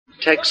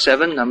Text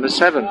 7, number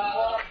 7.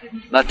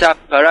 Mata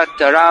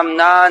parataram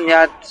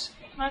nanyat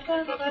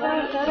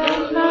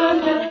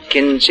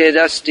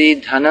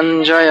kinchedasti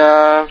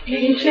dhananjaya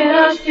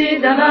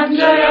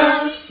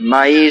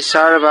Mai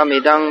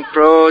sarvamidang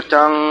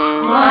protang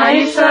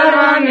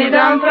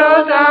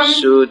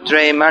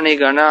Sutre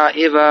manigana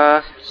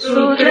iva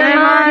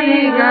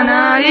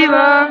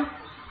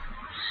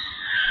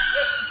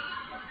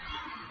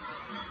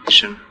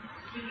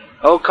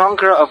O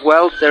conqueror of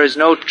wealth, there is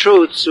no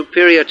truth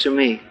superior to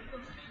me.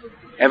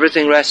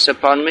 Everything rests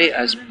upon me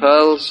as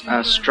pearls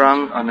are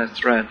strung on a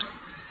thread.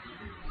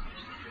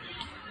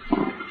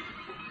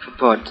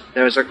 Purport.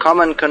 There is a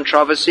common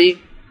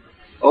controversy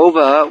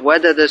over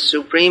whether the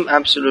Supreme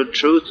Absolute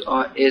Truth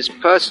is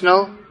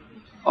personal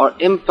or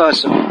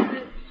impersonal.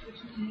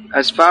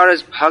 As far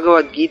as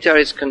Bhagavad Gita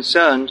is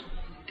concerned,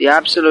 the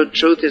Absolute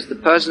Truth is the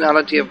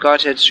personality of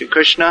Godhead Sri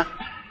Krishna,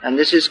 and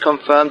this is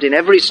confirmed in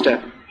every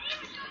step.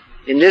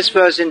 In this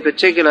verse in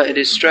particular, it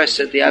is stressed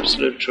that the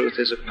Absolute Truth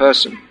is a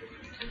person.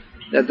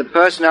 That the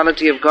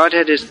personality of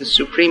Godhead is the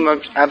Supreme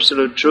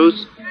Absolute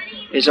Truth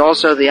is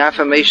also the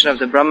affirmation of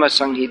the Brahma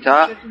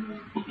Samhita,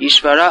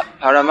 Ishvara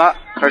Parama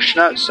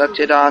Krishna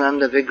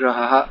Satchidananda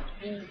Vigraha.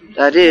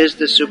 That is,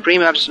 the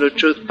Supreme Absolute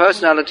Truth,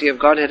 personality of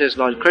Godhead is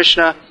Lord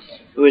Krishna,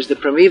 who is the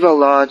primeval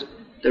Lord,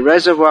 the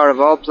reservoir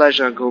of all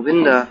pleasure,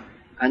 Govinda,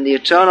 and the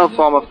eternal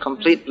form of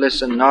complete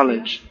bliss and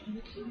knowledge.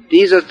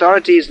 These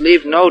authorities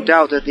leave no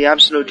doubt that the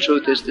Absolute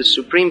Truth is the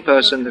Supreme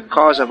Person, the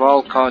cause of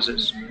all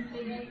causes.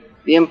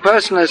 The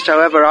impersonalist,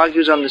 however,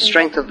 argues on the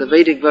strength of the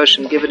Vedic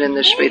version given in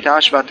the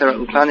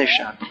Shvetashvatara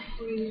Upanishad.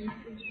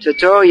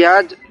 Tato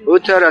yad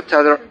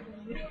uttaratarang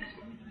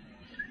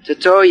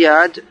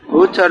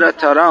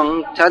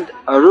tad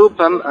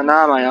arupam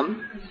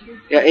anamayam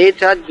ya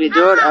etad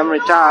vidur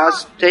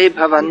amritas te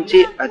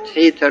bhavanti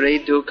athetare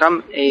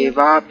dukam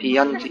eva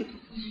piyanti.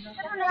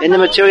 In the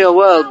material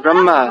world,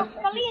 Brahma,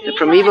 the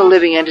primeval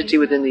living entity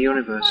within the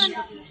universe,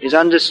 is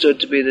understood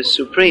to be the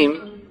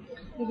supreme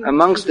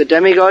amongst the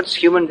demigods,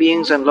 human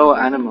beings and lower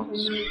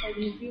animals.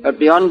 But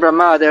beyond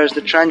Brahma there is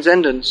the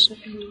transcendence,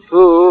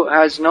 who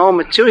has no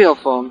material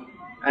form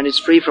and is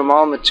free from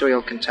all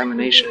material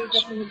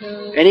contaminations.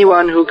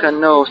 Anyone who can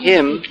know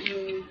him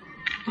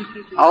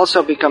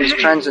also becomes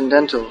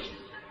transcendental,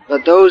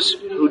 but those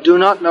who do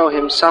not know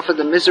him suffer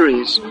the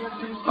miseries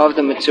of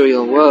the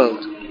material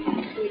world.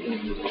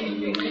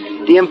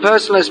 The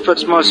impersonalist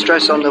puts more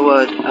stress on the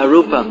word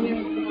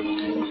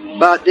arupam,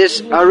 but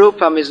this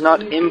arupam is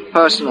not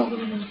impersonal.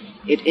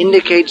 It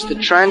indicates the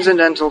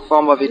transcendental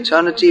form of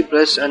eternity,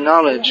 bliss and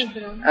knowledge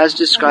as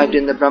described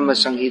in the Brahma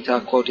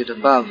Samhita quoted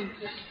above.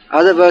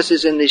 Other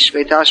verses in the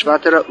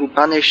Shvetashvatara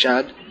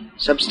Upanishad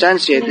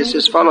substantiate this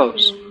as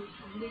follows.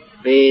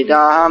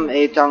 Vedaham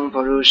etang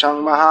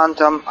parushang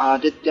mahantam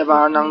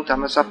adityavanang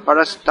tamasah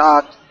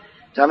parastat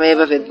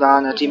tameva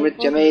vidvanati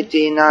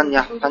mrityameti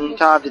nanyah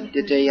panta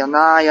vidyate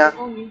yanaya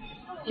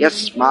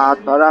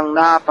yasmat parang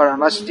na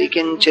paramasti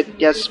kinchit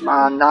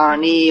yasman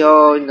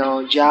naniyo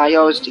no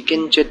jayosti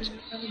kinchit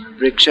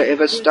vriksha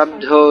eva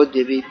stabdho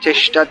divi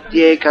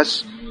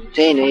tishtatyekas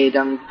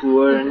tenedam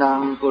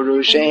purnam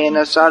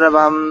purushena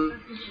sarvam.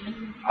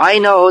 I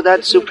know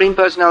that Supreme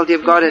Personality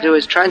of Godhead who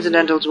is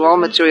transcendental to all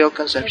material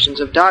conceptions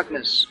of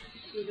darkness.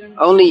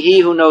 Only he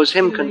who knows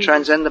him can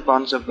transcend the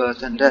bonds of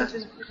birth and death.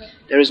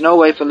 There is no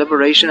way for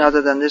liberation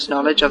other than this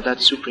knowledge of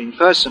that Supreme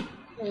Person.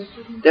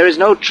 There is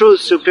no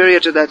truth superior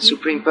to that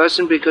Supreme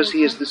Person because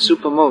he is the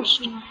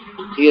supermost.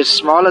 He is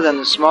smaller than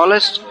the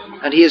smallest,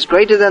 and he is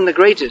greater than the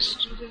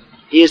greatest.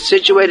 He is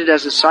situated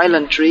as a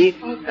silent tree,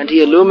 and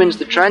he illumines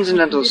the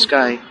transcendental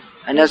sky,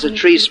 and as a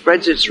tree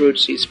spreads its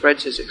roots, he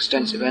spreads his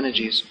extensive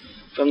energies.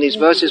 From these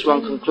verses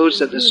one concludes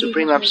that the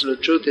Supreme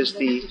Absolute Truth is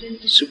the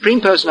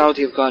Supreme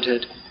Personality of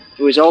Godhead,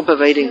 who is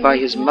all-pervading by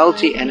his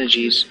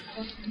multi-energies,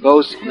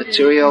 both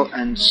material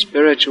and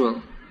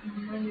spiritual.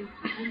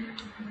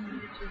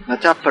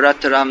 Mata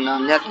parataram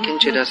nanyat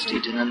kinchidasti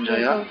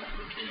dhananjaya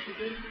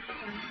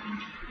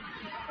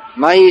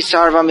Mai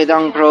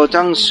sarvamidang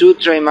protang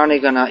sutre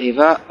manigana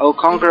eva. O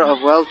conqueror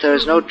of wealth, there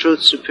is no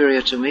truth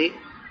superior to me.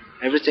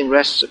 Everything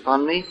rests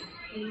upon me,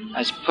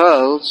 as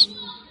pearls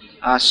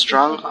are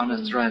strung on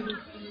a thread.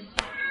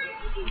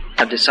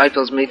 A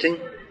disciples meeting,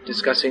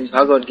 discussing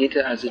Bhagavad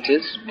Gita as it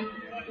is.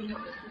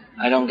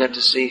 I don't get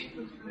to see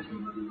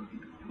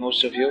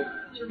most of you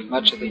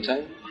much of the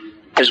time.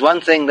 There's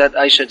one thing that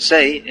I should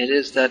say, it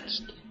is that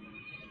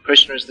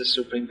Krishna is the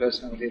Supreme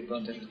Personality of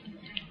Godhead.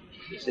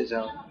 This is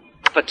our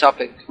upper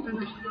topic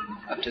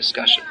of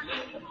discussion.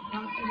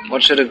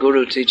 What should a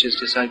guru teach his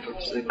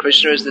disciples? That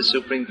Krishna is the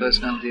Supreme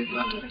Personality of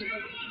Godhead.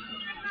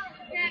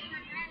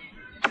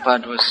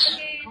 Prabhupada was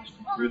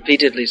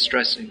repeatedly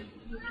stressing.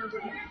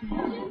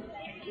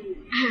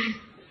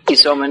 We see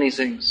so many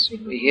things.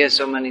 We hear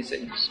so many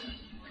things.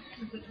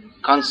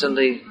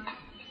 Constantly,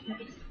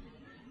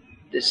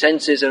 the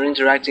senses are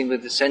interacting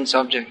with the sense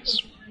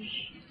objects.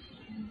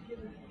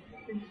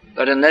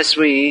 But unless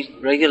we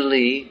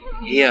regularly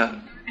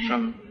hear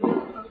from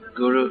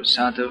Guru,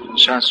 Sadhu,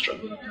 Shastra,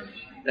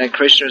 that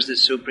Krishna is the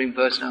Supreme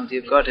Personality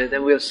of Godhead,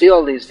 then we'll see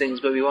all these things,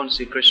 but we won't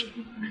see Krishna.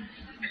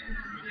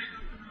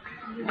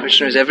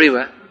 Krishna is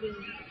everywhere.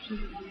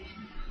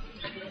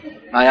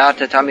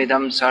 Mayata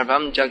tamidam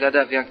sarvam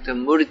jagada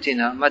vyaktam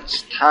murtina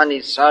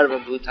matsthani sarva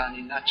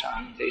bhutani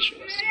nachaham teshu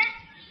asti.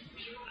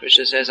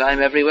 Krishna says, I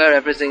am everywhere,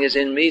 everything is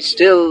in me,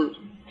 still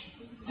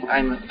I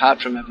am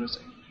apart from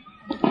everything.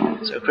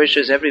 So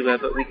Krishna is everywhere,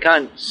 but we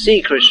can't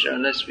see Krishna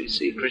unless we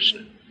see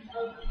Krishna.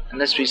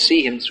 Unless we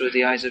see him through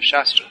the eyes of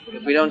Shastra.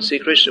 If we don't see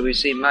Krishna, we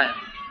see Maya.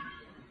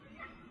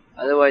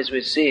 Otherwise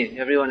we're seeing,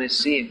 everyone is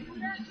seeing.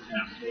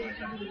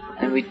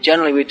 And we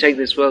take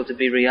this world to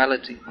be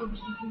reality.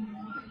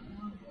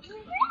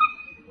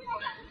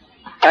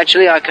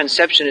 Actually, our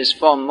conception is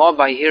formed more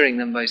by hearing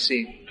than by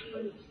seeing.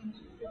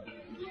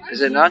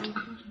 Is it not?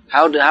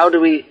 How do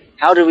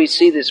we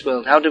see this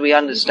world? How do we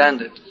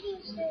understand it?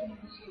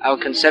 Our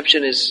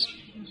conception is,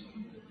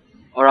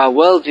 or our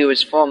worldview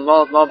is formed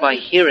more by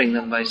hearing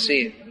than by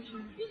seeing.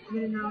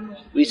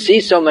 We see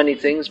so many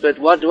things, but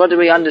what do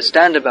we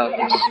understand about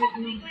this?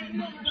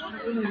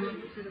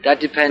 That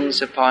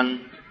depends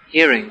upon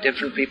hearing.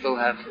 Different people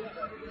have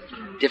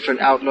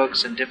different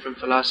outlooks and different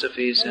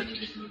philosophies, and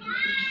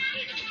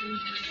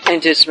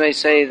scientists may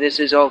say this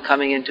is all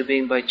coming into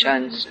being by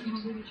chance.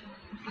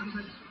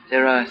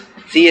 There are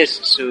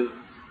theists who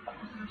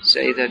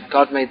say that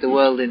God made the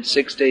world in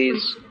 6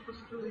 days.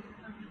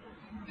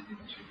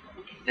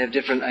 They have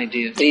different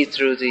ideas. See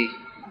through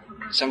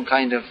some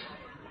kind of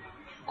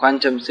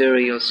quantum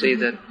theory, you'll see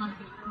that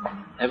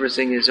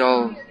everything is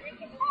all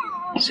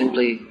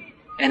simply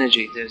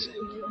energy.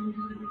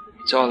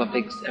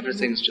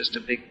 Everything's just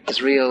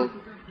it's real.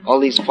 All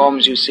these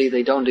forms you see,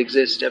 they don't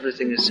exist.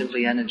 Everything is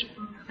simply energy.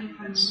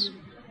 It's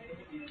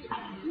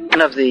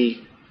one of the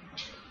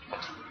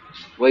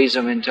ways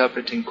of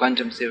interpreting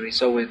quantum theory,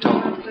 so we're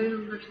told.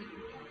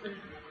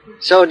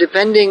 So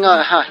depending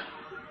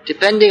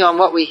on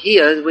what we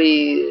hear,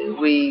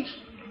 we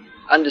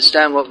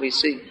understand what we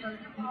see.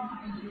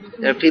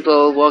 There are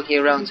people walking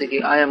around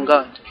thinking, I am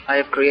God, I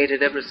have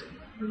created everything.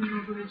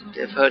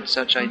 They've heard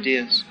such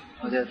ideas,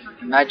 or they've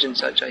imagined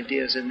such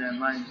ideas in their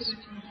minds.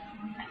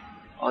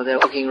 Or they're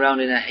walking around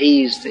in a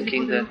haze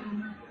thinking that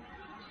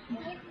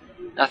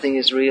nothing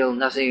is real,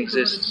 nothing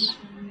exists.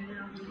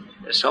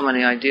 There's so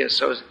many ideas.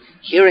 So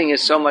hearing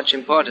is so much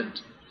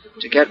important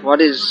to get what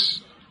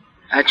is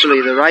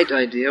actually the right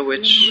idea,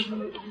 which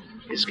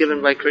is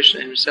given by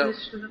Krishna himself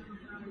in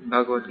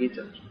Bhagavad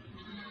Gita.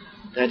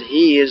 That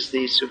he is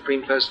the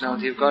Supreme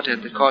Personality of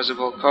Godhead, the cause of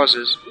all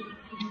causes.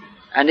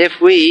 And if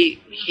we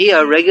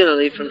hear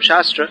regularly from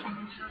Shastra,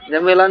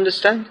 then we'll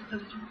understand.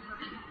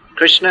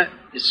 Krishna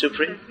is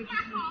supreme.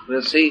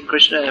 We'll see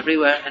Krishna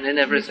everywhere and in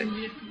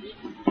everything.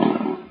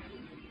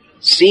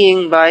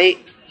 Seeing by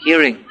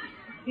hearing.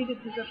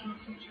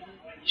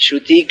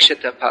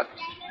 Shrutikshata path.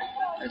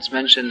 That's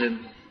mentioned in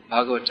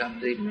Bhagavatam.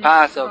 The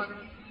path of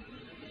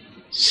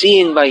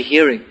seeing by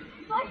hearing.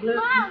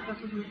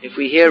 If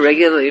we hear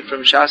regularly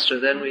from Shastra,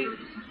 then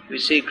we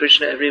see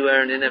Krishna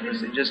everywhere and in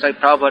everything. Just like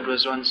Prabhupada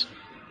was once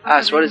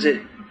asked, what does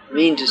it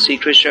mean to see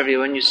Krishna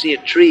everywhere? When you see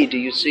a tree, do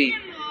you see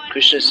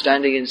Krishna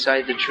standing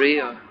inside the tree,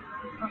 or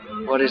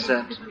what is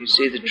that? You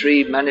see the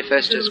tree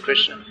manifest as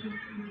Krishna.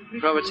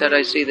 Prabhupada said,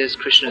 I see this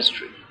Krishna's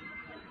tree.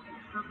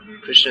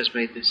 Krishna's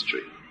made this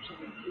tree.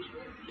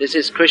 This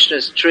is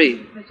Krishna's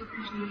tree.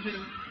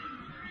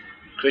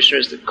 Krishna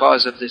is the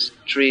cause of this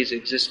tree's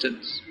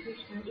existence.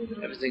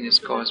 Everything is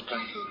caused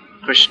by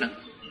Krishna.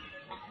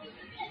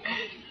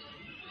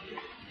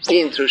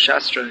 Seeing through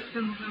Shastra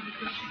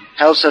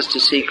helps us to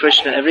see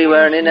Krishna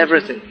everywhere and in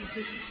everything.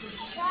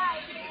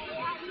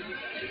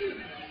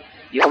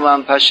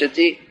 Yomam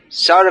pashyati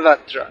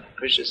sarvatra,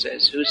 Krishna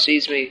says, who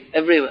sees me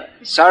everywhere.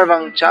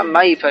 Sarvang cha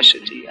mai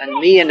pashyati, and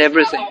me and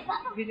everything.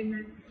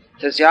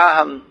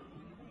 Tasyaham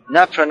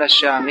na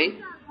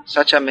pranashyami,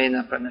 sacha me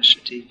na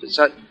pranashyati.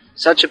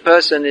 Such a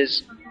person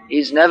is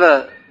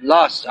never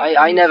lost.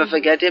 I never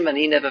forget him and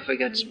he never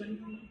forgets me.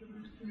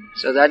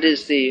 So that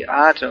is the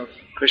art of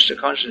Krishna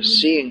consciousness,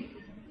 seeing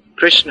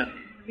Krishna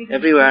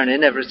everywhere and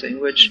in everything,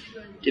 which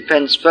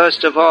depends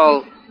first of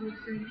all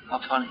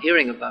upon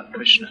hearing about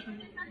Krishna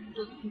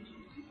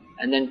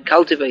and then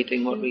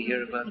cultivating what we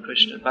hear about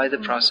Krishna by the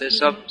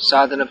process of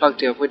sadhana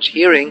bhakti, of which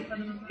hearing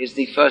is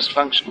the first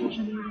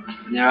function.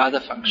 And there are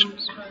other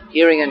functions.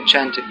 Hearing and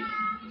chanting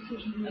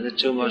are the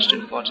two most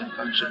important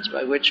functions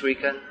by which we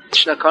can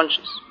Krishna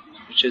conscious,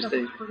 which is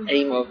the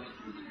aim of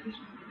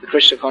the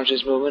Krishna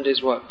conscious movement,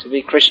 is what? To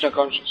be Krishna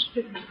conscious.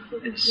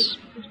 It's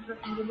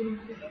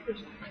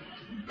a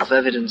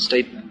self-evident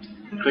statement.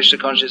 The Krishna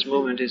conscious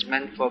movement is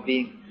meant for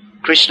being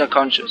Krishna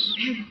conscious.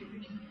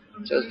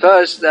 So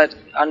first, that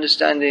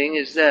understanding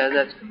is there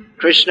that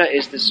Krishna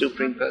is the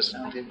Supreme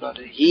Personality of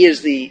Godhead. He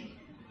is the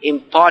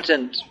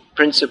important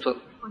principle.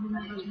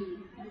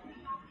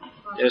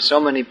 There are so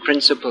many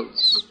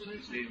principles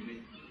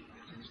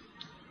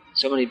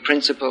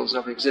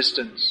of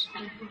existence.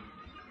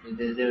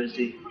 There is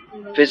the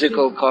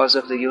physical cause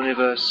of the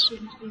universe.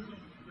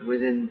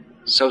 Within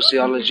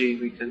sociology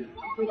we can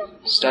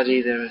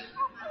study there are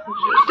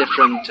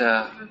different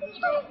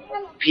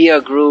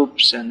peer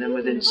groups, and then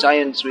within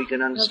science we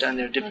can understand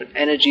there are different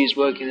energies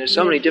working. There's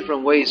so many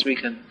different ways we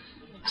can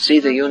see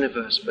the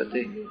universe, but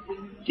the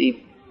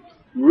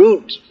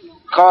root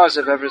cause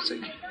of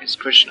everything is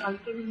Krishna.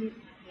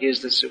 He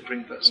is the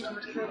Supreme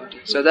Personality.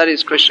 So that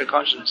is Krishna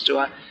consciousness,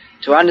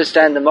 to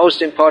understand the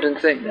most important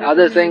thing.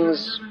 Other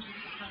things,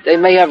 they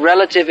may have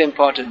relative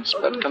importance,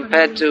 but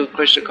compared to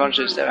Krishna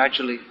consciousness, they're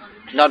actually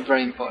not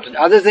very important.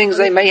 Other things,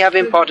 they may have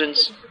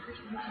importance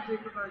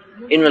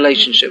in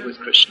relationship with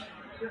Krishna.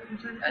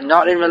 And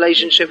not in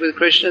relationship with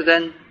Krishna,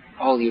 then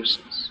all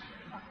useless.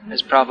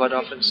 As Prabhupada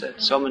often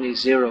said, so many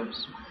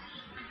zeros.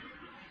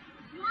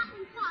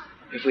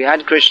 If we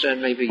had Krishna, it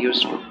may be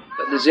useful.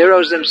 But the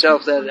zeros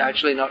themselves, they're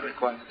actually not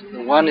required.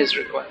 The one is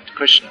required,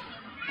 Krishna.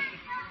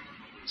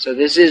 So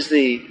this is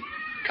the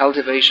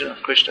cultivation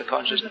of Krishna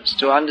consciousness.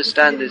 To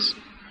understand this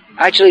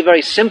actually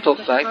very simple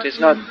fact, it's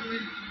not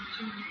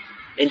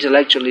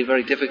intellectually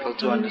very difficult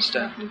to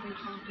understand,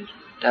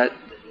 that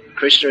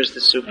Krishna is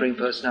the Supreme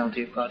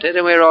Personality of Godhead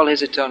and we're all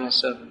His eternal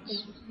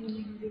servants.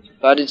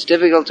 But it's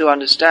difficult to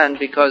understand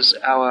because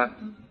our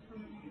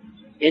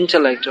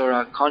intellect or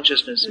our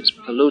consciousness is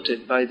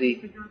polluted by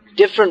the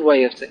different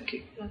way of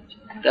thinking,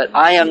 that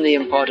I am the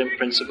important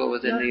principle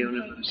within the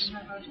universe.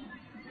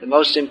 The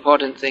most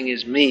important thing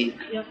is me,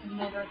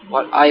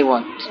 what I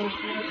want.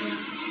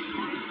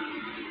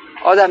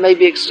 Or that may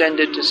be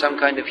extended to some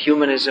kind of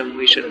humanism,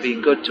 we should be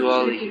good to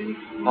all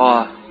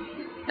or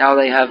now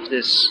they have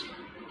this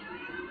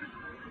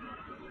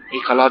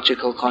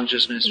ecological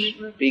consciousness,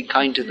 be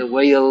kind to the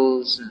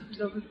whales,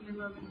 and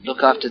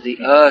look after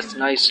the earth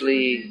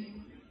nicely,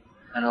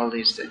 and all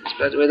these things.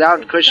 But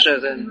without Krishna,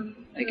 then,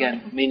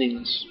 again,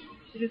 meaningless.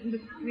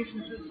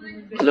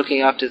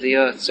 Looking after the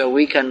earth, so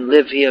we can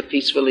live here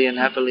peacefully and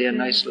happily and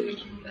nicely.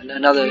 And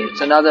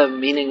it's another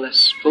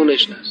meaningless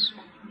foolishness.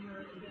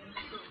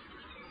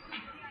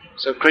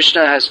 So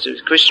Krishna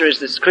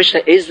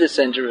is the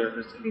center of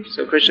everything.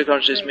 So Krishna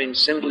consciousness means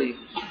simply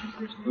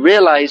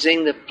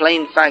realizing the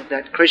plain fact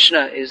that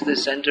Krishna is the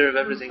center of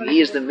everything.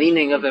 He is the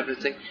meaning of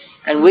everything.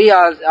 And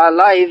our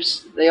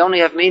lives, they only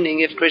have meaning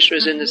if Krishna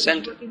is in the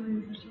center.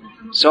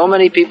 So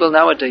many people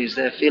nowadays,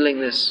 they're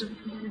feeling this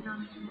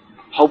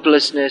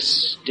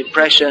hopelessness,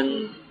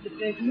 depression,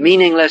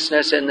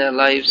 meaninglessness in their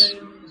lives.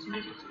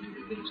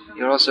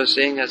 You're also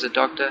seeing as a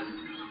doctor,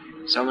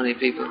 so many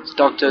people,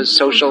 doctors,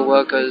 social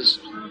workers,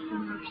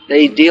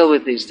 they deal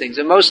with these things.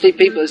 And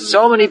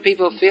so many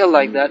people feel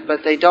like that,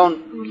 but they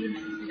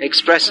don't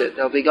express it.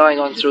 They'll be going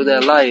on through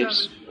their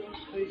lives.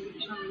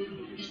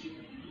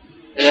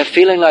 And they're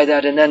feeling like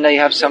that, and then they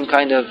have some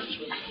kind of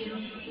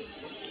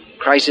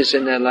crisis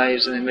in their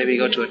lives, and they maybe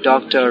go to a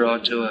doctor or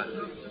to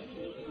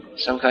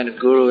some kind of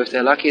guru. If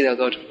they're lucky, they'll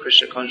go to a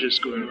Krishna conscious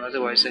guru.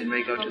 Otherwise, they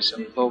may go to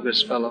some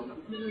bogus fellow,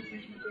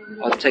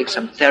 or take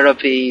some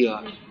therapy,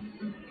 or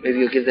maybe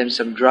you give them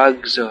some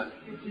drugs or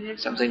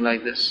something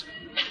like this.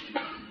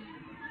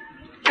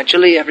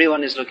 Actually,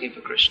 everyone is looking for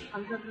Krishna.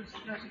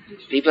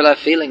 People are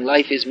feeling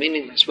life is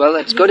meaningless. Well,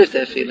 that's good if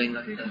they're feeling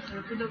like that.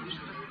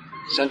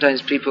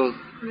 Sometimes people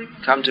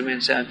come to me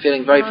and say, I'm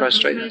feeling very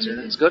frustrated. I say,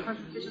 that's good.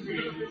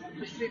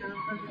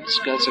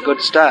 That's a good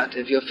start.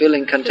 If you're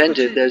feeling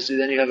contented,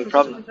 then you have a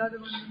problem.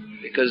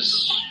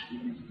 Because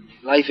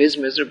life is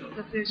miserable.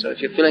 So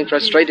if you're feeling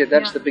frustrated,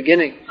 that's the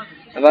beginning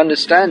of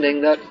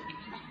understanding that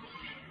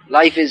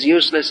life is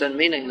useless and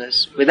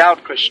meaningless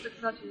without Krishna.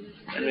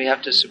 And we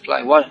have to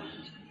supply. What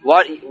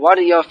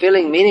are you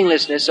feeling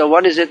meaninglessness, or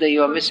what is it that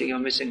you are missing? You're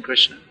missing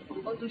Krishna.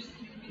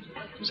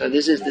 So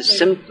this is the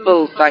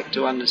simple fact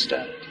to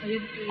understand.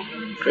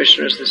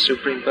 Krishna is the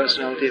Supreme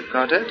Personality of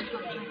Godhead,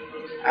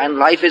 and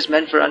life is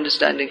meant for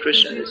understanding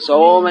Krishna. There's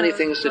so many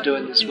things to do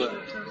in this world.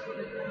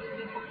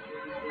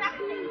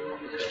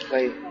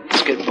 Play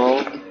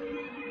basketball,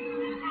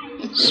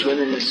 swim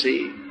in the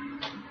sea,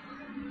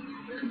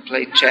 you can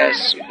play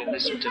chess, you can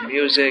listen to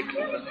music,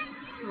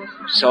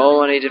 so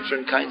many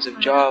different kinds of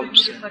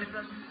jobs.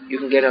 You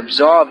can get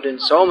absorbed in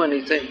so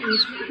many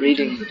things,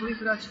 reading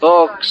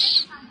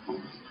books,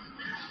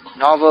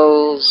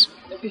 novels,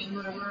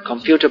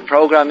 computer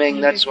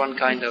programming. That's one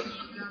kind of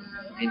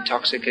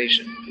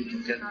intoxication.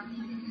 People get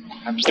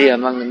here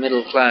among the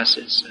middle class.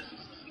 It's a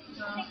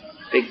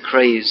big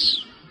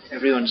craze.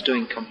 Everyone's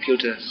doing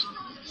computers.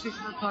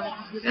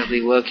 They'll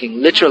be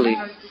working literally,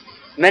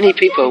 many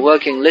people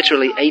working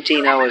literally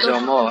 18 hours or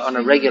more on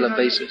a regular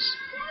basis.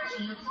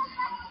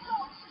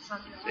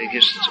 They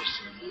just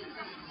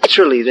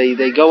literally,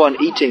 they go on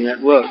eating at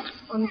work.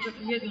 And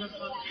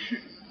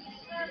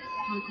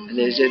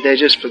they're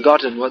just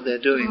forgotten what they're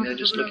doing. They're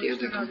just looking at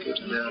the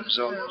computer. They're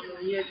absorbed.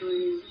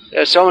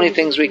 There are so many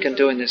things we can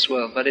do in this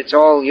world, but it's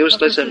all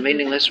useless and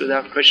meaningless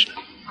without Krishna.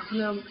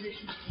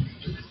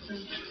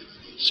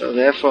 So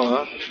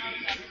therefore,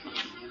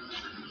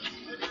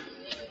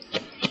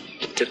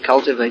 to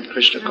cultivate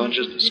Krishna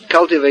consciousness,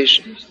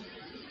 cultivation.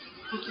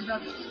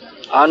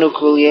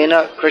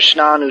 Anukulyena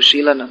Krishna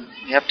Anushilanam.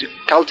 You have to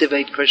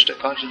cultivate Krishna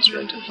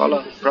consciousness to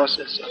follow the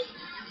process of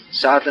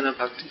sadhana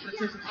bhakti.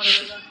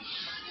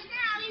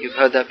 You've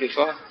heard that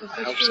before?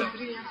 I hope so.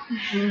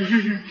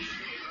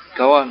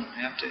 go on.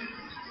 You have to,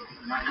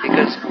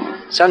 because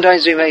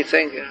sometimes we may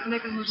think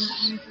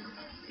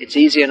it's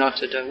easier not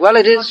to do. Well,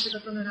 it is.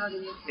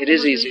 It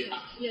is easier.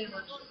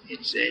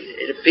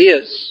 It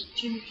appears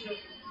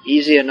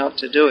easier not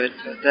to do it,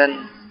 but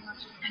then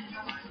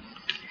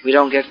we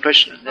don't get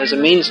Krishna. There's a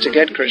means to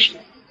get Krishna,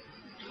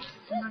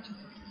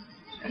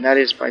 and that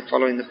is by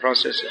following the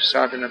process of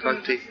sadhana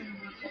bhakti.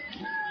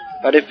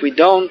 But if we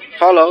don't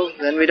follow,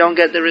 then we don't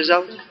get the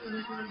result.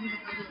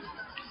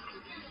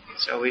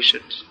 So we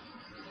should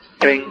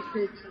bring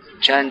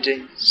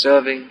chanting,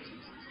 serving,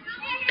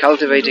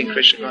 cultivating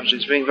Krishna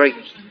consciousness, being very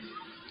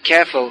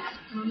careful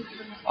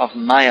of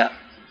Maya,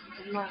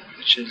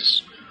 which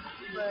is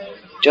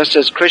just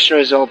as Krishna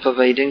is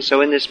all-pervading,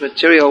 so in this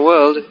material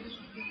world,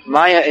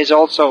 Maya is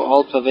also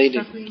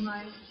all-pervading.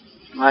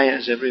 Maya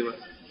is everywhere.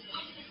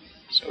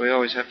 So we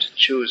always have to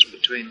choose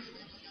between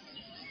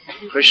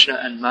Krishna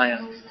and Maya.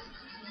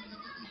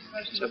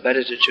 So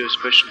better to choose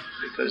Krishna,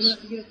 because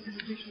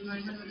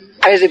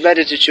why is it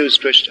better to choose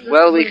Krishna?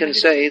 Well, we can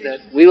say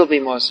that we will be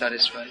more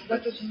satisfied,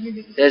 but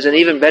there's an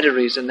even better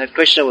reason that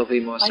Krishna will be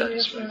more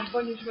satisfied.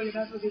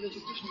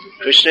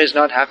 Krishna is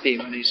not happy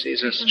when he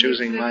sees us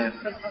choosing Maya,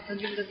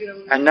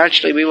 and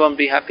naturally we won't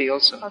be happy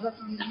also.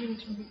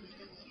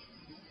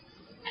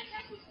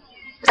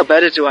 So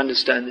better to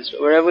understand this.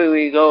 Wherever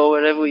we go,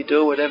 whatever we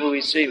do, whatever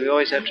we see, we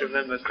always have to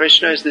remember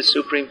Krishna is the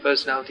Supreme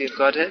Personality of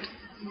Godhead.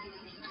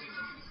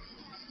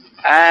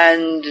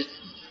 And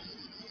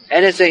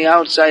anything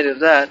outside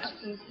of that,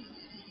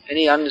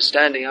 any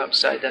understanding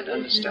outside that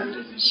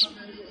understanding is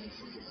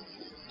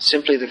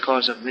simply the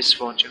cause of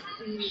misfortune.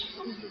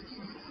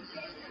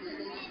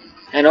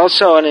 And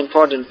also an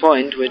important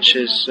point, which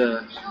is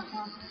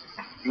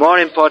more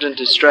important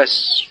to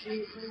stress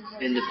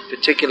in the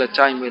particular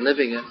time we're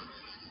living in,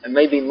 and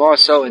maybe more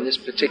so in this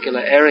particular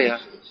area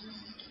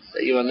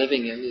that you are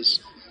living in, is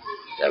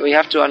that we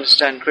have to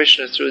understand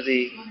Krishna through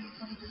the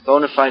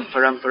bona fide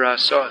parampara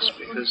source,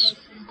 because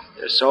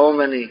there are so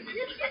many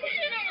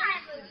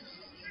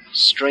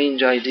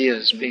strange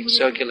ideas being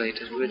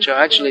circulated which are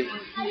actually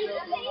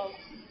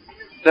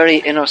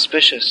very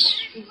inauspicious.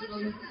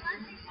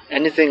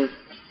 Anything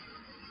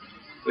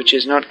which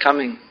is not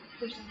coming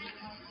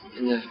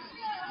in the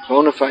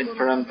bona fide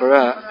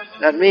parampara,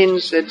 that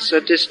means it's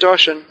a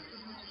distortion,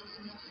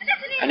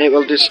 and it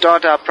will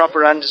distort our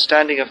proper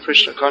understanding of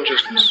Krishna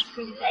consciousness.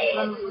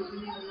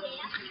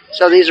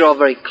 So these are all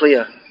very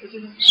clear,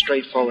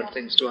 straightforward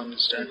things to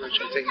understand, which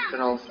I think you can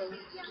all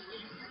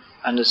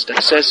understand.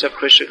 The process of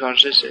Krishna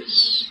consciousness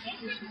is,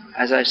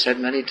 as I've said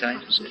many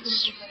times,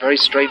 it's very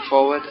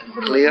straightforward and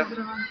clear.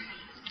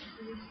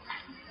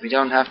 We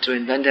don't have to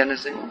invent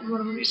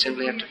anything. We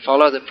simply have to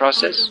follow the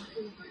process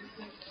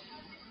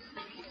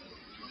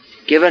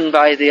given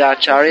by the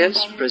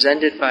acharyas,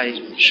 presented by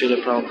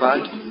Srila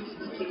Prabhupada,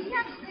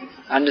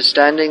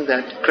 understanding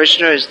that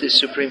Krishna is the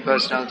Supreme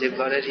Personality of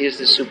Godhead. He is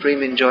the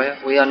Supreme Enjoyer.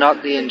 We are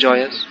not the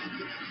enjoyers.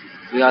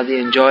 We are the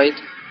enjoyed.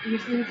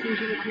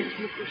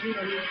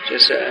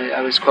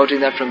 I was quoting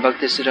that from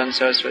Bhaktisiddhanta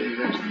Saraswati,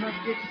 that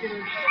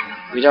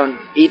we don't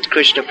eat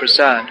Krishna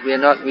Prasad.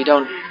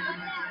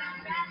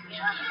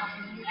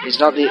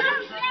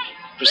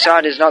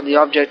 Prasad is not the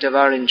object of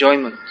our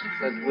enjoyment,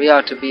 but we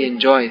are to be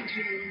enjoyed.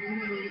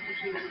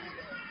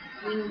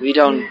 We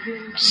don't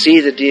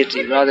see the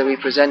deity, rather we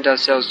present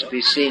ourselves to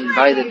be seen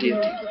by the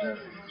deity.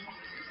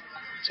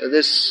 So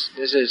this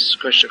is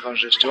Krishna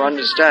consciousness, to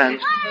understand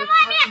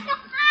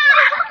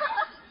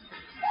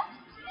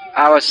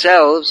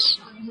ourselves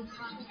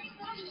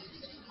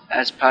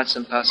as parts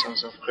and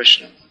parcels of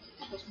Krishna.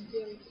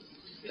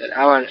 That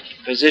our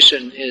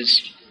position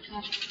is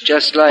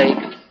just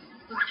like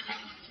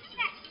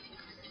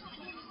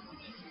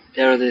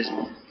there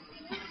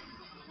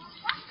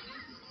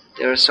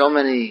are so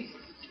many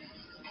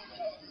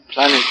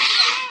planets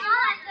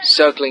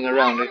circling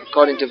around.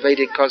 According to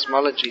Vedic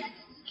cosmology,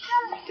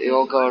 they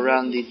all go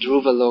around the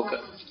Dhruva Loka,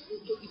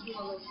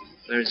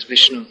 whereas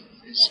Vishnu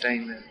is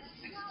staying there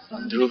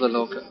on Dhruva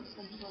Loka.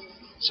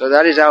 So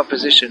that is our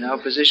position. Our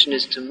position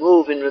is to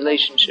move in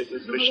relationship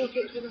with Krishna,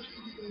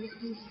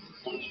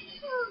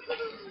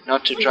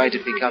 not to try to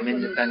become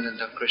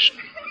independent of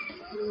Krishna.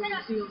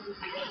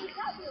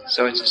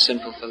 So it's a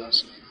simple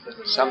philosophy,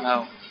 but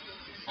somehow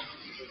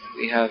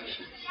we have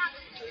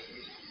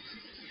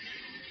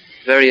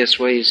various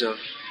ways of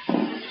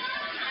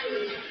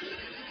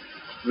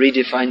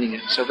redefining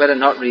it. So better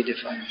not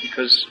redefine it,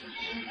 because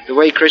the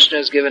way Krishna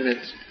has given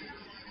it,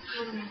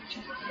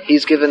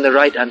 he's given the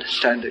right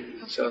understanding.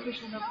 So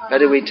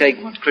better we take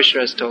what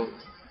Krishna has told.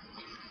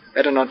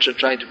 Better not to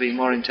try to be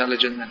more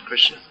intelligent than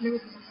Krishna.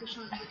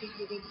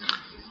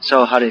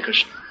 So Hare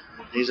Krishna.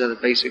 These are the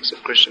basics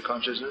of Krishna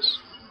consciousness.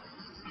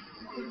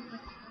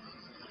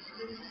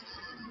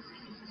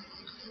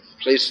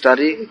 Please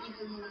study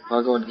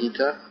Bhagavad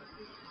Gita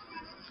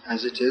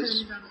as it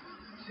is,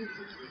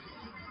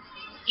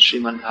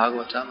 Srimad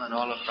Bhagavatam and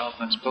all of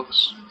Prabhupada's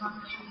books.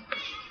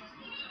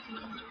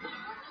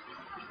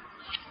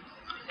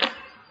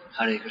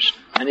 Hare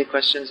Krishna. Any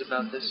questions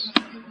about this?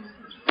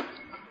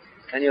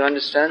 Can you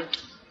understand?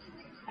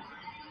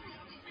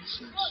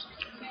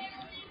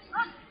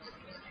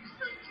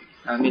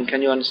 I mean,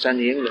 can you understand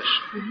the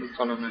English?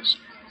 Follow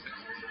nicely.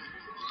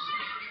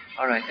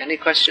 All right. Any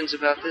questions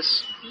about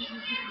this?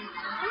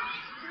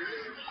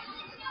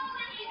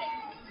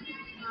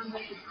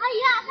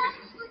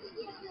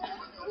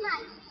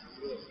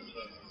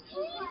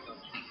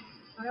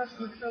 I asked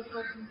myself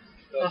often.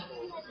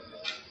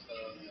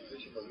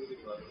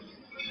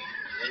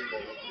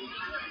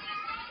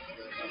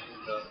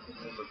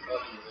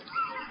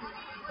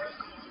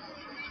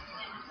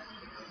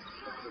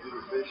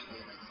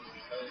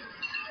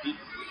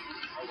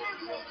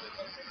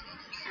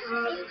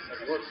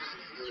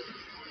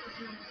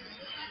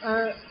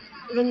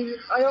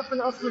 I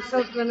often ask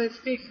myself when I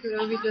speak with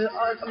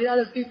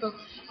other people,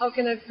 how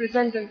can I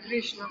present them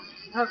Krishna?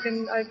 How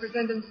can I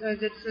present them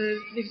that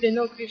if they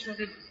know Krishna,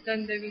 that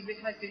then they will be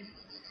happy?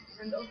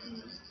 And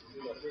often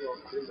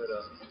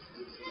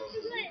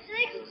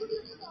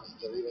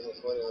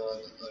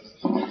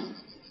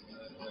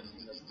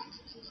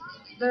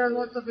there are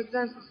lots of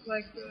examples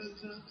like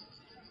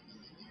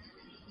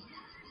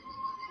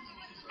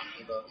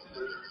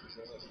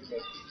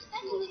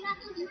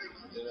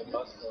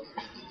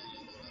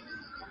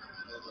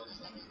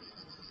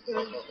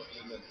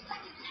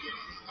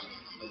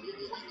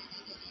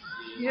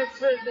you have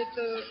heard that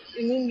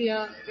in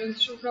India, when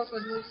Srila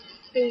Prabhupada was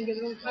staying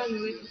at one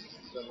family,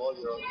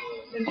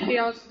 and he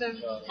asked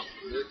them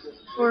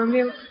for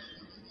milk,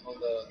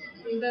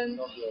 and then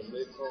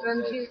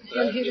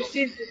when he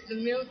received the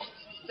milk,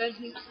 then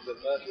he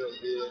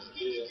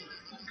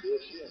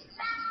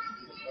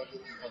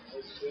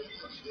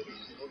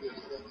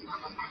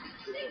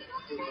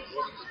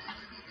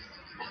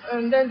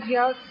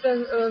asked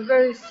them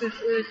where is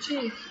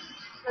cheese,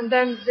 and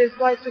then they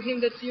replied to him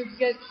that you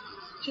get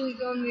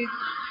cheese only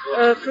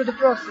through the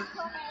process.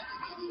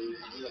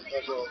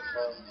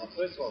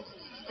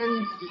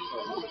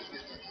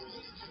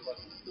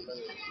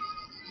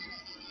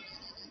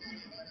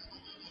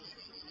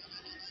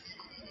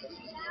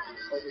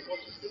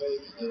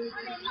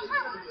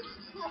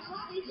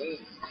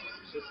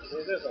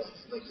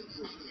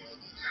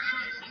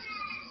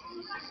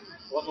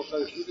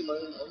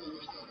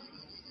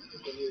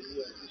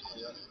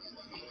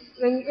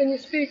 And when you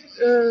speak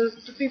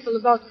to people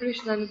about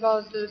Krishna and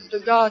about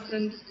the God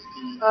and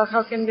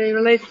how can they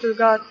relate to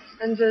God,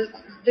 and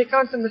they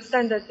can't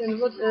understand that, and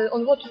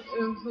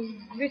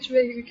which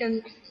way we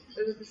can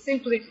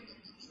simply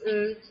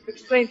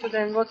explain to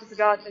them what is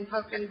God and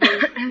how can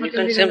they... You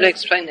can simply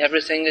explain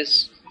everything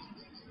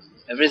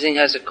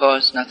has a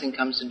cause, nothing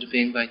comes into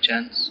being by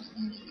chance.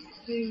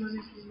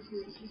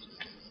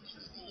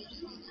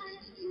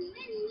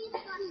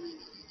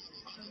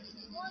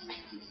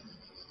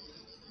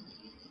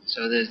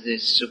 So the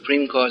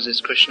supreme cause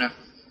is Krishna.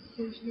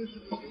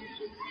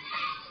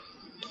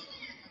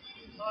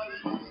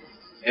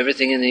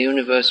 Everything in the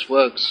universe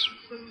works.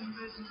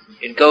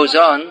 It goes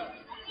on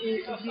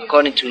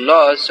according to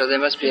laws, so there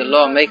must be a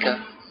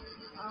lawmaker.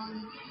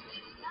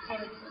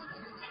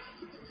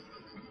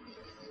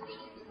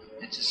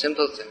 It's a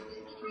simple thing.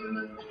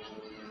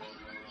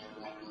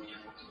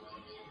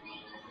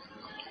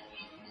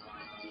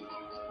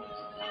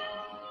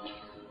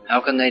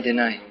 How can they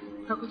deny?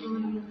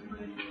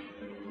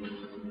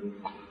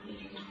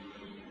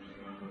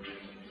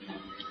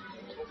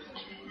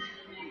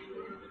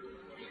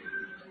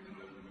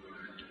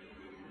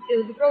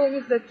 The problem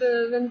is that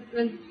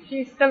when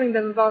he's telling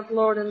them about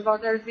Lord and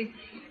about everything,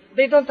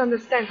 they don't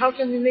understand. How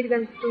can we make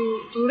them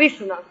to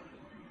listen us?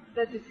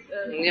 That is.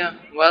 Yeah.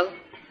 Well,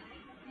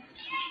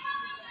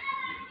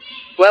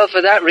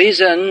 for that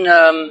reason,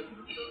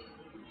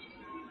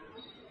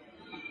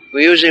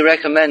 we usually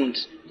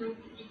recommend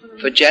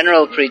for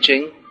general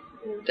preaching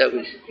that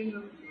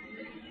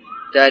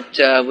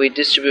we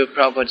distribute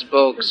Prabhupada's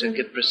books and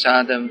give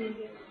prasadam,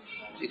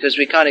 because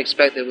we can't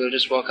expect that we'll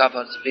just walk up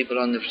to people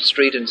on the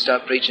street and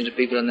start preaching to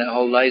people and their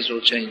whole lives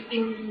will change.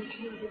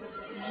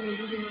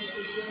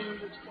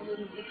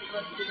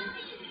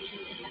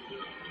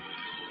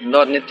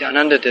 Lord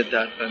Nityananda did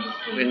that, but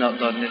we're not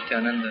Lord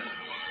Nityananda.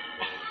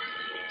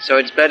 So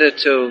it's better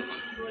to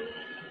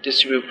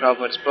distribute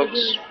Prabhupada's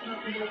books.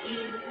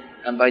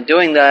 And by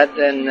doing that,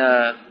 then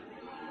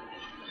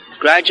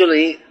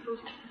gradually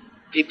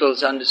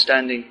people's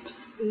understanding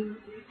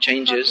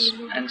changes,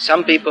 and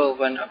some people,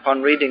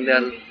 upon reading,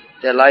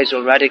 their lives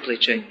will radically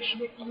change.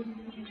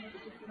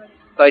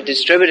 By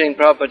distributing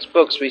Prabhupada's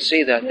books, we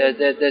see that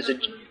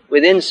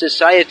within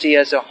society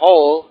as a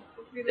whole,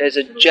 there's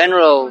a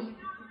general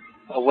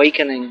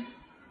awakening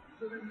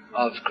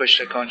of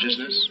Krishna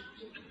consciousness,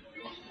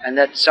 and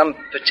that some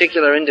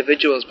particular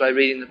individuals, by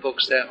reading the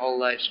books, their whole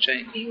lives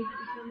change.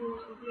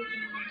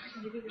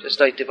 Just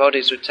like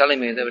devotees were telling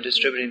me, they were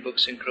distributing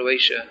books in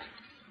Croatia,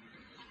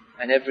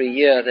 and every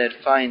year they'd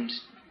find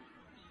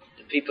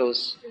the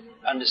people's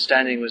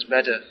understanding was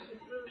better.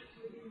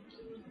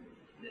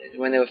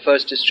 When they were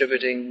first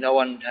distributing, no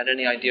one had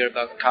any idea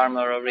about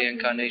karma or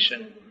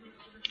reincarnation.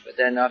 But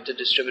then after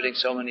distributing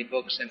so many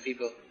books, and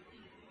people,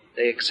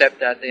 they accept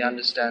that, they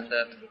understand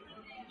that.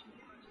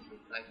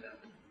 Like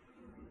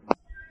that.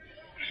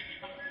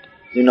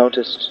 You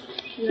noticed?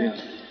 Yeah.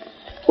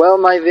 Well,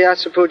 my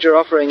Vyasa Puja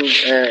offering,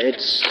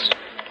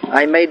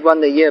 I made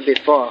one the year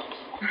before,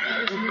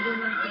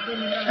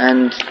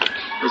 and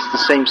it's the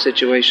same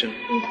situation.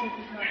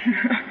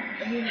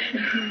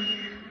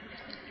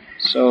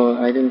 So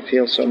I didn't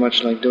feel so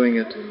much like doing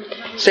it.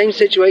 Same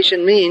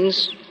situation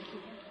means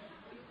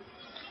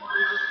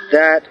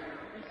that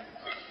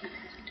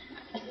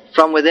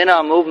from within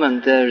our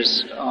movement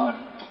there's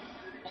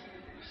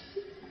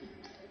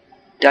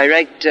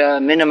direct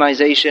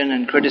minimization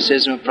and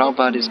criticism of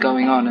Prabhupada is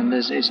going on, and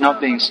it's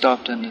not being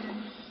stopped. And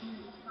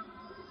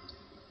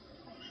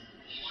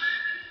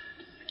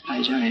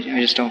I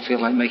just don't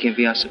feel like making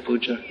Vyasa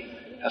Puja,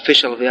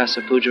 official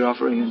Vyasa Puja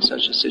offering in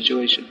such a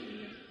situation.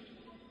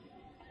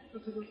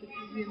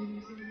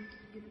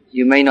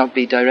 You may not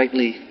be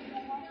directly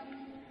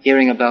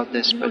hearing about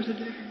this, but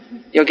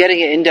you're getting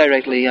it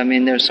indirectly. I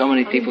mean, there are so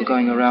many people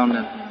going around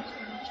and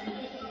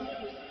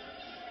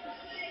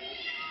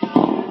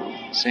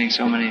saying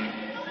so many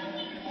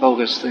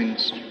bogus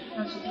things.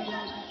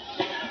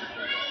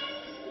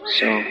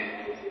 So,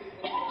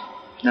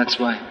 that's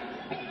why.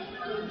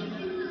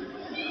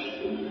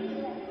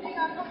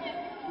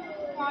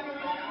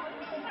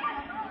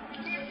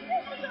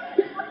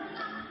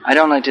 I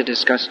don't like to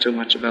discuss too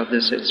much about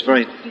this. It's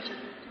very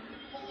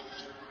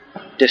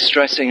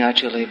distressing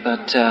actually,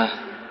 but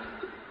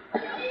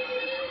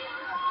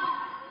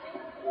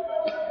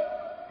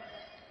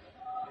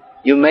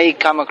you may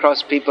come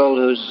across people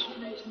who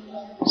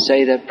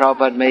say that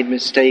Prabhupada made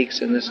mistakes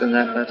and this and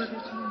that, but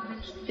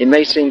it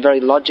may seem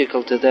very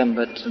logical to them,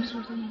 but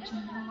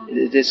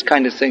this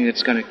kind of thing,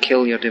 it's going to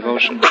kill your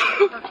devotion.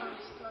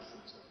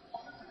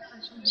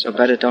 So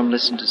better don't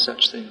listen to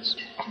such things.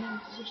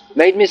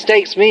 Made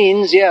mistakes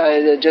means,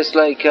 just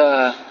like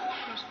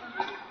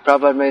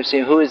Prabhupada may have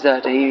seen, who is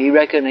that?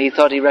 He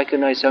thought he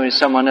recognized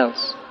someone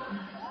else.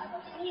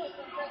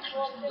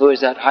 Who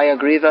is that?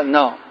 Hayagriva?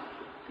 No,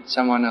 it's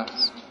someone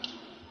else.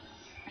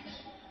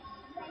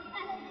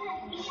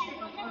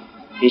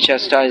 He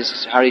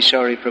chastised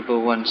Harishori Prabhu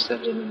once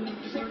that,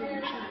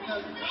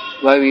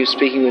 why were you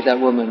speaking with that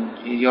woman?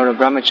 You're a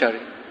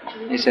brahmachari.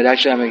 He said,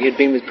 actually, he'd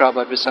been with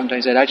Prabhupada for some time.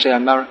 He said, actually,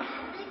 I'm married.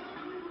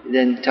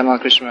 Then Tamal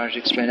Krishna Maharaj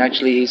explained,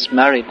 actually, he's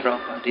married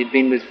Prabhupada. He'd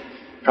been with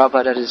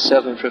Prabhupada as his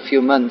servant for a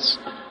few months.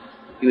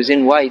 He was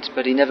in white,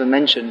 but he never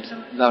mentioned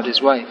about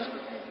his wife.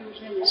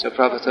 So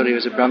Prabhupada thought he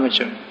was a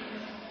brahmachari.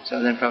 So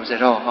then Prabhupada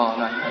said, oh,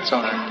 right, that's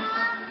all right.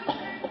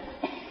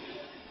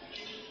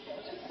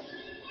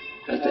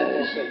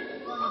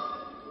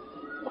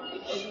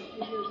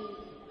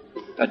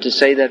 But to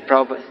say that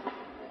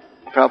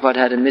Prabhupada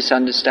had a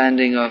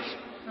misunderstanding of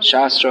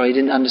Shastra, he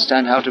didn't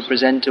understand how to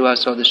present to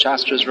us, or the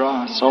Shastra's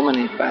wrong, so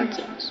many bad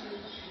things.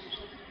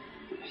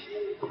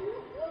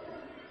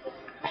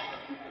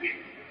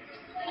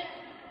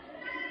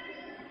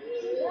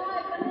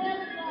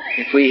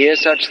 If we hear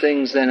such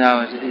things, then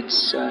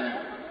it's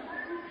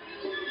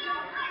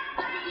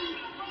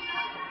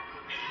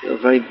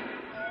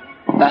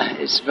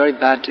very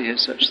bad to hear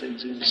such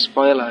things. It will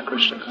spoil our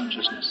Krishna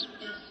consciousness.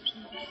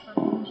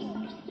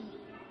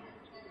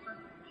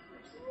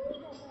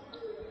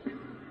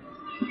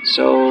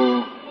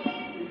 So,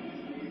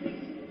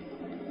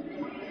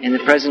 in the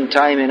present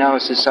time in our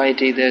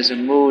society, there's a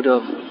mood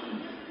of,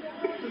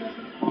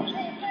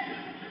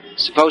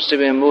 supposed to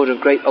be a mood of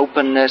great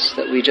openness,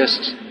 that we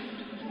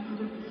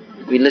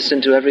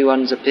listen to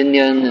everyone's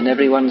opinion, and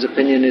everyone's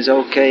opinion is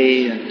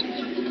okay,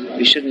 and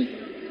we shouldn't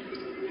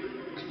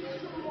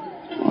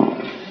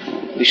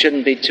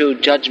be too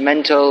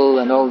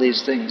judgmental and all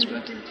these things,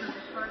 but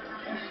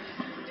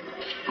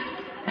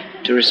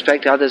to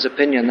respect others'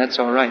 opinion, that's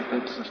all right,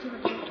 but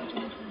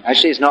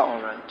actually it's not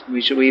all right.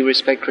 We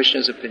respect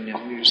Krishna's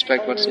opinion, we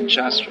respect what's in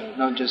Shastra,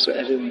 not just so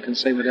everyone can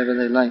say whatever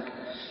they like.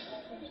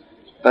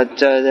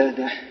 But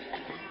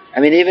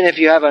even if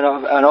you have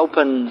an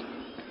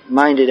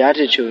open-minded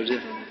attitude,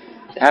 there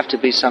have to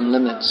be some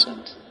limits,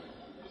 and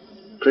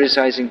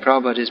criticizing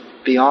Prabhupada is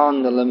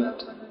beyond the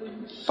limit,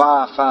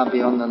 far, far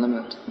beyond the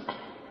limit.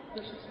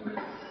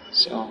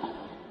 So,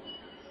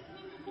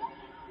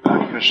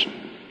 Hare Krishna.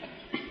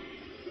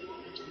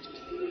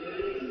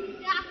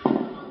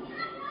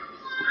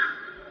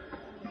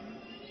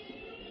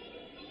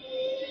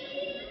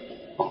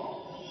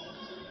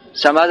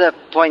 Some other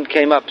point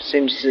came up.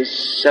 Seems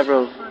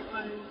several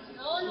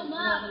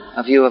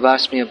of you have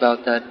asked me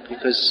about that,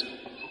 because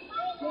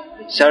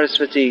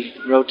Saraswati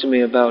wrote to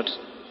me about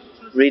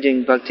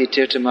reading Bhakti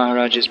Tirtha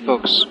Maharaj's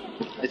books.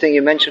 I think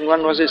you mentioned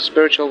one, was it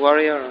Spiritual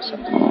Warrior or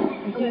something?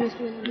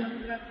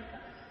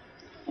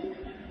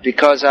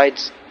 Because I'd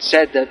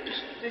said that,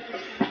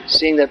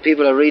 seeing that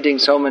people are reading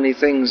so many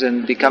things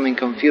and becoming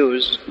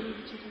confused,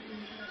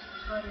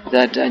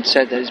 that I'd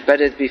said that it's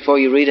better, before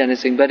you read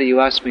anything, better you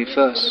ask me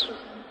first.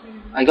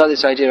 I got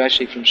this idea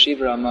actually from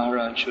Shivaram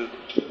Maharaj,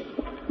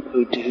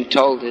 who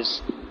told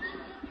his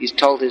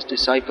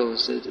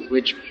disciples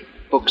which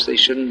books they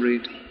shouldn't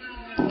read.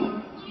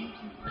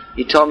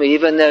 He told me,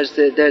 even there's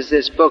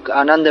this book,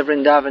 Ananda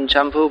Vrindavan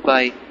Champu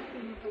by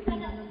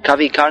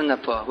Kavi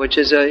Karnapur, which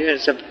is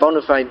a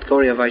bona fide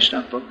Gauriya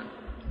Vaishnava book.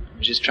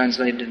 which is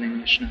translated in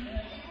English now.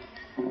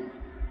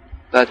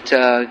 But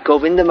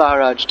Govinda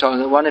Maharaj told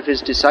that one of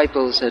his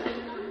disciples had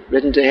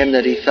written to him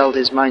that he felt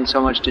his mind so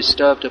much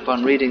disturbed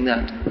upon reading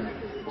that.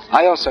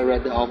 I also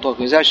read the whole book.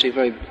 It was actually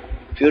very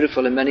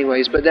beautiful in many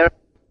ways, but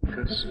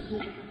because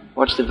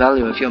what's the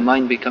value if your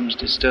mind becomes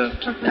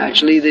disturbed?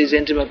 Actually, these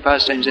intimate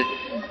pastimes,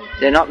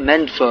 they're not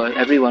meant for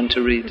everyone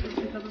to read.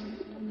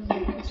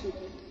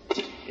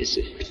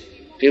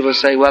 People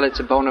say, well, it's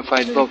a bona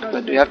fide book,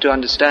 but you have to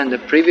understand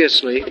that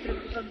previously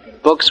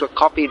books were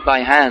copied by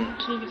hand,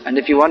 and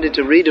if you wanted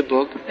to read a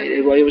book,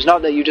 it was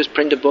not that you just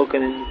print a book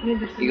and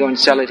you go and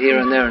sell it here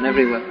and there and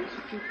everywhere.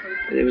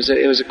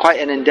 It was quite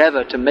an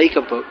endeavor to make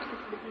a book,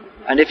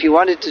 and if you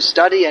wanted to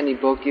study any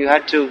book, you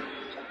had to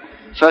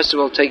first of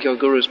all take your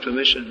guru's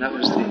permission. That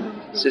was the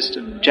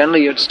system.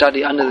 Generally, you'd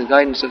study under the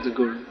guidance of the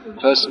guru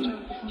personally.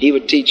 He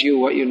would teach you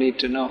what you need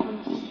to know,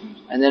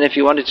 and then if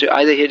you wanted to,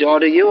 either he'd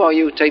order you or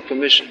you would take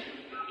permission.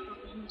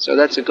 So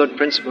that's a good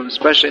principle,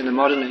 especially in the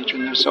modern age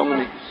when there's so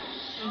many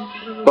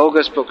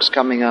bogus books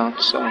coming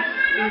out. So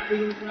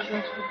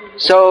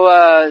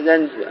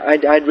then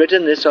I'd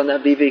written this on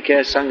that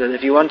BVK Sangha.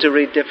 If you want to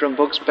read different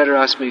books, better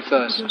ask me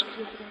first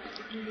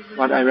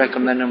what I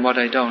recommend and what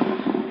I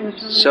don't.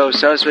 So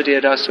Saraswati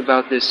had asked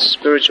about this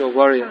spiritual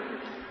warrior.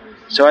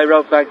 So I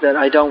wrote back that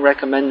I don't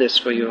recommend this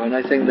for you, and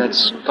I think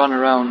that's gone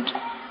around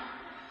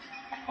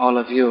all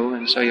of you,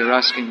 and so you're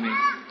asking me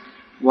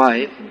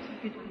why.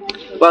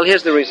 Well,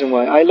 here's the reason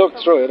why. I looked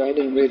through it. I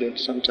didn't read it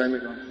some time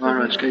ago.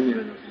 Maharaj gave me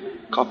a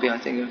copy, I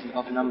think,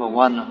 of number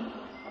 1 or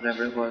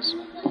whatever it was.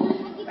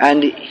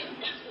 And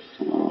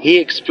he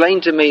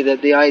explained to me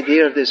that the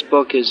idea of this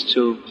book is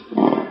to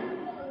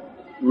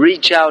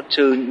reach out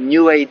to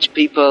New Age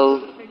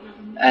people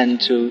and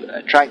to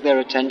attract their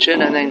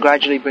attention and then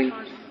gradually bring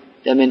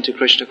them into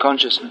Krishna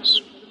consciousness.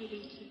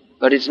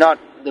 But it's not,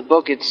 the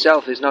book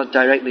itself is not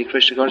directly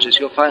Krishna consciousness.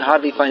 You'll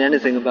hardly find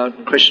anything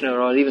about Krishna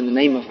or even the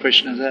name of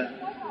Krishna there.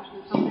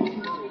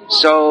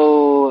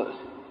 So,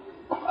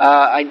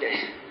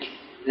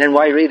 then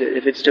why read it?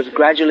 If it's to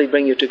gradually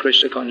bring you to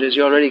Krishna consciousness,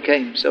 you already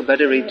came. So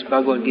better read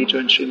Bhagavad Gita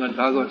and Srimad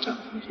Bhagavatam.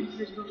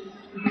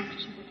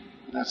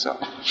 That's all.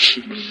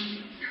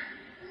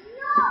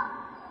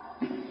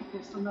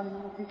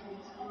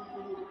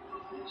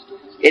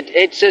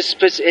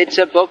 It's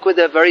a book with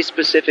a very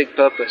specific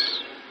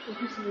purpose.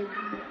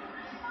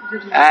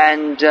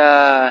 And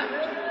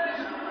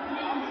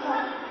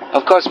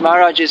of course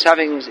Maharaj is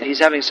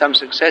having some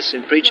success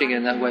in preaching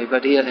in that way,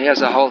 but he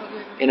has a whole,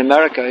 in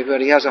America,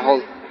 but he has a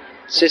whole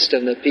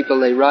system that people,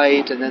 they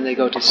write and then they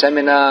go to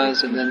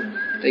seminars and then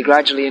they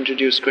gradually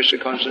introduce Krishna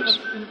consciousness.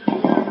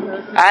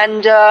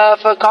 And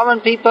for common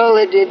people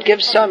it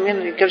gives some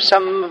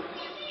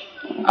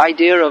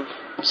idea of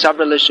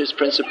sub-religious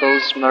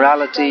principles,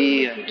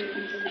 morality, and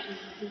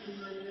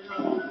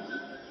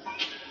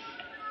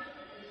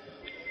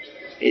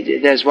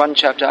there's one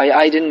chapter,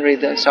 I didn't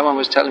read that, someone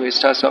was telling me, it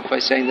starts off by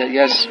saying that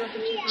yes,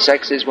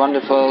 sex is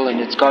wonderful and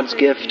it's God's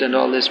gift and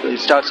all this, but it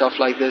starts off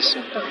like this.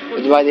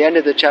 But by the end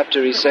of the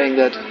chapter he's saying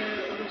that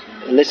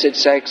illicit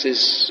sex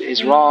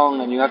is wrong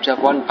and you have to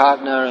have one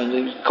partner and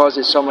it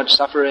causes so much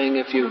suffering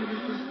if you...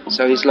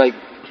 So he's like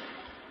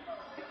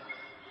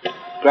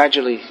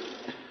gradually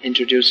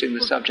introducing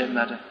the subject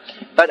matter.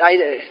 But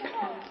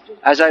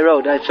as I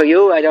wrote, for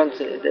you,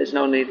 there's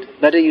no need.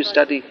 Better you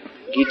study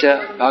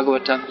Gita,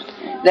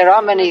 Bhagavatam. There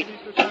are many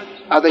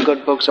other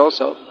good books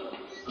also,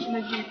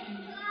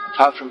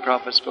 apart from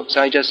Prabhupada's books.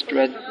 I just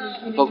read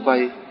a book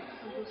by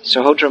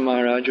Sahotra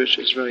Maharaj, which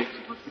is very,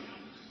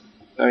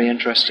 very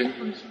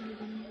interesting.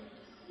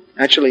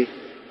 Actually,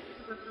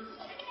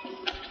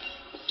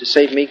 to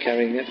save me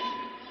carrying it,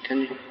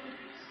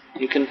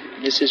 you can.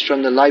 This is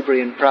from the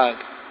library in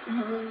Prague.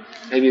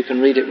 Maybe you can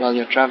read it while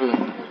you're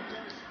traveling.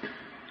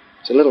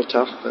 It's a little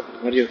tough, but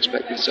what do you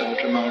expect with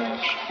Sahotra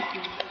Maharaj?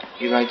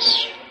 He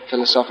writes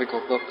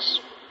philosophical books.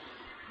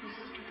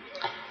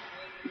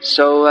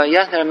 So,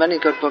 there are many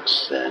good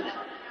books.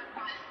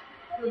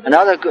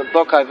 Another good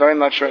book I very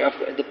much read,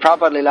 the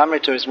Prabhupada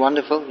Lilamrita is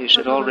wonderful. You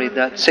should all read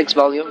that. 6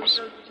 volumes.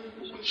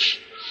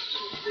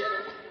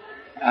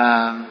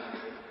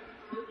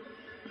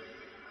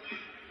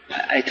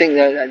 I think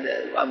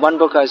that one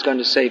book I was going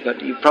to say,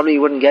 but you probably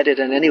wouldn't get it,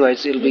 and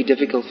anyways it'll be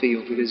difficult for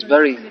you because it's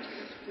very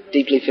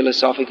deeply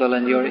philosophical,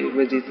 and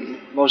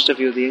most of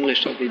you the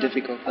English will be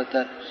difficult.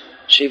 But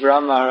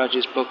Shivaram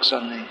Maharaj's books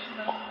on the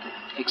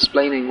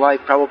explaining why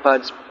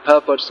Prabhupada's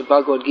purports to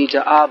Bhagavad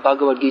Gita are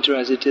Bhagavad Gita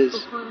as it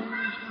is,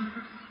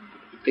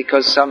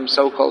 because some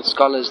so-called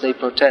scholars, they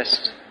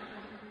protest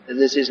that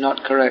this is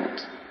not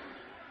correct.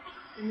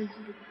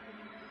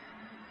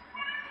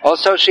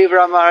 Also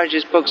Shivaram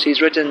Maharaj's books,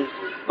 he's written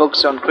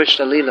books on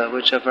Krishna Lila,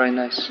 which are very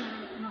nice,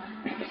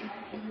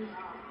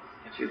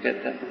 if you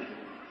get them.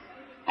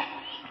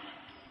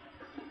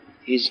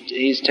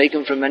 He's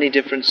taken from many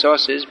different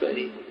sources, but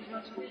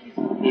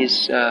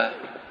he's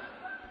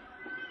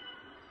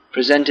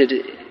presented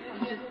it,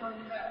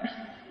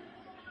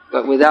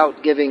 but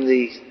without giving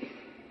the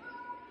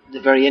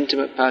very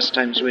intimate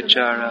pastimes which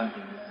are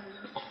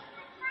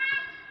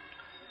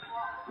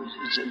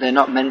they're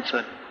not meant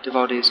for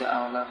devotees at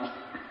our level.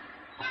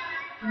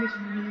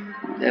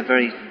 They're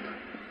very,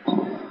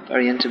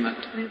 very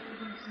intimate.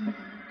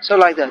 So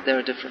like that, there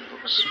are different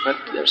books, but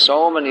there are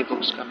so many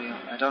books coming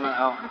out. I don't know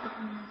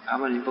how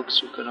many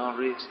books we could all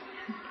read.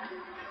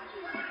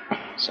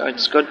 So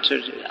it's good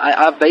to...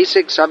 Our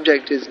basic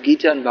subject is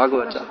Gita and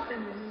Bhagavata.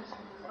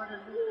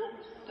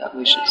 That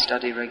we should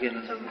study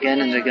regularly,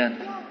 again and again.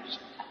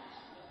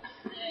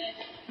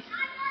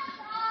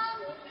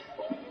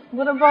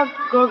 What about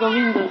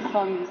Govinda's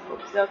Swami's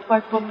books? They are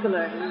quite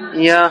popular.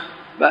 Yeah,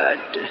 but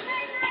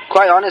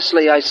quite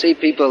honestly, I see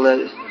people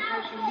that...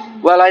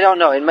 Well, I don't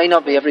know, it may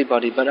not be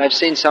everybody, but I've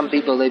seen some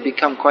people, they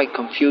become quite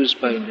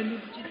confused by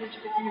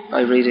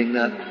reading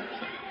that.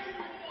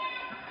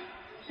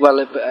 Well,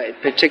 in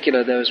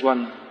particular, there was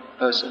one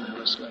person who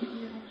was like...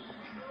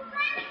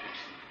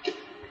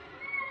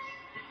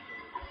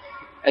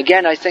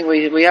 Again, I think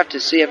we have to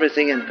see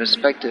everything in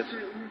perspective.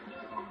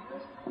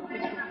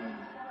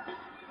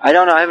 I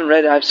don't know, I haven't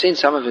read it, I've seen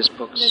some of his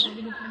books.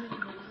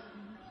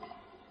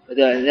 But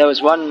there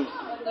was one...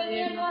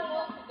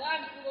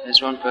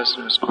 There's one person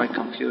who was quite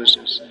confused.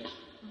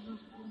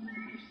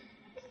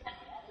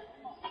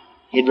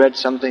 He'd read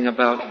something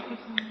about...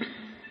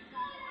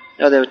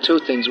 No, there were two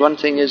things. One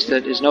thing is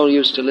that it's no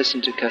use to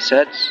listen to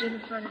cassettes.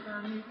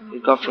 He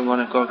got from one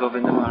of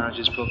Govinda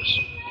Maharaj's books.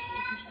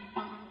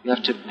 You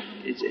have to...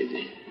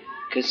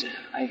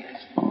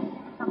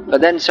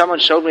 But then someone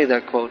showed me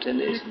that quote, and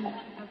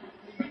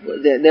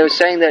they were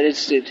saying that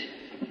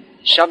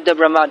Shabda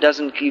Brahma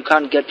you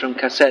can't get from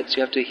cassettes.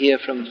 You have to hear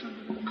from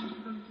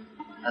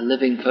a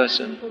living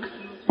person.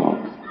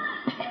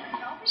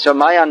 So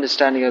my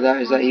understanding of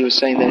that is that he was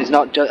saying that it's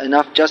not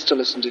enough just to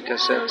listen to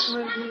cassettes,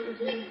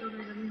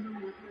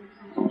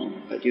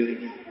 but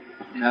you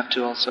have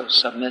to also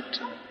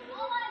submit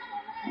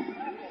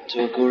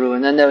to a guru.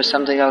 And then there was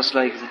something else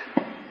like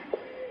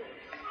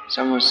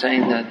someone was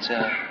saying that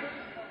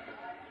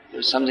there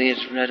was something he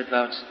read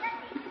about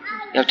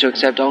you have to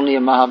accept only a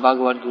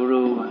Mahabhagavad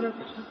Guru,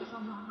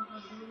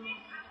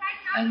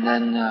 and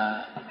then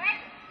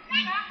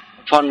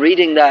upon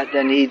reading that,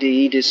 then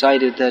he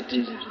decided that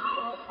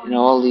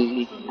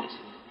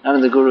none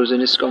of the gurus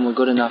in ISKCON were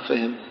good enough for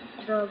him.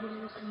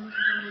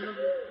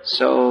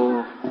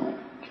 So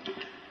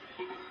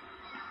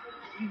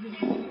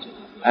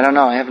I don't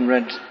know. I haven't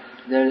read.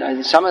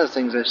 Some of the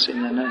things I've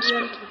seen are nice,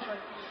 but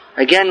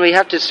again, we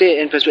have to see it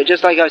in perspective.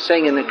 Just like I was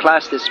saying in the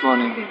class this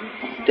morning,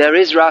 there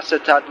is rasa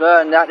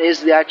tattva, and that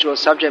is the actual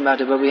subject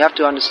matter, but we have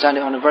to understand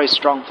it on a very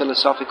strong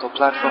philosophical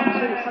platform.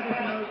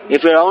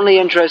 If we're only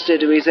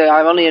interested, we say,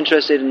 I'm only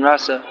interested in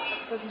rasa,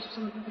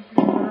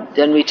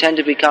 then we tend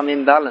to become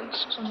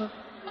imbalanced.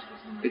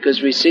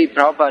 Because we see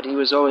Prabhupada, he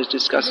was always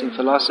discussing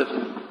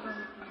philosophy.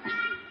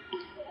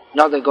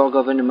 Not that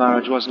Govinda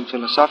Maharaj wasn't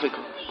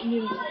philosophical.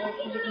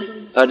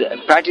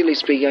 But practically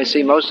speaking, I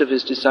see most of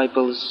his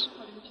disciples,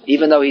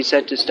 even though he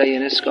said to stay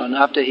in ISKCON,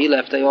 after he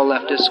left, they all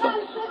left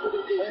ISKCON.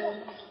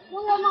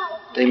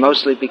 They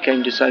mostly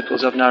became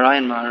disciples of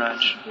Narayan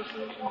Maharaj.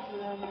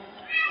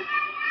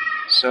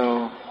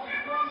 So,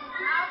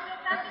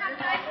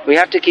 we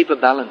have to keep a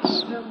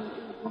balance.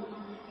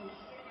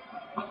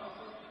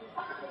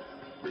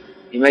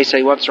 You may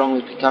say, what's wrong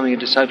with becoming a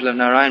disciple of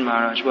Narayan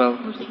Maharaj? Well,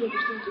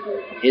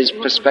 his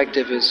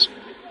perspective is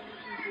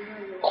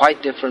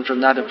quite different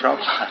from that of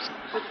Prabhupada.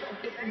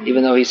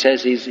 Even though he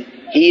says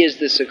he is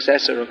the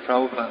successor of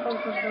Prabhupada.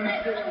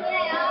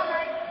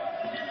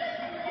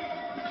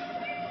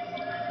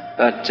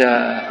 But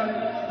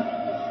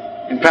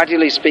in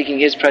practically speaking,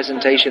 his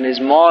presentation is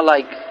more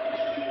like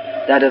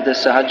that of the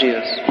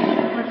Sahajiyas.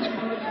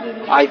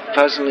 I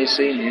personally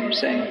seen him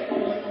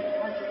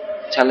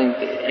telling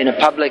in a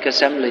public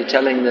assembly,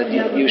 telling that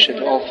you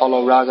should all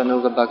follow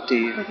Raganuga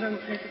Bhakti,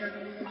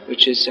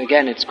 which is,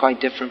 again, it's quite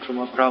different from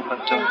what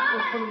Prabhupada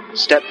taught,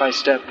 step by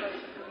step.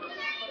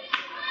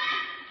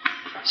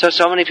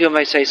 So many people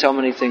may say so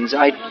many things.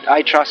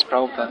 I trust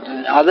Prabhupada.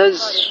 And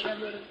others,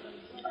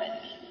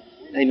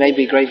 they may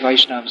be great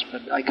Vaishnavas,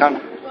 but I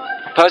can't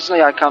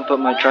put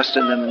my trust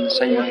in them in the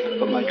same way I can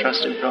put my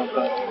trust in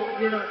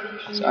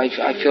Prabhupada. So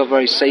I feel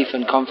very safe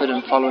and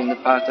confident following the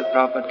path that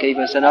Prabhupada gave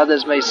us. And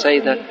others may say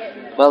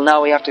that, well,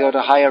 now we have to go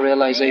to higher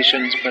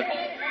realizations, but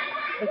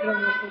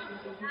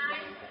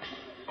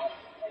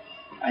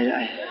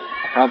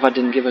Prabhupada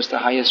didn't give us the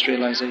highest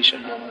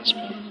realization.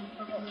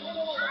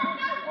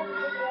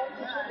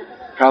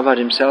 Prabhupada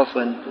himself,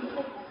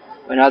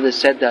 when others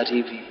said that,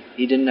 he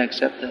didn't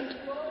accept that.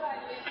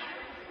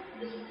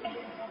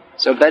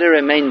 So better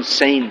remain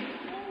sane.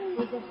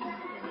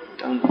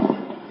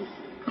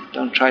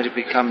 Don't try to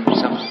become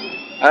something.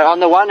 On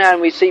the one hand,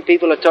 we see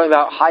people are talking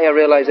about higher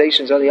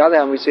realizations. On the other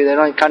hand, we see they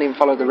can't even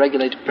follow the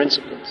regulated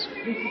principles.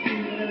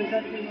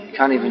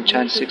 Can't even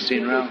chant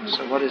 16 rounds.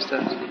 So what is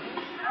that?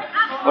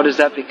 What does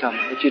that become?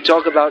 If you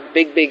talk about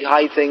big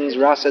high things,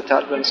 rasa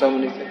tattva and so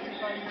many things,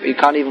 but you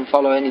can't even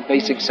follow any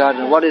basic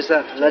sadhana, what is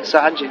that? That's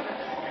sahaja.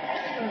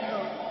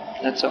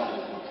 That's all.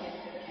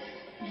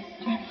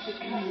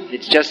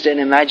 It's just an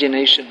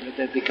imagination that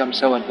they've become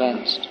so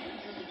advanced.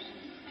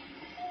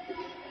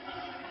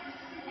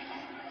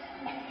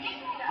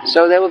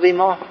 So there will be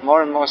more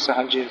and more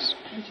sahajis.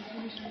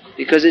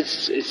 Because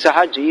it's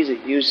sahaj, easy.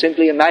 You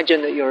simply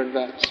imagine that you're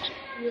advanced.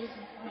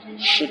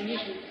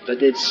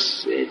 But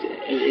it's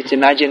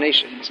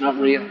imagination, it's not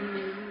real.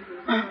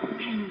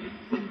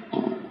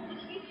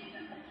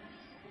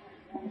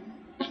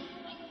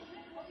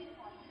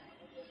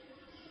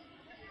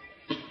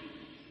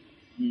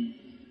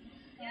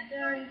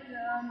 There is,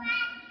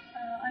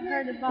 I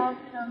heard about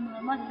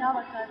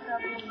Matyavatar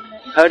Prabhu.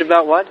 Heard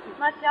about what?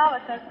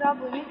 Matyavatar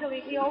Prabhu in Italy.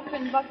 He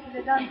opened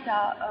Bhaktivedanta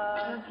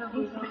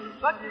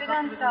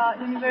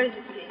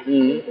University.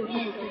 We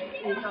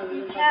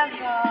have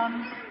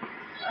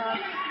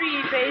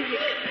 3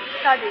 basic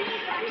studies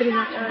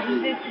in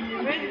this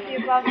university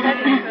about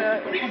Vedic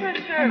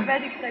literature,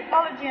 Vedic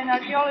psychology and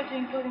archaeology,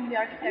 including the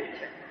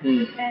architecture.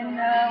 And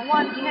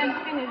one can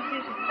finish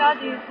these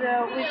studies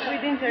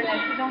with internet.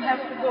 You don't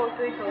have to go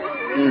to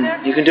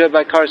Italy. You can do it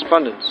by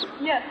correspondence.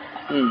 Yes.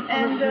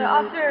 And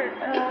after,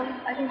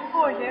 I think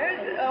 4 years,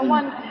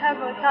 one have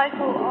a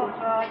title of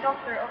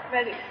Doctor of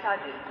Vedic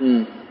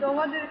Studies. So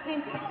what do you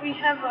think if we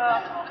have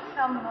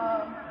some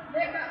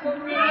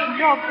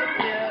job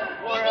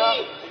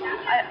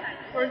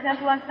for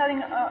example, I'm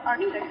studying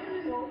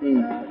architecture. So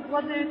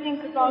what do you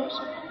think about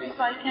if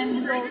I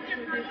can go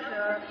through this?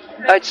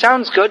 It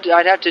sounds good.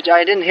 I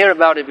didn't hear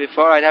about it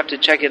before. I'd have to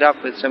check it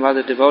up with some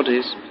other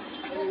devotees.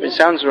 It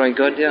sounds very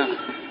good, yeah.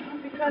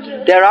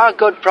 There are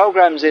good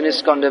programs in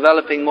ISKCON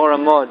developing more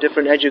and more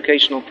different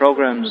educational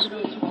programs.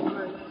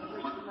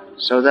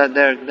 So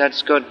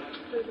that's good.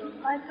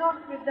 I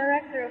talked with the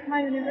director of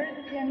my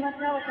university, and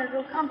Matyavatar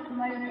will come to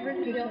my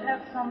university. He'll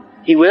have some...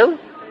 He will?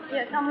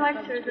 Yeah, some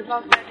lectures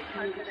about Vedic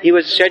architecture. He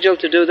was scheduled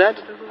to do that?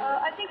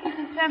 I think in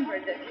December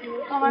that he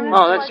will come.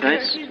 Oh, that's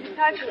nice. His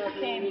disciples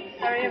came to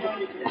Sarajevo.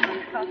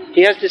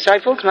 He has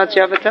disciples,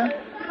 Matyavatar?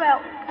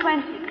 Well,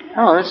 20.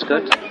 Oh, that's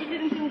good. He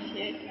didn't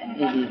initiate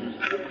anyone.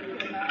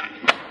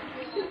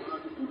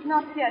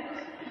 Not yet.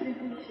 He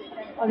didn't initiate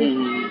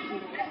anyone.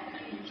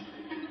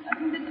 I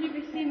think the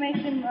GBC made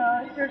him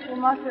spiritual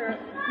master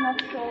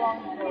not so long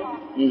ago.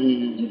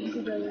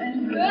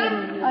 And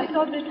I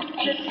thought that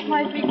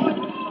might be good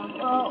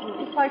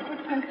if I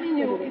could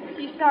continue. If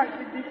he starts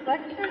with this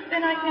lecture,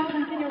 then I can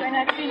continue and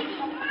I finish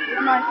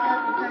with my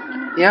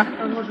studies. Yeah.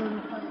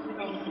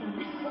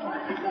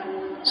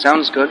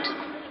 Sounds good.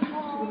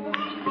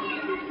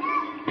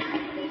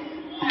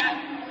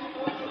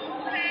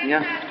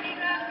 Yeah.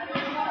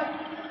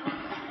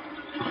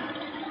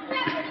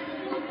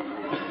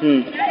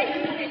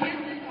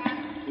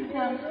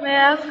 May I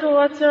ask you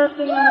what's your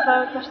opinion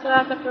about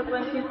Ashtarata Prabhu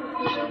and his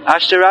decision?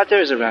 Ashtarata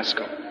is a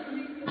rascal.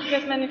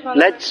 Yes, many followers.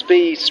 Let's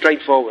be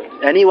straightforward.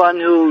 Anyone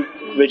who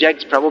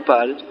rejects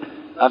Prabhupada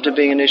after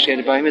being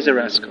initiated by him is a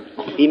rascal.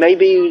 He may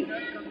be,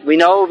 we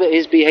know that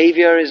his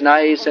behavior is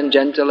nice and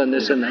gentle and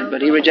this and that,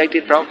 but he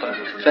rejected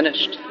Prabhupada.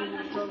 Finished.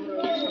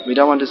 We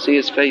don't want to see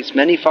his face.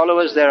 Many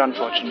followers there,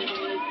 unfortunately.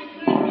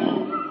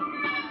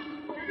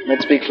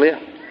 Let's be clear.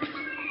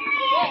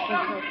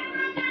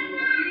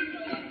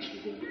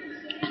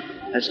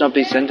 Let's not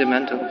be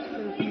sentimental.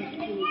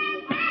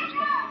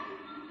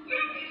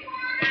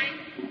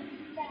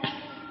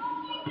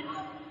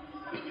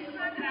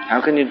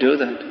 How can you do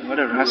that? What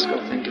a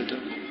rascal thing to do.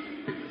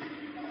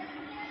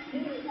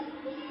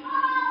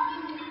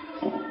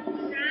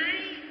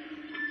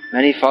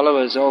 Many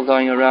followers all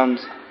going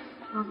around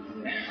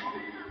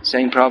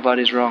saying Prabhupada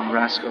is wrong,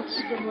 rascals.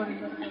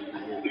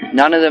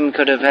 None of them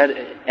could have had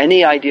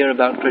any idea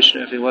about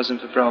Krishna if it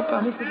wasn't for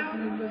Prabhupada.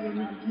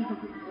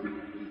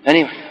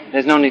 Anyway,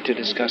 there's no need to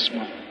discuss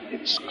more.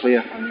 It's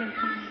clear.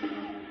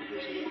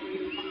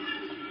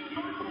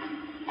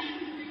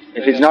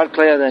 If it's not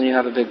clear, then you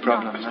have a big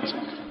problem, that's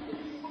all.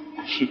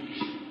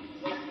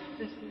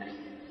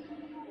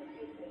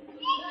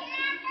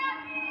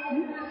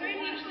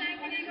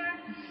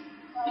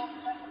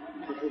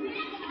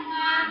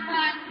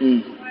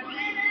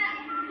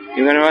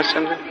 You going to ask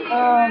something?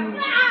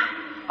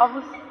 I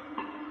was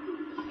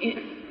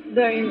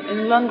there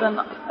in London.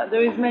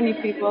 There is many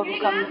people who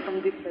come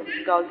from different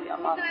Gaudiya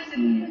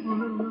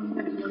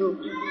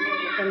groups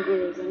and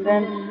gurus, and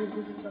then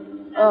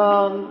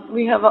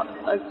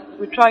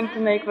we're trying to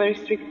make very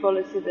strict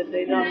policy that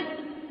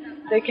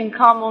they can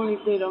come only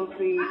if they don't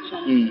preach.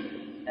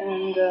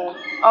 And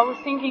I was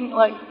thinking,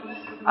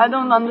 I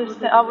don't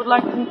understand. I would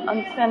like to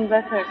understand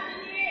better.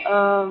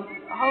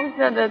 How is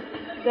that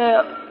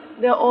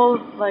they're all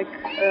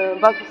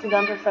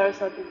Bhaktisiddhanta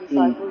Saraswati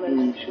disciples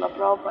and Srila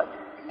Prabhupada?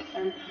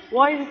 And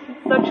why is it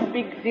such a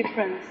big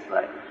difference?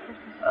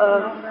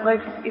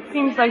 It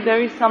seems like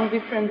there is some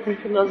difference in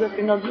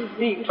philosophy, not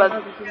big,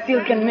 but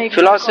still can make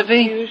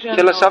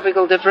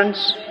philosophical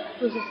difference.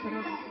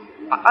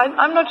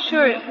 I'm not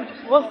sure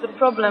what's the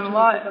problem.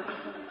 Why?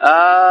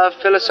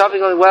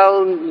 Philosophical.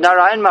 Well,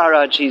 Narayan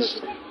Maharaj,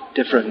 he's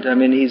different. I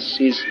mean,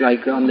 he's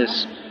like on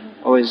this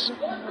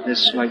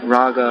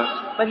raga.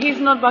 But he's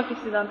not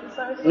Bhaktisiddhanta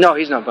Saraswati? No,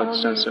 he's not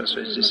Bhaktisiddhanta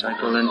Saraswati's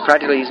disciple, and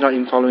practically he's not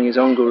even following his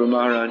own Guru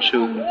Maharaj,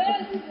 who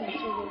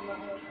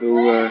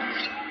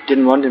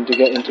didn't want him to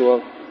get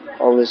into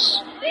all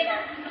this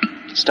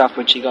stuff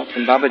which he got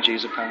from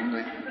Babaji's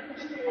apparently.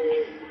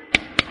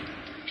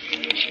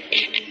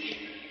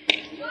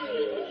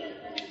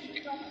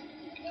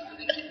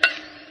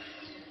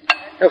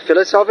 No,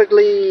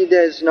 philosophically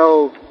there's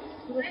no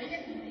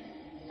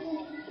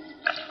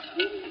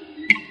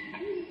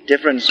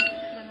difference,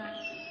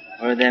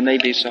 or there may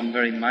be some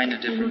very minor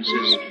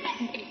differences.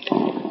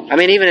 I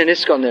mean, even in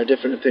ISKCON there are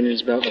different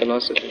opinions about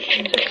philosophy.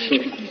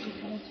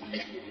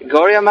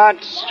 Gauriya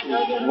Math,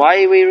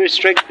 why we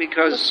restrict?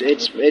 Because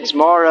it's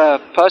more a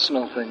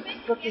personal thing.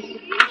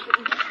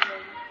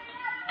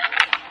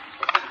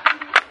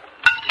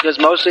 Because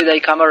mostly they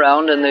come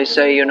around and they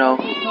say,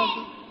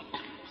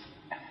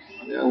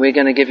 we're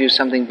going to give you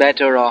something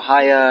better or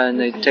higher, and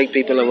they take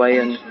people away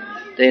and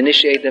they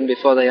initiate them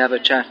before they have a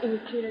chat.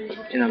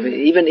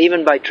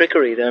 Even by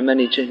trickery, there are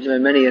many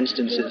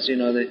instances.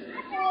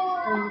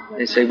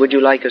 They say, "Would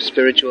you like a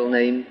spiritual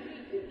name?"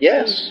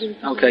 Yes.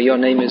 Okay, your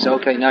name is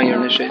okay. Now you're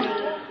initiated.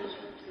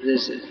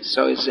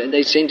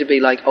 They seem to be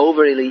like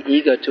overly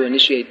eager to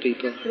initiate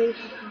people,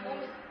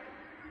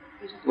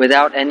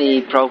 without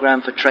any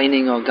program for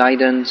training or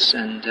guidance,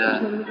 and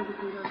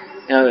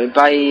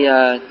by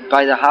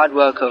the hard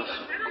work of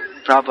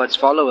Prabhupada's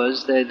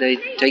followers, they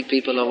take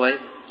people away.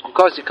 Of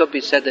course, it could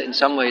be said that in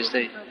some ways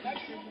they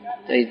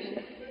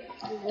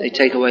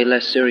take away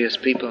less serious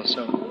people.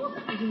 So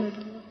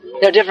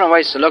there are different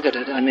ways to look at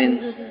it. I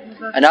mean,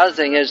 another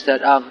thing is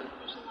that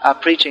our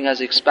preaching has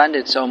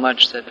expanded so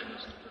much that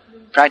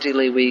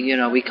practically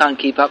we can't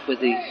keep up with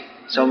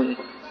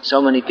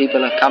so many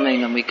people are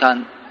coming, and we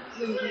can't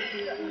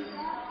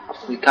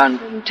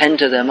tend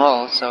to them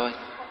all. So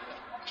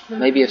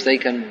maybe if they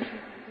can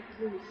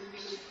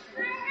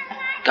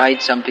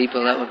guide some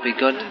people, that would be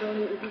good.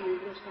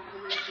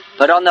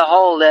 But on the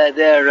whole, their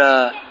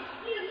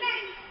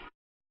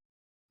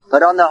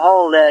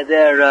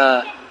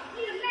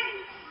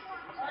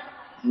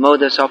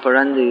modus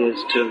operandi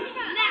is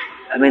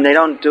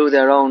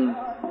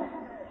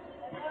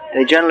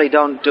they generally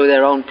don't do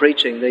their own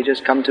preaching. They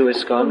just come to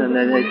ISKCON and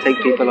then they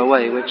take people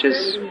away, which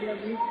is,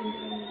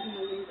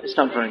 it's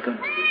not very good.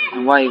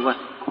 And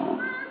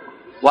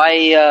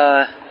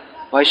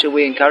why should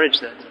we encourage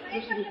that?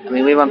 I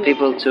mean, we want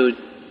people to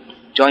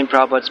join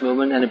Prabhupada's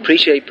movement and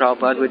appreciate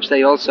Prabhupada, which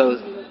they also,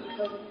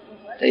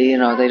 they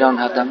don't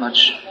have that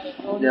much.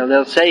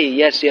 They'll say,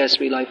 yes,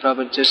 we like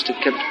Prabhupada, just to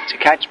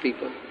catch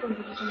people.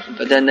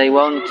 But then they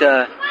won't,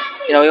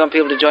 we want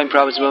people to join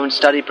Prabhupada's movement,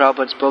 study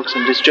Prabhupada's books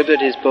and distribute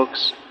his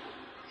books.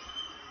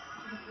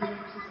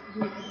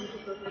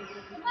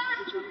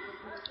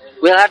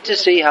 We'll have to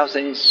see how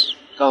things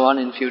go on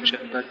in future.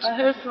 But I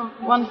heard from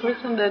one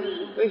person that,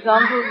 for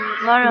example,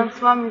 Narayan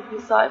Swami's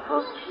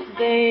disciples,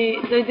 they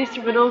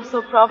distribute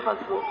also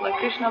Prabhupada's book, like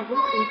Krishna book,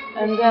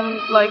 and then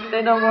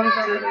they don't want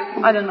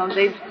to,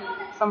 they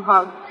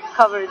somehow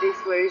cover this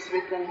where it's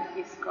written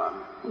ISKCON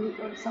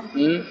or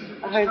something.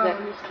 I heard that.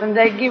 When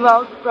they give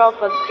out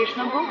Prabhupada's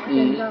Krishna book,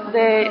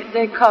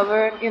 they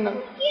cover,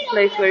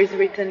 place where it's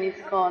written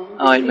ISKCON.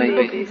 Oh, it may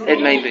be. It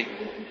may be.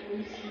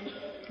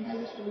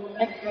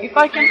 If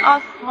I can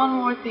ask one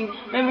more thing,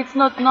 maybe it's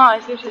not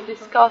nice to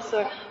discuss,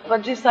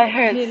 but just I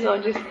heard, so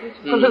just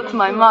pollute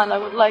my mind. I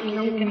would like if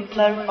you can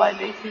clarify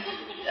this.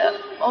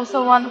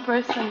 Also, one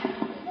person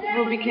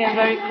who became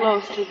very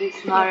close to this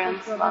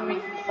Narayan Swami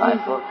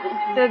disciple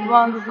said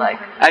once,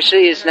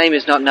 actually, his name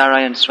is not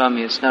Narayan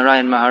Swami; it's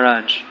Narayan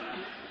Maharaj.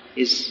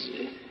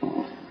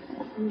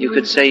 You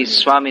could say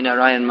Swami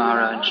Narayan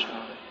Maharaj,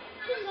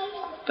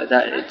 but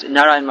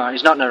Narayan Maharaj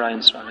is not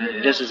Narayan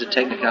Swami. This is a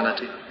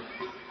technicality.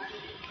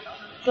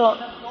 So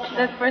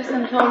that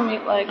person told me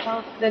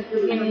that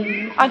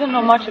I don't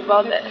know much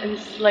about that.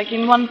 It's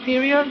in one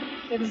period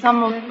that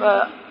some of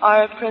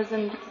our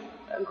present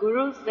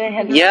gurus they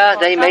had. Yeah,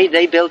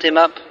 they built him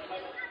up.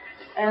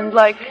 And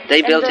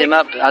they built him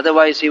up.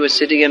 Otherwise, he was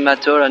sitting in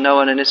Mathura. No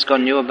one in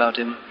ISKCON knew about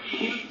him.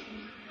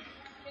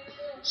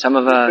 Some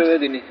of our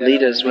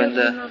leaders went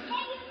there.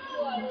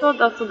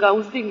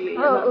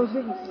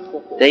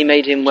 They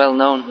made him well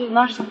known in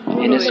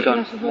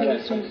ISKCON.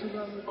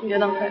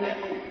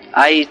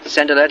 I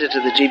sent a letter to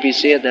the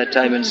GBC at that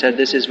time and said,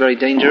 this is very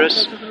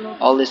dangerous.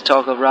 All this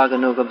talk of Raga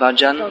Nuga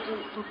Bhajan,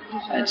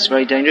 it's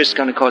very dangerous, it's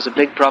going to cause a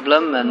big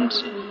problem, and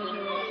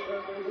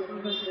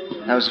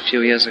that was a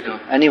few years ago.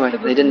 Anyway,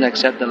 they didn't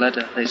accept the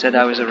letter. They said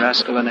I was a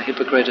rascal and a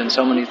hypocrite and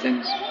so many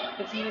things.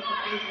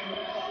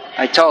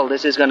 I told,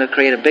 this is going to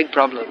create a big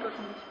problem.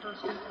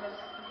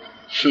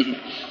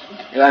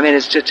 I mean,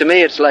 to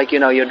me it's like,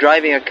 you're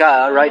driving a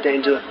car right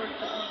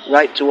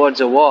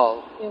towards a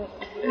wall.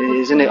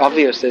 Isn't it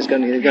obvious you're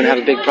going to have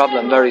a big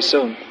problem very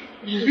soon?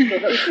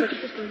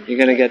 You're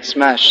going to get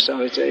smashed.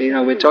 So it's,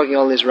 we're talking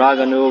all this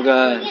Raga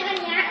Nuga,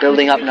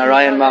 building up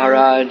Narayan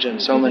Maharaj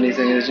and so many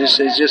things. It's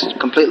just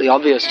completely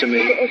obvious to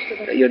me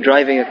that you're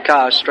driving a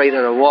car straight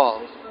at a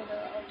wall.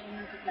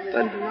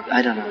 But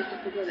I don't know.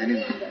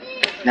 Anyway,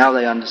 now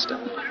they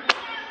understand.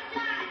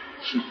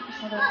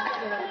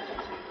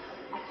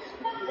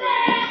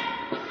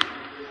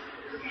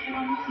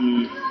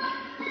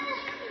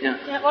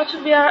 Yeah, what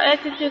should be our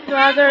attitude to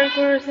other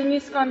gurus in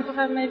ISKCON who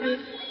have maybe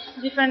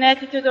different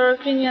attitude or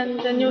opinion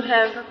than you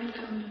have.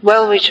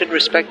 Well, we should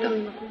respect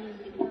them.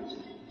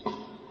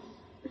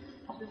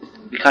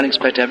 We can't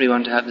expect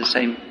everyone to have the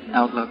same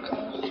outlook.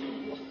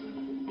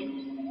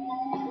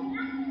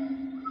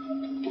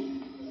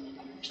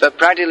 But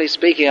practically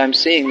speaking, I'm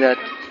seeing that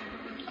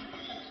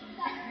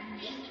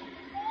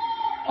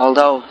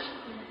although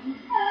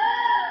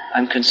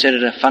I'm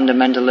considered a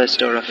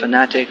fundamentalist or a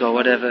fanatic or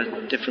whatever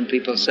different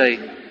people say,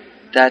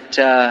 that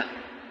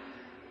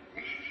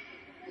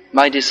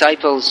my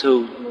disciples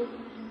who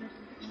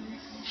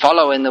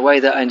follow in the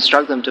way that I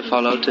instruct them to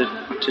follow,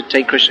 to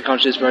take Krishna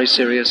consciousness very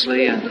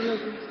seriously, and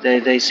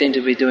they seem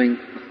to be doing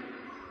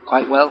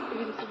quite well.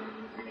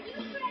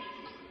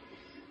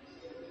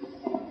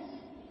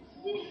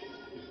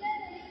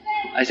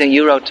 I think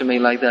you wrote to me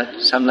like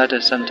that, some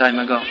letter some time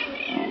ago.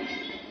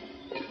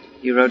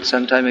 You wrote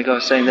some time ago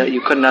saying that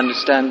you couldn't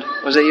understand.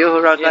 Was it you who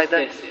wrote like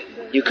that? Yes.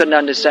 You couldn't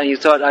understand. You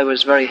thought I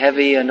was very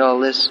heavy and all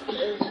this.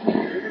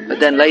 But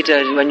then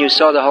later, when you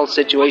saw the whole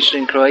situation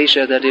in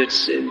Croatia, that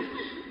it's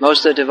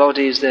most of the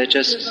devotees, they're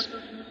just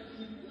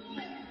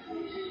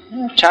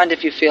chant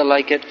if you feel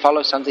like it,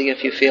 follow something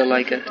if you feel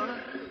like it.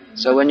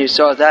 So when you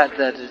saw that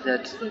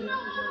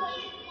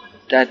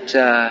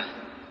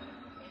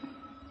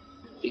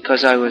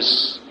because I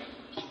was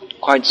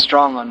quite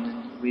strong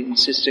on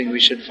insisting we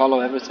should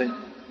follow everything,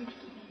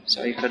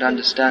 so you could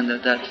understand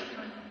that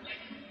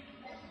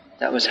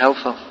was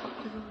helpful.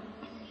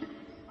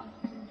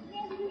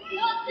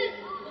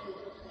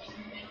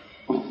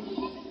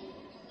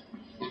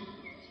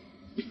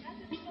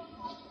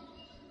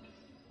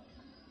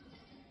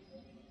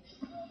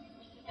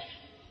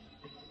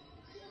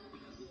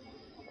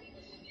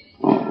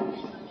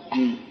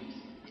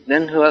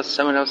 Then who else?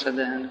 Someone else had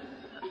their hand.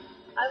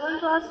 I want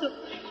to ask you,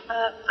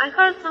 I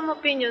heard some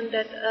opinion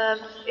that...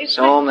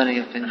 so many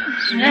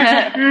opinions.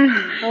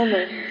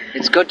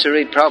 It's good to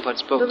read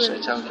Prabhupada's books, I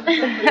tell you.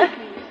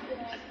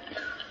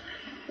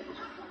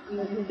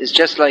 It's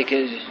just like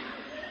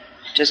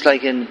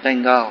in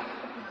Bengal.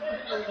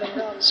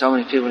 So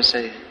many people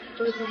say,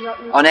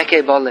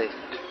 Oneke bole.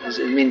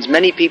 It means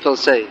many people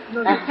say.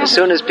 As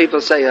soon as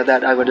people say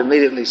that, I would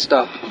immediately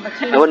stop.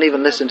 I wouldn't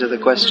even listen to the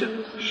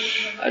question.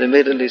 I'd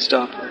immediately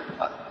stop.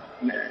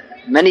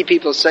 Many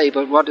people say,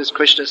 but what does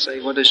Krishna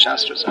say? What does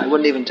Shastra say? I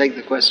wouldn't even take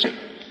the question.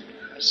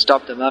 I'd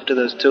stop them after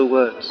those 2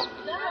 words.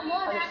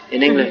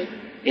 In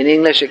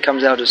English it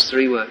comes out as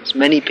 3 words.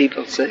 Many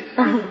people say.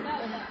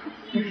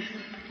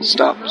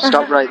 Stop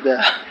right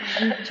there.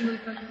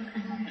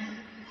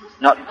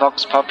 Not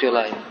vox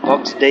populi,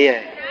 vox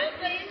Dei.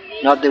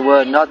 Not the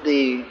word, not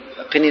the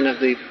opinion of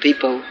the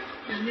people.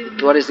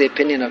 What is the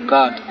opinion of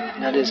God?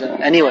 That is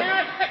anyway.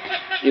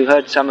 You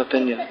heard some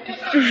opinion.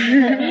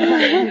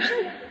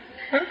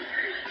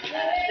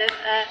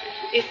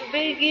 If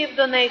we give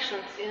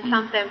donations in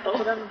some temple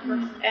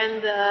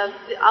and the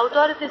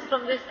authorities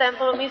from this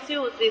temple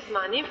misuse this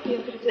money,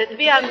 that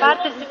we are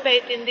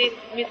participating in this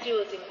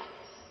misusing.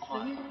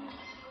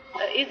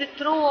 Is it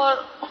true or?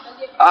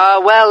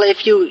 Well,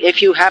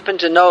 if you happen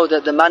to know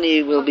that the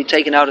money will be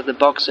taken out of the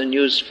box and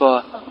used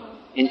for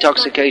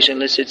intoxication,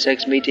 illicit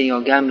sex, meeting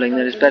or gambling,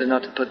 then it's better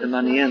not to put the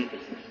money in.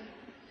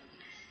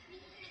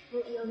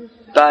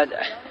 But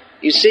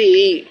you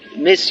see,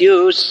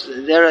 misuse,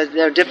 there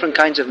are different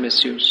kinds of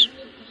misuse.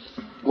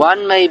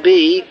 One may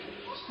be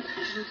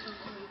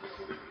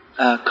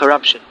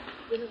corruption.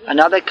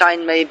 Another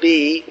kind may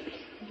be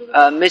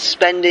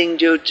misspending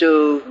due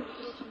to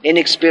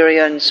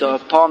inexperience or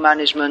poor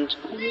management.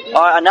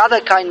 Or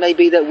another kind may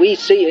be that we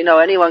see,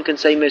 anyone can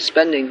say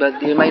misspending,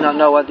 but you may not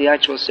know what the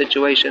actual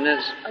situation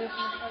is.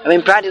 I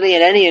mean, practically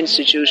in any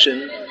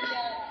institution,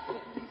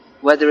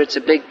 whether it's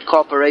a big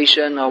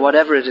corporation or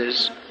whatever it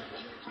is,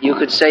 you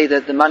could say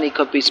that the money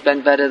could be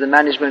spent better, the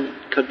management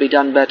could be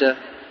done better.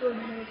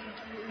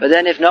 But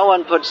then if no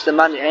one puts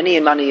any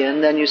money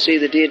in, then you see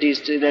the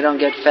deities, they don't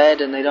get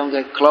fed and they don't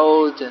get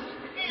clothed.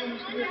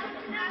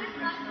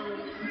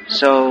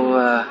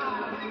 So,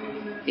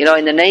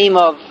 in the name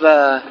of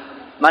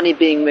money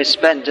being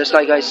misspent, just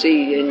like I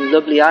see in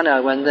Ljubljana,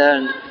 I went there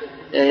and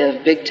they have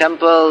a big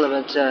temple,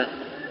 but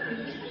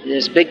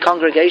there's a big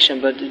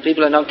congregation, but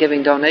people are not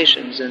giving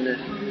donations, and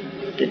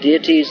the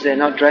deities, they're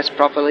not dressed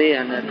properly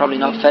and they're probably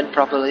not fed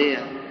properly.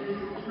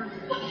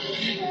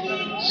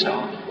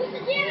 So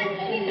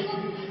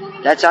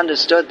that's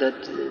understood that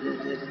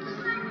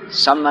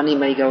some money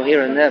may go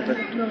here and there, but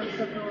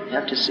you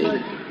have to see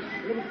that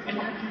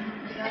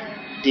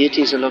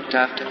deities are looked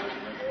after.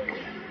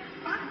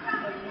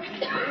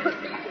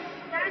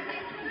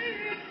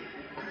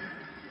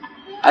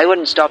 I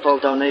wouldn't stop all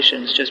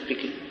donations just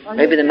because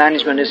maybe the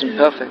management isn't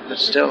perfect, but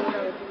still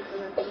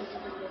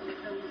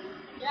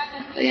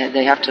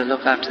they have to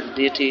look after the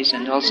deities,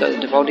 and also the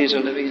devotees are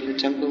living in the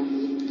temple.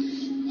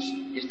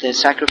 If they're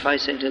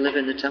sacrificing to live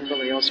in the temple,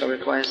 they also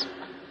require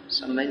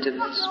some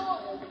maintenance.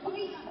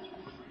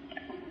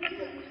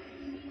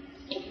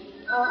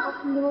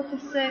 Often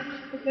devotees say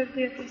to their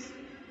deities,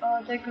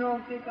 they grow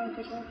bigger,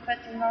 they grow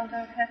fatter, now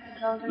they're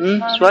happy, now they're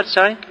smiling. What,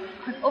 sorry?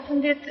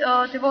 Often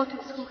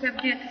devotees who have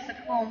deities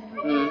at home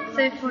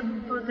say for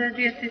the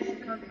deities,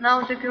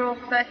 now they grow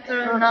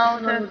fatter, now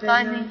they're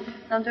tiny,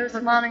 now they're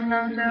smiling,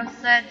 now they're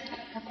sad.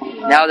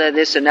 Now they're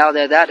this and now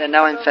they're that, and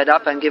now I'm fed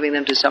up, I'm giving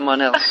them to someone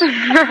else.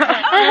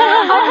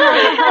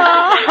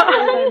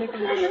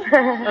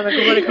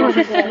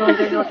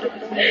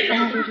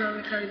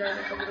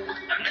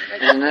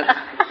 Isn't it?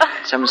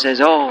 Someone says,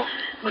 oh,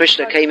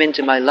 Krishna came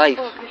into my life.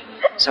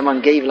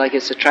 Someone gave like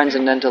it's a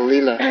transcendental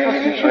leela.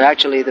 Or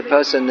actually the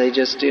person, they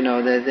just,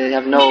 they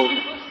have no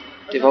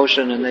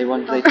devotion and they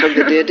took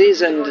the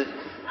deities and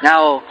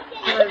now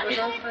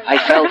I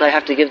felt I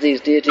have to give these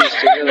deities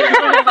to you.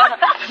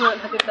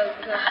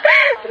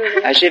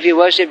 Actually, if you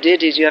worship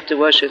deities, you have to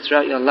worship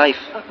throughout your life.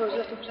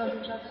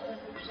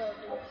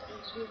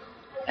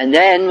 And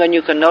then, when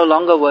you can no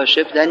longer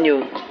worship, when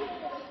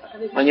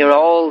you're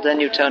old, then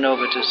you turn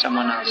over to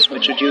someone else,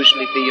 which would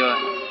usually be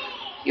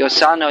your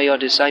son or your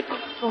disciple.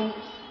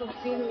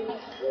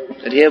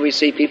 But here we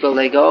see people,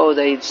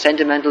 they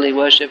sentimentally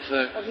worship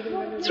for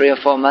 3 or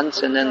 4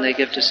 months and then they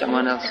give to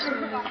someone else.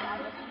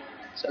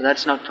 So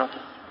that's not proper.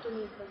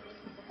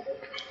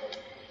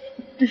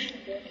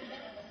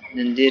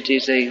 And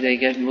deities, they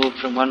get moved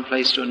from one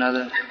place to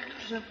another.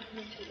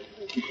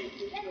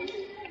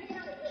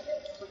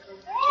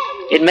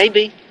 It may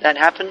be that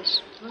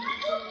happens.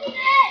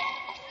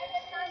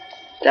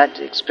 That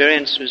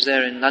experience was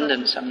there in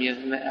London some years.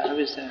 I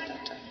was there at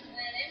that time.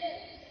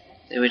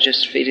 They were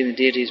just feeding the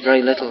deities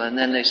very little, and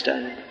then they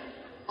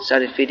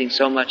started feeding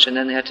so much, and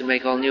then they had to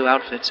make all new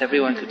outfits.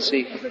 Everyone could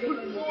see.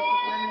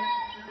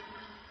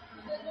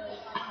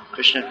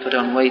 Krishna put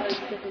on weight.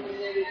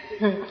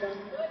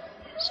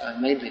 So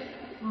maybe.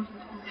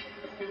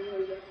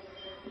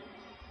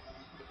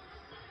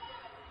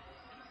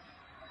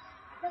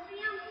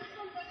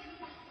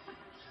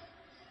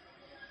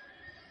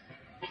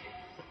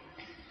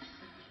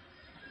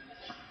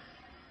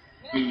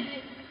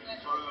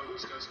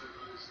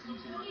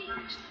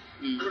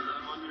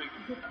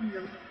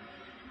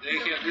 They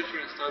have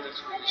different standards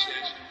for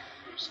initiation.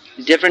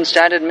 Different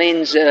standard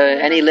means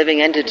any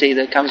living entity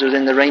that comes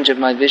within the range of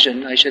my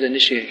vision, I should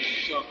initiate.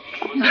 So,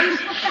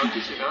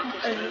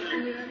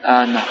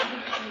 no.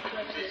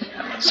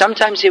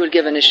 Sometimes he would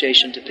give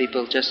initiation to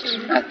people just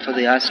for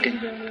the asking.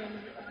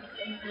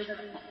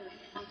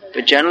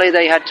 But generally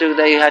they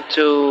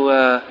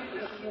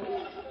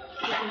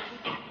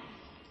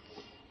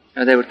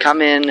would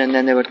come in and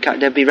then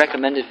they'd be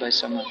recommended by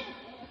someone.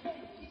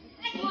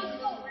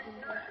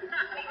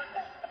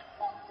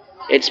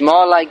 It's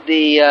more like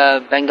the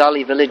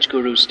Bengali village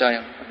guru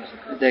style.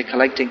 They're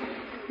collecting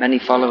many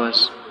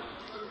followers.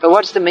 But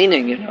what's the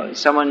meaning?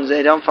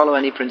 They don't follow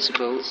any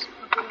principles.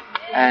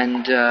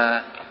 And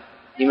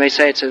you may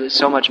say it's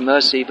so much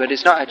mercy, but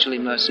it's not actually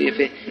mercy. If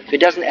it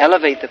doesn't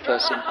elevate the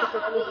person,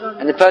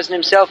 and the person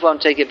himself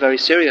won't take it very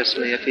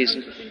seriously if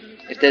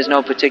there's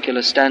no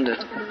particular standard.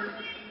 They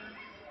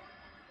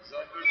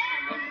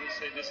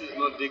say this is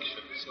not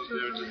diction, so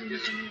they're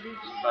just giving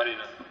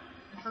harina.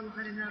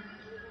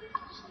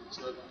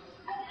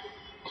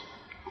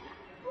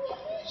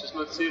 It's just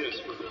not serious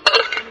for them.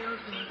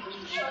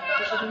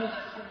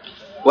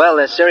 Well,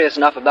 they're serious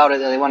enough about it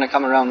that they want to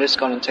come around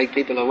ISKCON and take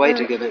people away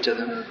to give it to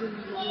them.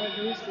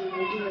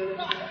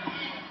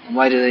 And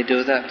why do they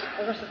do that?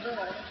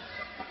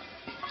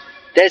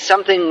 There's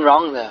something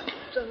wrong there.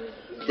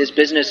 This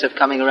business of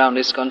coming around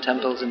ISKCON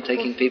temples and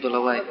taking people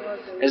away,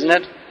 isn't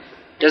it?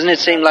 Doesn't it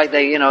seem like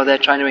they're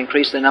trying to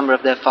increase the number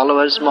of their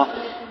followers more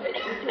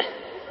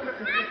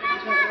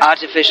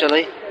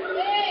artificially?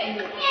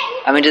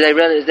 I mean, do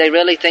they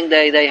really think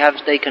they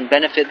can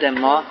benefit them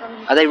more?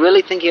 Are they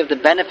really thinking of the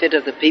benefit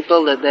of the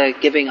people that they're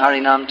giving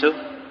Harinam to?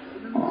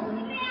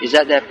 Is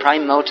that their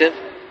prime motive?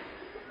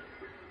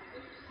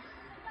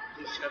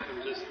 This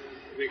happened just a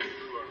week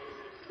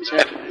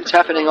before. It's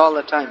happening all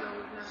the time. To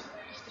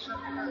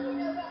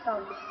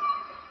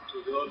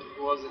those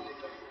who was in the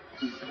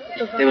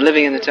temple. They were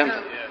living in the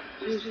temple.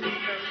 Yeah, just a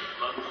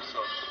month or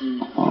so.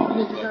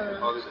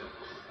 Holiday.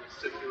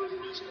 Instead he was in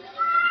ISKCON.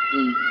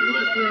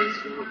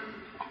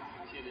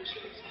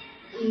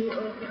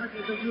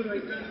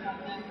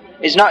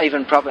 It's not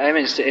even proper. I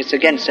mean, it's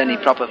against any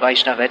proper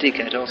Vaishnava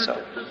etiquette also.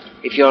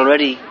 If you're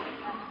already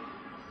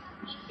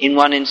in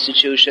one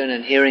institution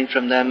and hearing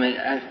from them,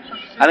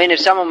 I mean, if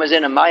someone was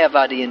in a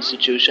Mayavadi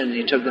institution and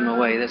you took them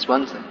away, that's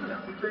one thing.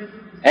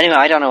 Anyway,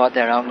 I don't know what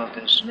their outlook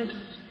is.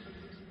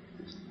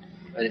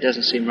 But it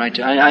doesn't seem right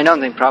to... I don't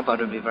think Prabhupada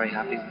would be very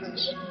happy with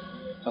this.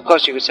 Of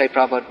course, you could say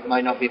Prabhupada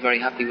might not be very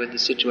happy with the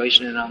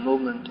situation in our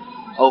movement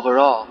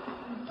overall,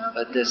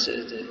 but the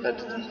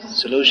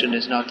solution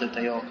is not that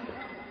they all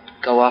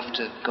go off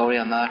to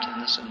Gauriya Math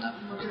and this and that.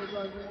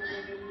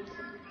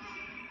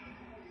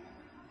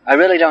 I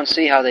really don't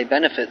see how they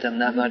benefit them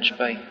that much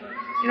by,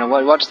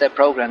 what's their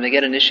program? They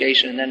get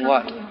initiation and then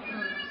what?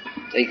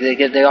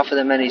 They offer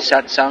them any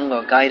satsang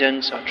or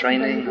guidance or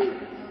training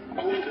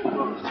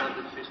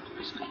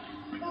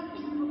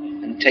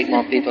and take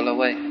more people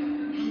away.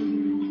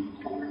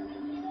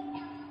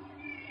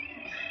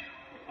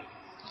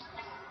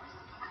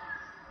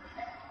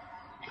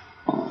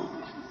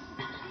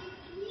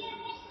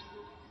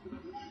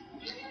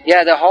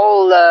 Yeah, the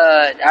whole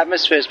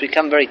atmosphere has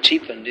become very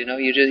cheapened. You know,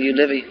 you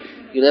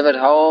live at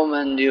home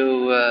and you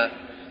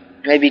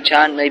maybe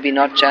chant, maybe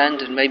not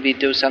chant, and maybe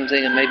do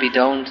something and maybe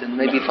don't, and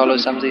maybe follow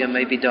something and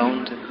maybe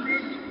don't.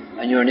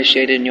 And you're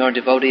initiated and you're a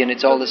devotee, and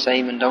it's all the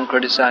same. And don't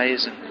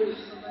criticize. And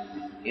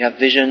you have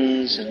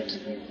visions and.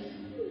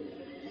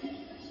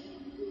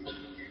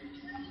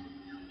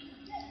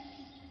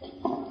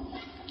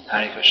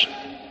 Hare Krishna.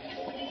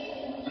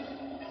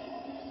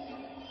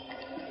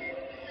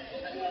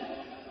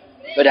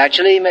 But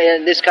actually,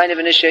 this kind of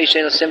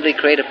initiation will simply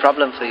create a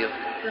problem for you.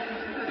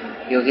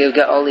 You'll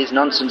get all these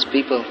nonsense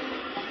people.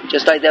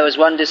 Just like there was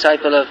one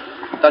disciple of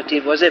Bhakti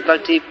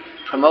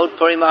Pramod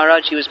Puri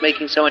Maharaj, he was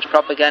making so much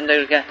propaganda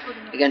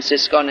against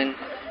ISKCON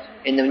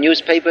in the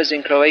newspapers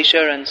in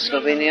Croatia and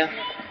Slovenia.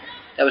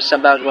 That was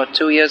about,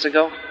 2 years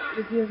ago?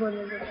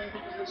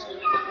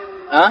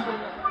 Huh?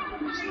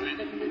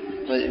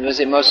 Was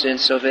it mostly in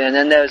Slovenia? And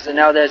then there's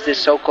this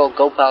so-called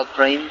Gopal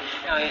Prem,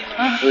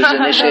 who was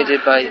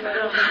initiated by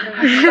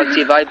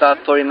Bhakti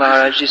Vaibhav Puri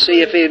Maharaj. You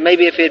see, if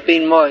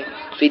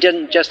he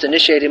didn't just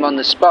initiate him on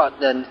the spot,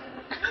 then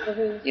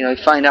he'd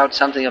find out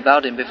something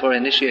about him before he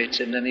initiates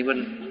him, then he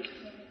wouldn't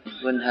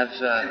have.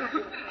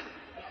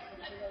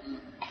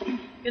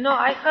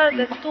 I heard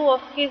that two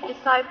of his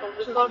disciples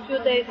before a few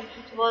days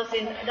was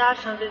in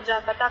darshan with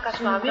Jakataka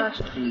Swami,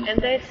 and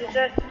they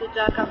suggested to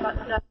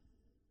Jakataka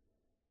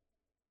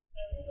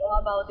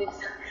about this.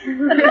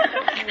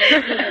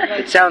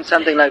 It sounds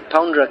something like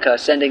Paundraka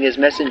sending his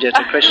messenger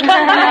to Krishna.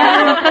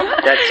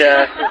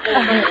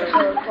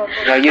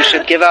 That you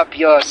should give up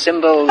your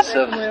symbols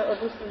of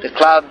the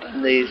club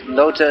and the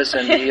lotus,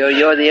 and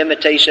you're the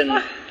imitation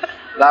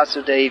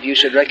Vasudev. You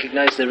should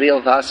recognize the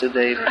real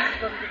Vasudev.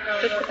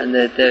 And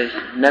the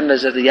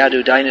members of the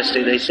Yadu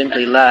dynasty, they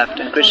simply laughed.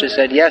 And Krishna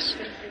said, yes,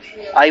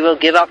 I will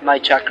give up my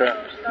chakra.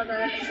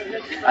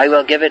 I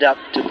will give it up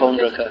to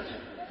Paundraka.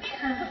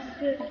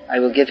 I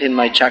will give him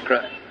my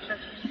chakra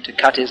to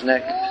cut his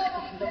neck.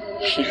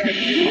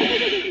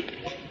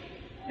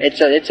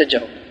 It's a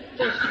joke.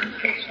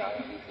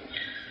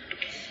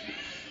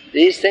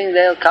 These things,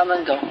 they'll come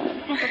and go.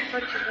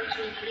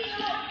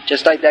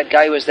 Just like that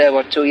guy was there,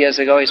 2 years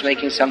ago, he's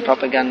making some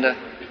propaganda.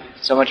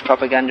 So much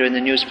propaganda in the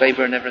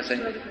newspaper and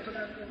everything.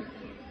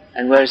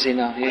 And where is he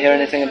now? You hear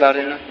anything about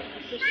him now?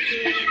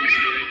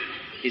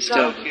 He's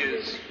still... He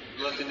is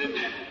not in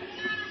India.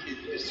 He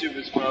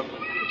distributes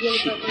Prabhupada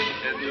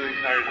and doing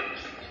Haridas.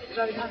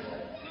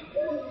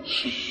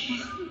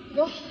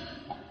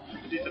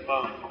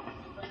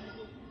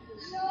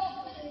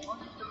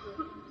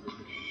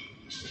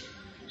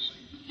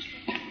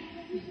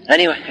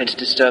 Anyway, it's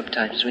disturbed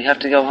times. We have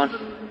to go on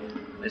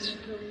with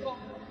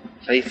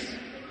faith,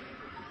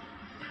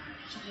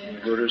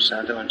 Guru,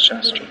 Sadhu and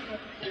Shastra.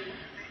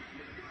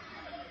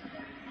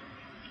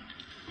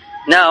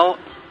 Now,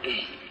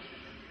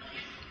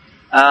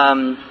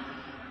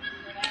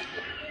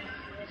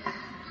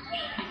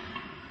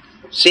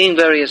 seeing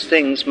various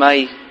things,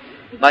 my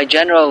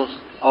general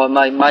or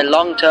my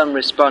long-term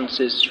response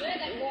is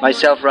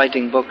myself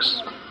writing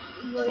books.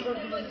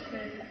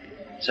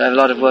 So I have a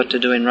lot of work to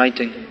do in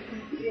writing.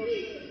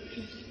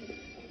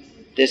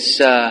 This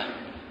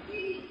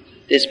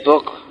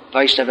book,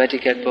 Vaishnava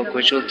etiquette book,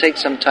 which will take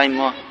some time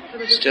more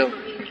still,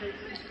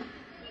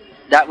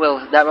 that will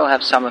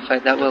have some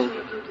effect. That will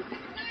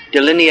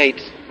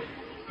delineate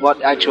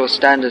what actual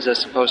standards are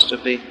supposed to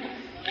be.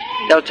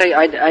 They'll take.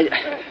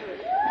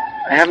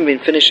 I haven't been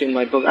finishing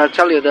my book. I'll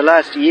tell you, the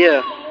last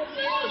year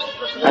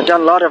I've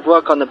done a lot of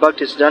work on the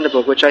Bhaktisiddhanta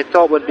book, which I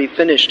thought would be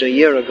finished a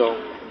year ago.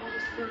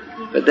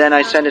 But then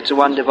I sent it to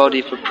one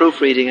devotee for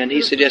proofreading, and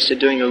he suggested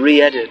doing a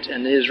re-edit,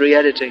 and his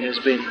re-editing has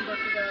been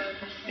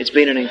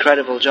an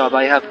incredible job.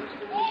 I have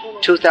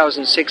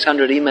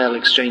 2,600 email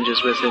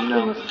exchanges with him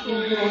now.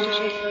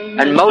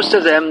 And most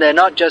of them, they're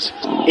not just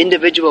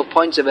individual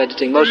points of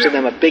editing, most of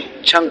them are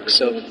big chunks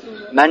of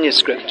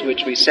manuscript,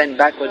 which we send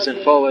backwards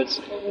and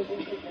forwards.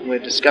 We're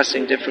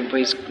discussing different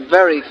ways,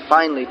 very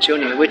finely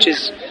tuning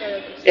it,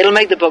 it'll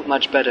make the book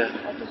much better,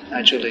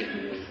 actually.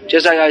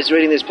 Just like I was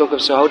reading this book of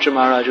Sahotra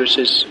Maharaj, which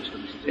is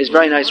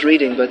very nice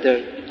reading, but there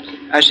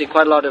are actually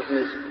quite a lot of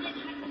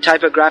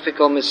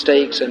typographical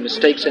mistakes and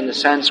mistakes in the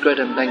Sanskrit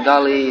and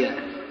Bengali.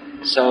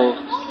 So,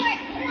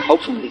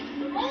 hopefully,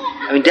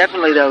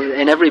 definitely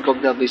in every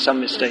book there'll be some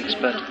mistakes,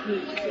 but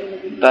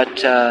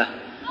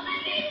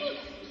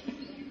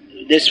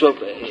this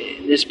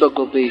book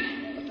will be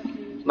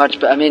much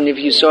better. If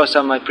you saw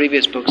some of my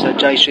previous books,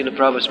 Jai Srila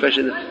Prabhupada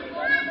especially,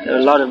 there are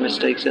a lot of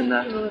mistakes in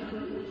that.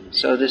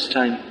 So this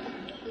time,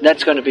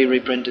 that's going to be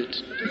reprinted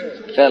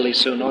fairly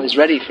soon. It's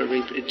ready for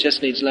reprint. It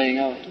just needs laying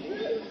out.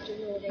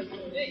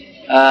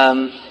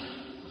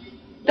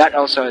 That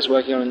also I was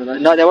working on.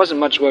 No, there wasn't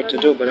much work to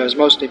do, but I was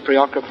mostly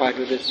preoccupied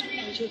with this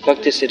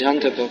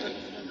Bhaktisiddhanta book.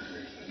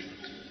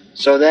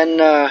 So then,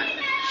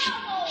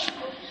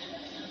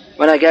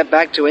 when I get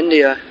back to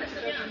India,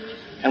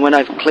 and when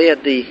I've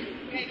cleared the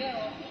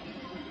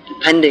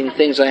pending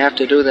things I have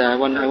to do there, I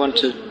want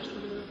to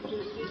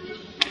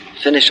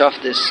finish off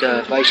this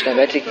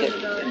Vaishnava etiquette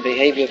and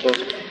behavior book.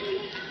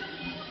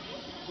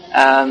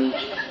 And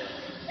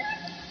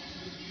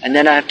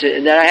then I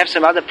have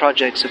some other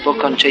projects, a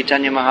book on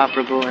Chaitanya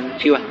Mahaprabhu and a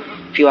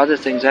few other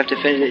things I have to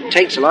finish. It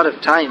takes a lot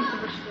of time.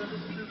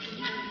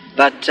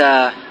 But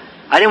I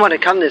didn't want to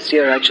come this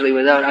year actually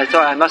I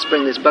thought I must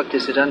bring this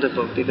Bhaktisiddhanta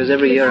book, because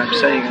every year I'm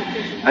saying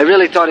it. I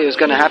really thought it was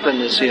going to happen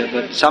this year,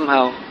 but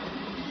somehow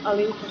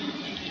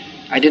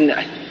it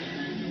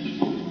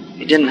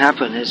didn't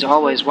happen. There's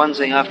always one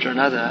thing after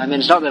another. I mean,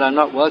 it's not that I'm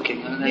not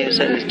working. Like I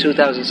said, there's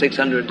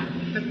 2,600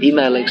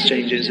 email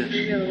exchanges.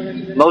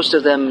 And most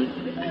of them,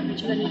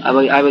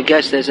 I would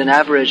guess there's an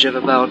average of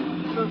about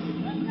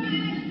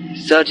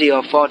 30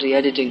 or 40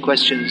 editing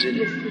questions in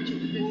it.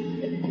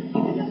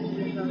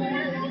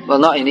 Well,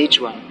 not in each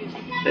one,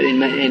 but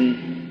in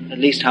at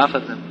least half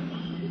of them.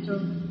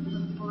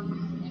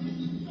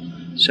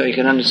 So you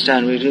can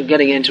understand, we're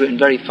getting into it in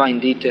very fine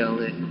detail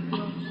there.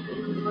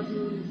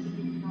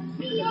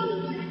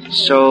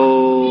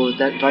 So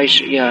that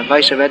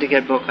Vaishya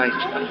etiquette book I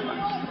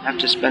have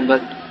to spend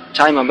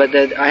time on, but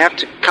I have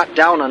to cut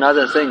down on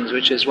other things,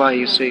 which is why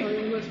you see.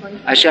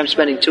 Actually, I'm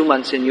spending 2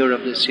 months in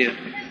Europe this year.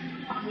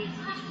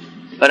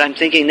 But I'm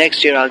thinking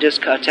next year I'll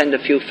just attend a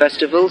few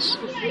festivals,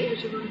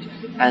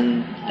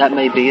 and that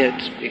may be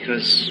it,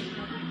 because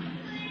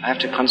I have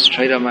to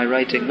concentrate on my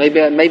writing.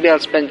 Maybe I'll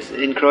spend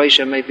in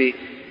Croatia maybe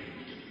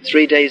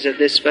 3 days at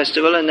this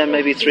festival, and then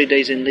maybe 3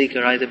 days in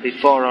Lika, either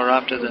before or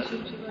after that.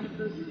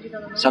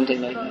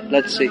 Something like that.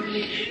 Let's see.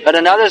 But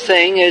another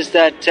thing is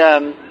that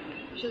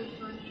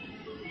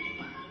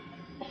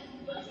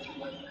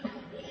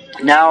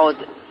now,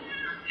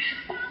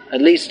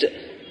 at least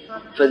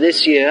for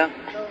this year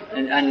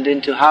and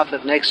into half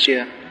of next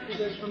year,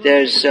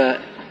 there's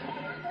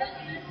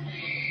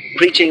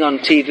preaching on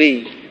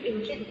TV,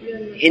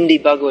 Hindi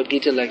Bhagavad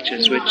Gita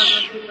lectures,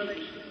 which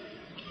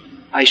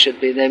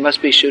they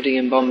must be shooting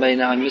in Bombay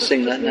now. I'm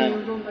missing that now.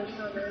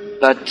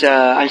 But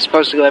I'm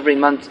supposed to go every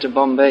month to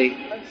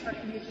Bombay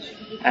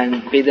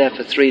and be there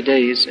for 3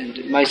 days,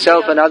 and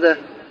myself and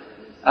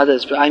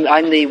others. But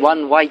I'm the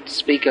one white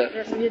speaker,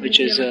 which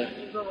is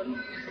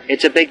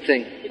it's a big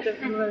thing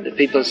that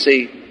people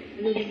see.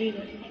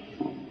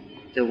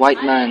 The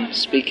white man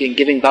speaking,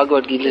 giving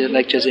Bhagavad Gita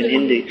lectures in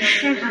Hindi.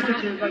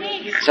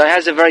 So it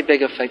has a very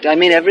big effect. I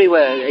mean,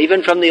 everywhere,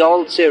 even from the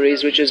old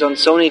series, which is on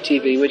Sony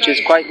TV, which is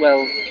quite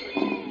well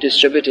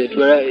distributed.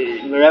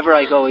 Wherever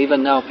I go,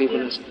 even now,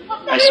 people say,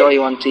 I saw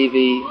you on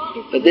TV.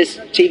 But this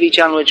TV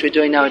channel which we're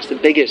doing now, it's the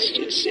biggest.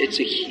 It's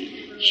a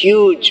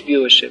huge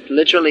viewership,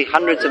 literally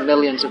hundreds of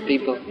millions of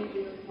people.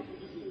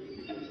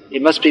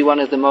 It must be one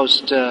of the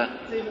most,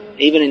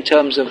 even in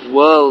terms of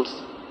world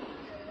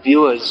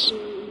viewers,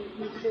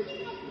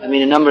 I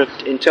mean,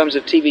 in terms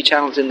of TV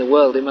channels in the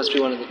world, it must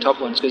be one of the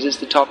top ones, because it's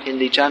the top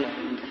Hindi channel.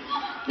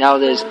 Now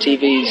there's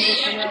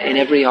TVs in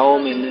every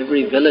home, in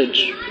every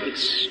village,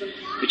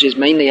 which is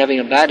mainly having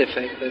a bad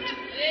effect. But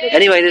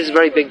anyway, this is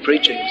very big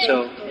preaching.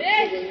 So,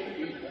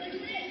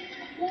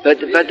 but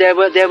there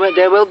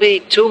will be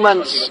 2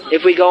 months.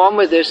 If we go on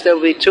with this, there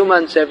will be 2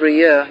 months every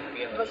year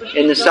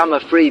in the summer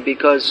free,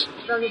 because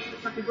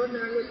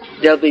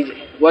there'll be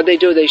what they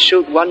do. They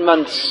shoot 1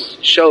 month's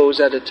shows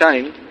at a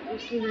time.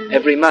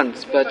 Every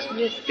month, but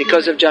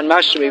because of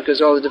Janmashtami,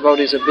 because all the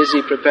devotees are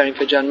busy preparing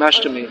for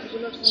Janmashtami,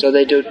 so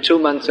they do 2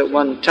 months at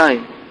one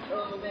time,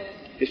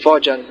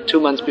 2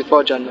 months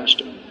before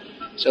Janmashtami.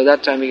 So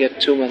that time we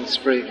get 2 months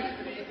free.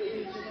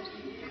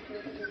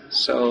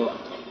 So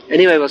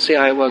anyway, we'll see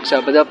how it works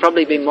out, but there'll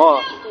probably be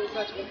more.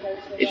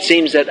 It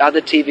seems that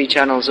other TV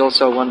channels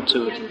also want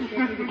to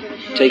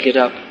take it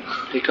up,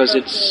 because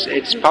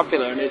it's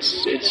popular and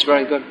it's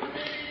very good.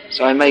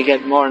 So I may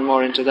get more and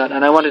more into that,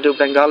 and I want to do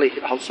Bengali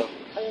also,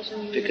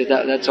 because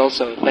that's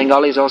also,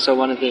 Bengali is also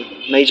one of the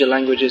major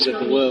languages of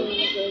the world.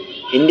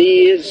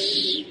 Hindi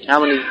is, how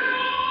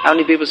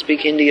many people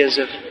speak Hindi as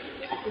a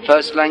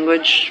first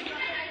language?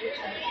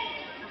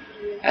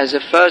 As a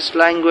first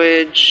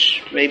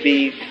language,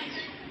 maybe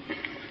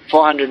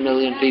 400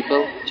 million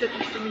people,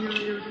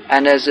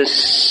 and as a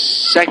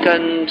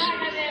second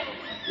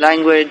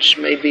language,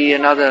 maybe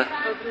another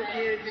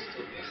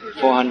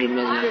 400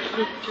 million.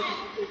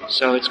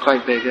 So it's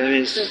quite big. I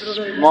mean,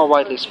 it's more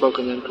widely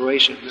spoken than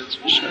Croatian, that's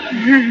for sure.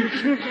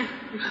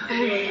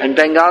 And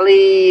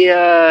Bengali,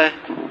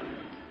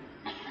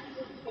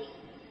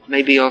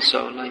 maybe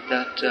also like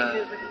that,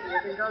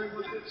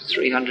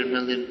 300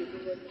 million,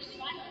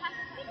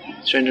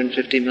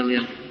 350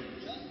 million.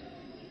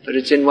 But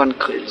it's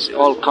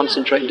all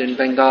concentrated in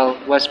Bengal,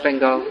 West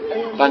Bengal,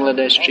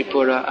 Bangladesh,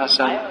 Tripura,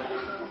 Assam.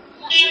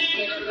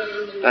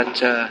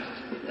 But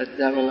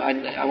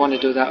I want to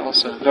do that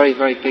also. Very,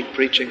 very big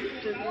preaching.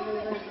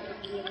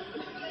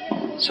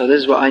 So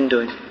this is what I'm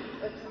doing.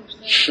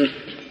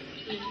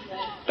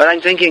 But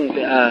I'm thinking,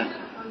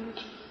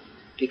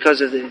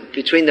 because of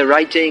between the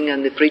writing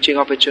and the preaching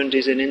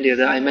opportunities in India,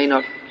 that I may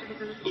not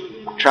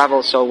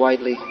travel so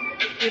widely.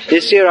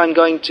 This year I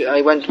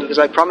went, because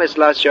I promised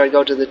last year I'd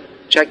go to the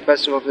Czech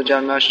festival for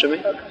Janmashtami.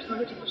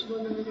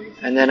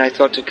 And then I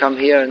thought to come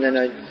here and then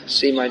I'd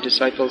see my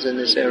disciples in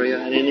this area.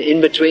 And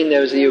in between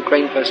there was the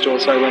Ukraine festival,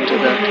 so I went to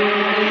that.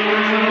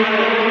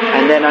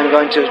 And then I'm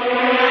going to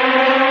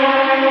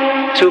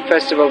 2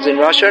 festivals in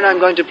Russia, and I'm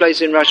going to a place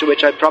in Russia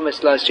which I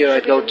promised last year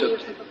I'd go to.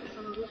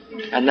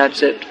 And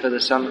that's it for the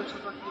summer.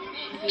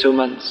 2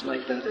 months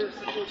like that.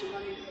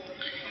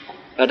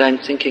 But I'm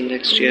thinking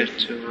next year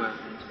to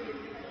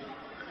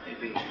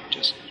maybe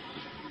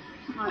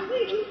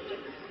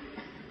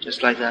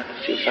just like that, a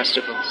few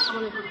festivals.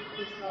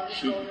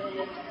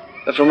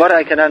 But from what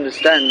I can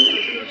understand,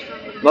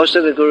 most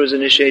of the gurus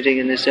initiating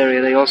in this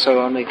area, they also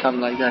only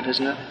come like that,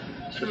 isn't it?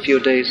 For a few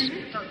days.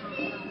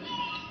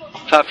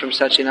 Apart from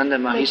Satchinanda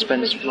Maha, he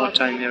spends more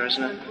time here,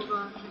 isn't it?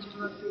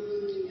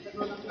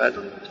 But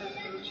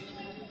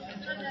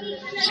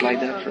it's like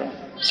that for all.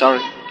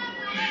 Sorry.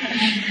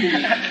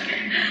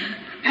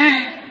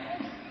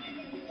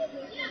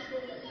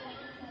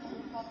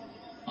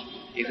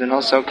 You can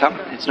also come.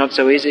 It's not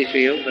so easy for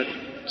you, but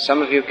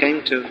some of you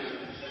came to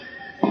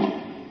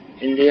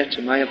India,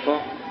 to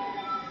Mayapur.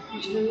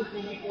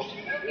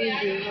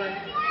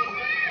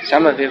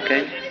 Some of you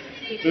came.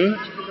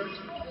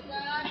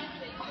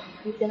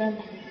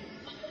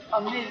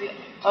 Maybe.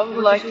 I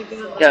would like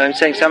to. Yeah, I'm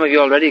saying some of you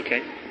already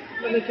came.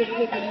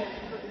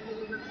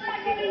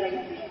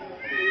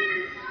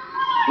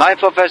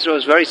 Mayapur festival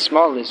was very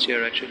small this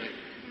year, actually.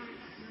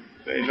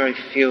 Very, very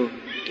few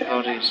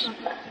devotees.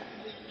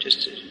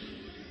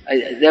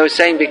 They were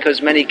saying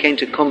because many came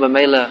to Kumbh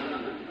Mela,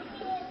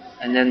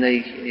 and then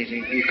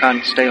you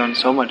can't stay on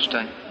so much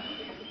time.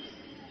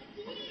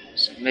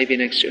 So maybe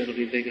next year it'll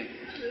be bigger.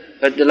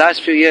 But the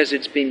last few years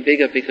it's been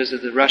bigger because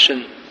of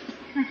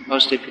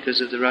mostly because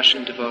of the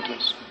Russian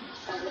devotees.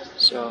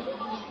 So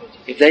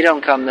if they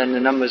don't come, then the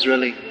numbers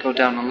really go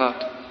down a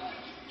lot.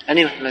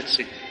 Anyway, let's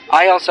see.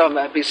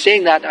 I've been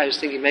seeing that, I was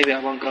thinking maybe I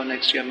won't go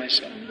next year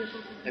myself.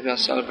 Maybe I'll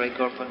celebrate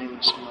Gaur Purnima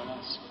with someone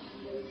else.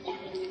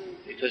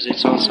 Because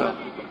it's also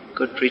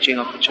good preaching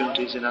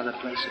opportunities in other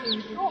places.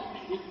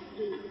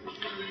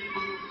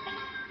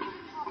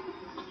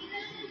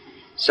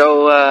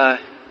 So,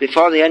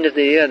 before the end of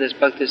the year, this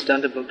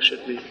Bhaktisiddhanta book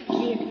should be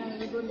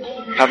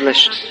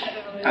published.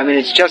 I mean,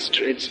 there's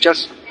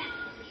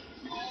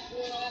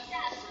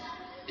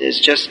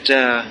just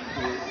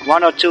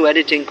 1 or 2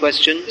 editing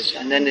questions,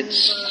 and then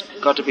it's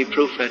got to be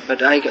proofread.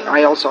 But I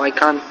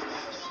can't,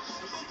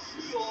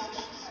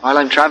 while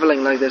I'm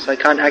traveling like this, I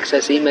can't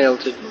access email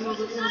to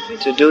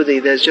do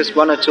there's just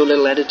 1 or 2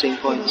 little editing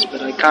points,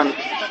 but I can't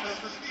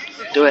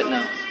do it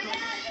now.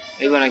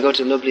 Maybe when I go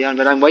to Ljubljana,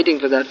 but I'm waiting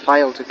for that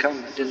file to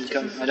come. It didn't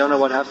come. I don't know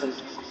what happened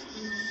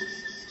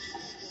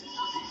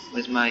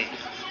with my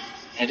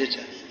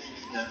editor.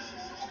 No.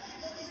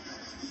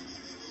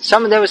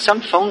 There was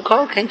some phone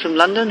call came from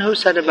London. Who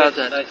said about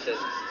that? I said.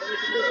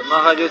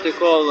 Mahajyoti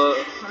called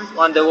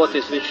one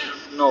devotee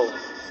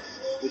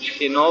which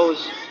he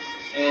knows,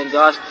 and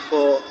asked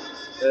for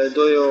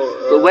do you...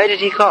 But where did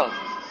he call?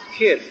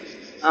 Here.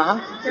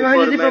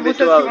 Mahajyoti Prabhu says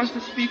he wants to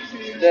speak to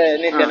you.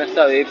 Nitya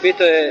nastavi. I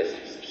pitao je,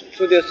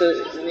 čudio se,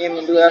 nije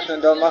mi bilo jasno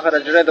da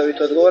Maharaj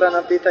redovito odgovara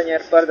na pitanje,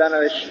 jer par dana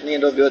već nije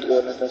dobio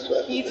odgovor na ta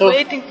svoja. He's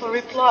waiting for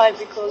reply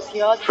because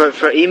he asked...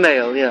 For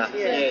email, yeah.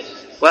 Yes.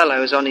 Well, I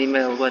was on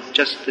email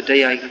just the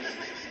day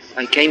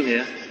I came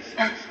here.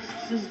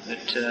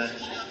 But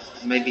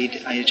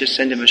maybe I just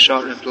send him a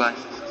short reply.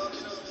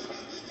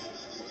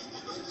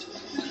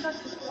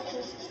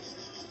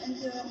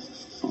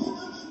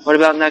 What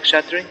about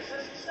Nakshatri? He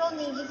told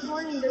me this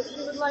morning that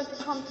he would like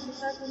to come to the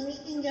disciple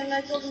meeting, and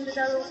I told him that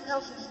I will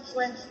help him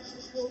when it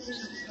will be.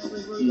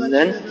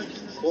 Then?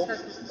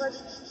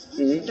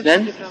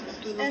 Then?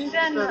 And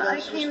then I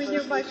came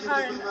here by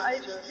car, and I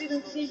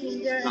didn't see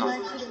him there, and I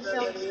couldn't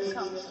tell him to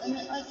come. And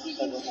I see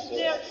him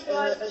there, so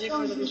I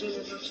showed him.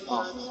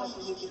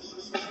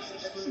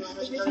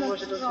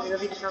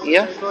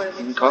 Yeah, you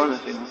can call him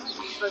if he wants.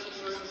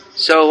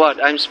 So what?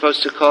 I'm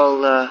supposed to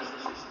call...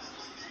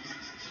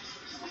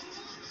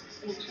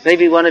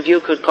 maybe one of you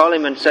could call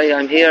him and say,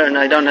 I'm here and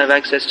I don't have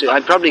access to...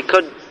 I probably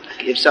could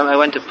if I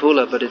went to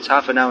Pula, but it's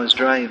half an hour's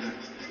drive.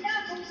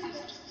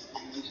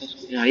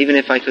 You know, even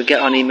if I could get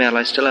on email,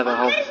 I still have a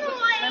hope.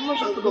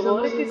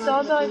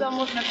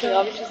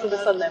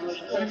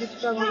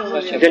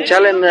 You can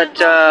tell him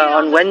that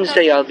on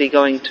Wednesday I'll be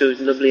going to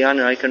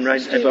Ljubljana. I can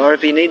write, or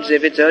if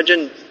it's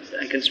urgent,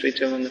 I can speak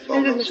to him on the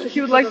phone. Also.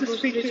 He would like to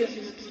speak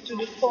to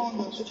the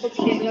phone.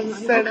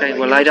 Okay,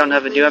 well I don't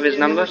have it. Do you have his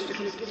number?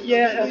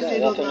 Yeah,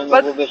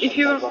 but if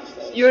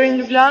you're in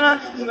Ljubljana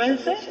on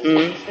Wednesday,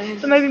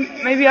 so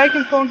maybe I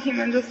can phone him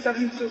and just tell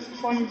him to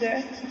phone me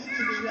there.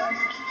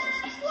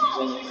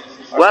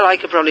 Well, I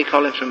could probably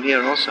call him from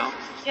here also.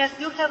 Yes,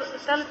 you have a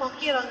telephone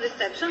here on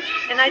reception,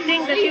 and I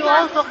think that you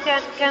also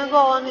can go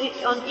on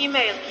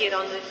email here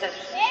on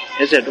reception.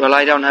 Is it? Well,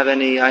 I don't have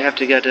any. I have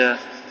to get a.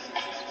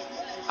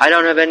 I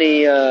don't have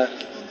any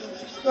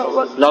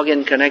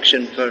login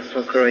connection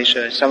for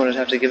Croatia. Someone would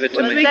have to give it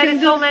to me. There are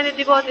so many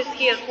devotees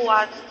here who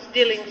are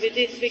dealing with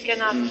this. We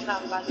can ask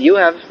somebody. You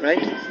have,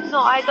 right? No,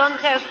 I don't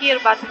have here,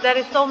 but there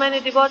is so many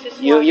devotees.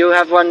 Here. You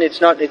have one.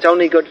 It's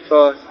only good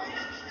for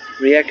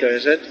Rijeka,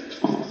 is it?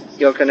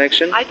 Your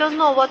connection? I don't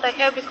know what I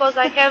have because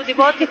I have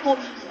devotee who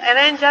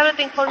arrange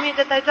everything for me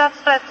that I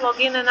just press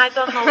login and I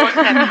don't know what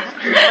happened.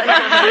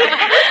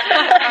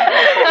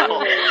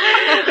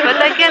 But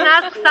I can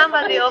ask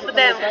somebody of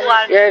them who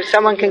are... Yeah, if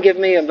someone can give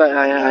me, but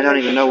I don't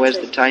even know where's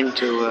the time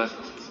to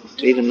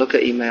even look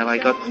at email. I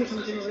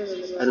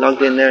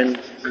logged in there in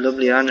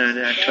Ljubljana and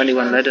I had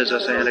 21 letters or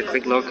so. I had a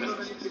quick look and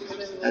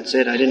that's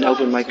it. I didn't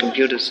open my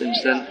computer since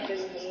then.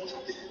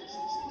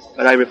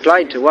 But I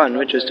replied to one,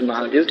 which was to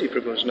Mahaduty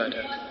proposed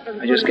letter.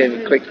 I just gave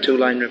a quick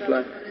 2-line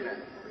reply.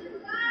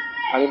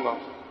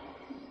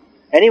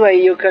 Anyway,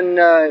 you can,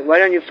 why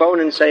don't you phone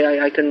and say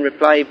I can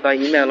reply by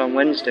email on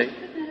Wednesday.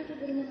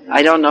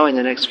 I don't know in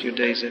the next few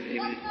days if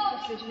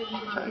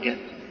I get,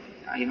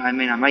 I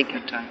might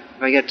get time.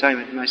 If I get time,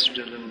 it might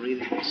do a little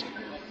reading.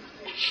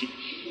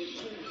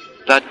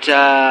 But,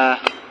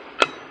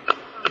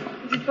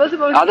 Is it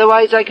possible?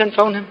 Otherwise I can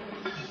phone him.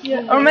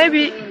 Yeah, or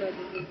maybe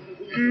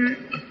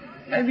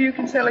you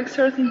can say like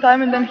certain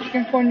time and then he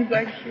can phone you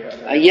back here.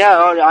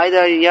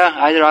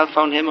 Either I'll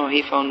phone him or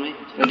he phone me.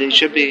 But it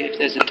should be, if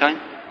there's a time,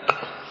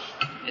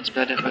 it's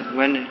better. But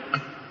when,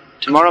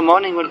 tomorrow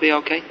morning would be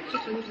okay.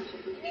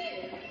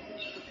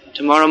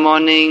 Tomorrow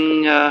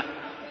morning,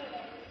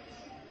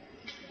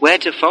 where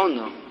to phone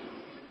though?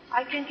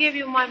 I can give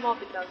you my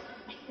mobile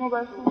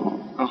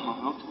phone.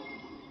 Okay.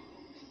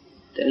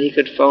 Then he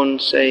could phone,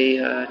 say,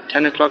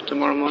 10 o'clock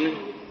tomorrow morning.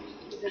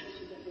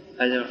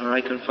 Or I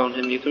can phone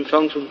him. You can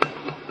phone from...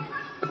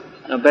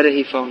 No, better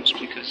he phones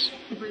because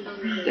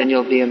then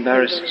you'll be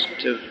embarrassed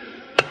to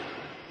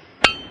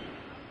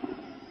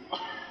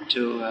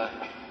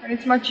And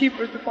it's much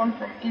cheaper to phone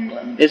from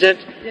England. Is it?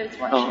 Yeah, it's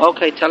much cheaper.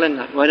 Okay, tell him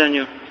that. Why don't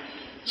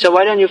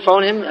you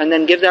phone him and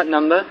then give that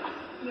number?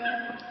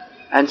 Yeah.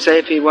 And say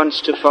if he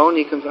wants to phone,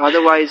 he can...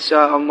 Otherwise,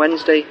 on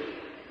Wednesday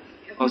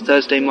or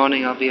Thursday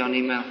morning, I'll be on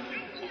email.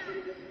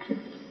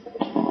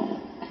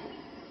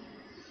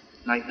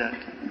 Like that.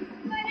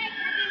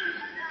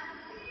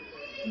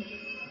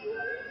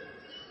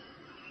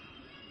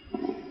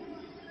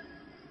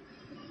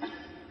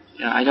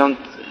 Yeah,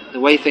 the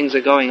way things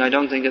are going, I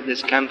don't think at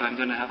this camp I'm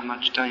going to have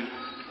much time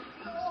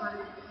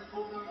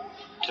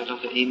to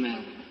look at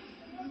email.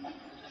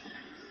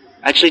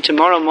 Actually,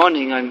 tomorrow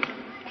morning I'm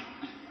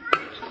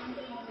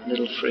a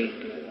little free.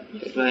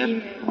 If I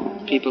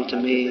have people to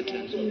meet,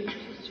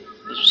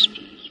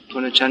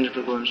 Puna Chandra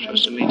Prabhu is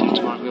supposed to meet him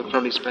tomorrow. We'll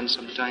probably spend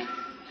some time.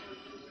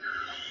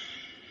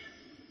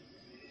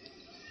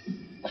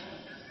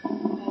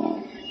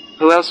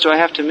 Who else do I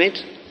have to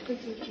meet?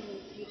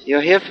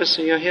 You're here for a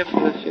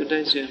few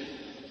days, yeah.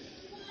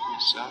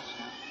 Yourself,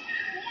 yeah.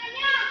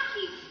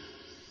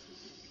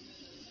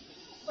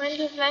 When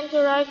do you plan to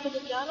arrive to the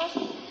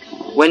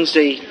jhana?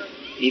 Wednesday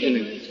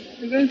evening.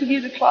 You're going to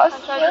give the class?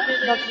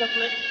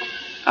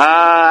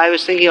 I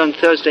was thinking on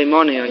Thursday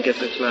morning I'd give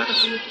the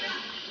class.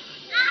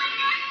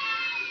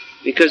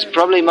 Because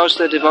probably most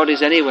of the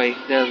devotees anyway,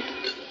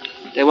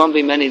 there won't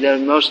be many.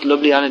 Most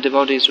Ljubljana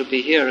devotees will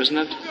be here, isn't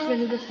it?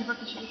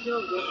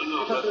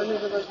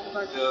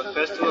 The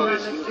festival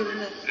is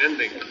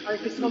ending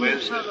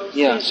Wednesday.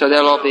 Yeah, so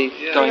they'll all be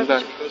going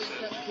back.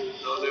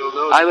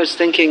 I was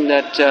thinking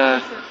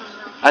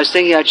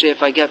actually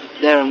if I get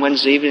there on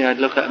Wednesday evening I'd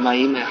look at my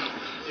email.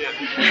 Yeah.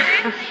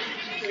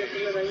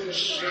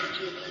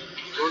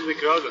 It won't be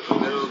crowded, but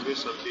there will be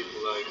some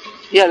people like...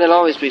 Yeah, there'll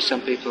always be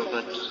some people,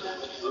 but...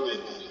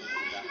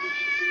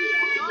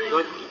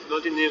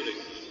 Not in the evening.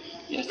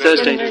 Yeah,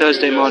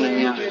 Thursday morning,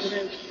 yeah.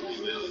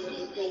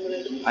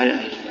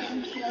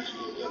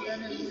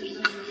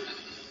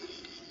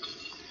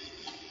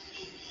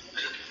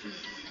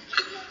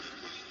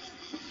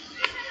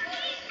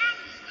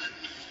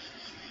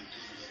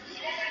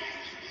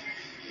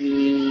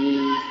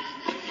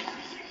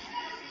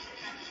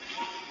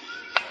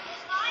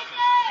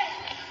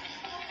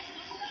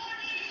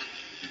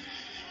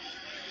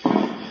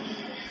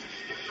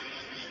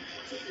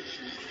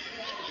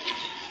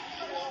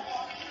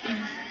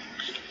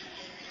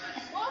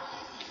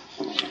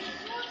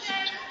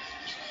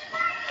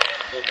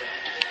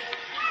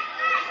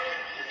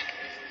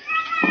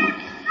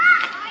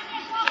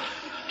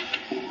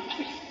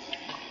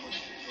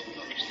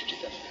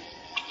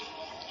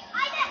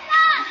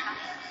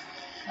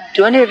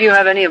 Do any of you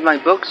have any of my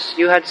books?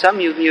 You had some?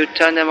 You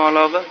turned them all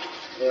over?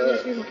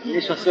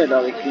 Nismo sve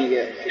dali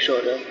knjige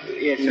Kišora.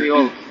 Yes, we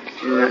all.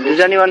 Does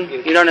anyone?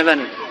 You don't have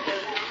any?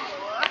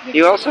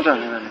 You also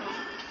don't have any?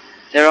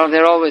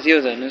 They're all with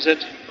you then, is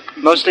it?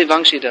 Mostly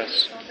Vangshi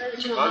does.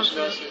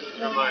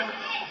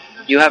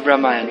 You have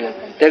Ramayana.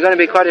 There are going to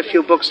be quite a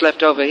few books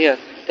left over here.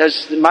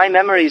 There's my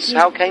memories.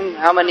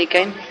 How many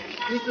came?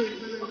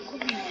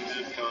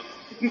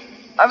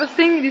 I was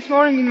thinking this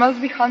morning it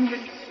must be 100.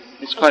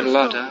 It's quite a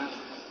lot, huh?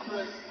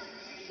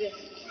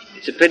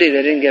 It's a pity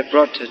they didn't get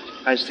brought to...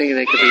 I was thinking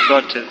they could be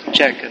brought to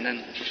Czech and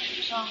then...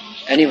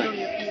 Anyway.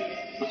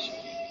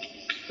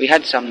 We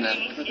had some then.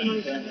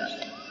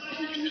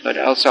 But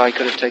also I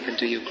could have taken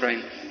to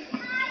Ukraine.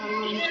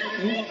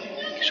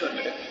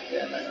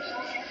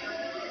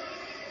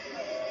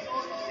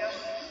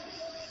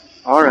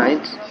 All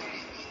right.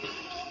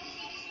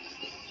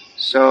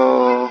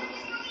 So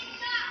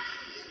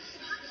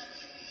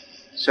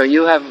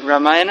you have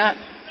Ramayana,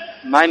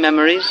 My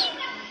Memories,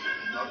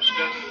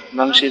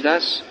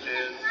 Vangshidas,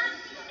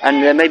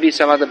 and there may be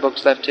some other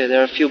books left here. There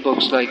are a few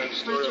books like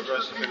Story of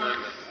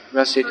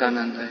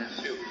Rasikananda.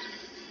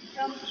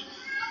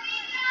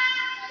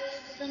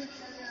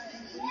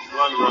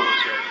 One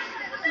brahmachari.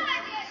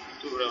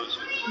 Two brahmacharis.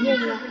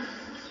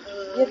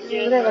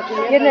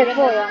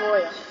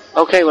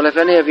 Okay, well, if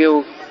any of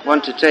you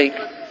want to take,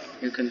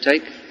 you can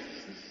take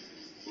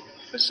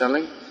for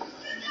selling.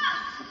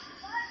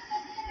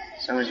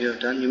 Some of you have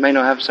done. You may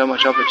not have so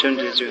much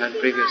opportunity as you had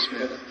previously.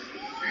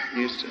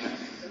 Used to have.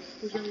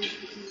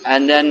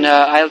 And then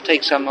I'll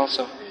take some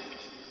also.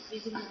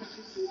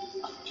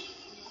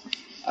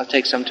 I'll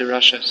take some to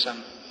Russia,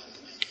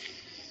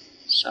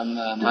 some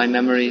My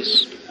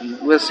Memories, and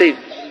we'll see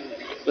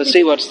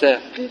what's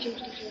there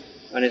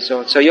when it's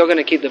all. So you're going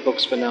to keep the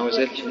books for now, is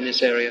it, in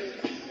this area?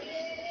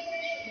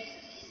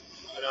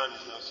 Quran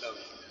is now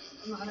selling.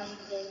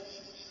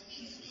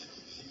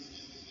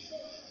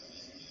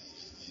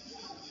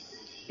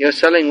 You're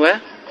selling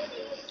where?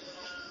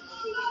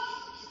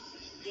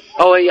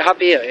 Oh, you're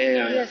happy here?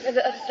 Yeah. Yes, at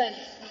the stand.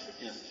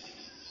 Yeah.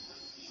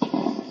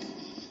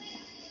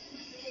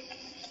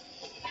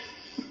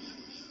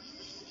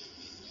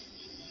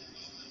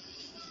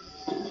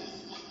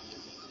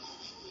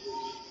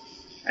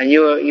 And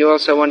you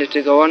also wanted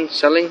to go on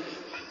selling?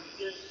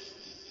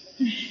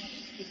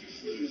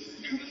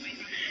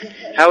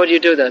 How would you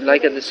do that?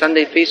 Like at the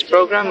Sunday Feast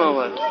program or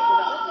what?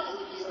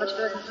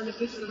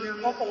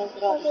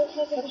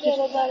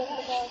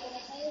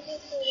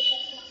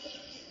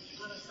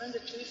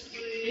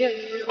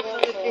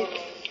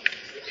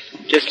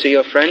 Just to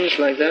your friends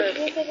like that?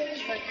 My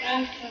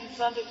friends and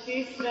Sunday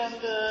Feast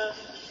and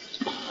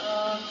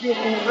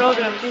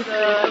programs in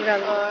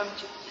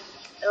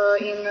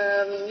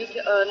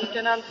Nitya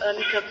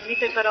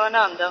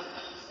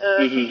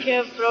he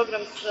have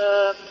programs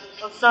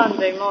on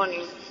Sunday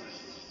morning.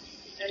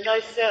 And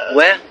I said,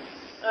 where?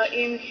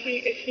 In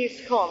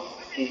his home.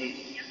 Mm-hmm.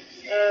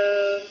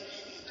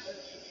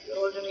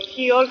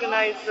 He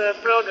organized a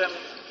program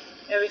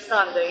every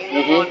Sunday in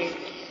the morning.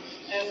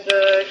 And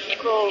he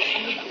called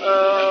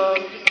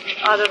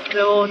other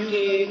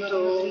devotees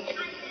to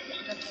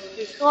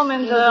his home,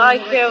 and I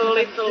have a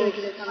little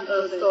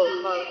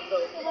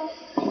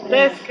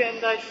desk,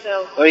 and I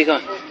sell. Where are you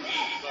going?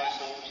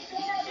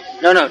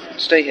 No,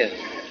 stay here.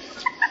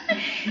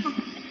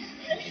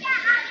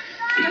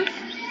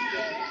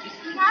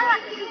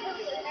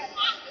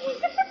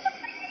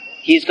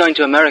 He's going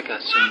to America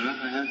soon,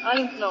 right? I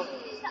don't know.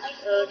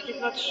 He's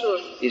not sure.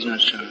 He's not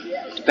sure.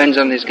 Depends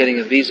on his getting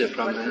a visa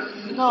from there.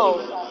 No,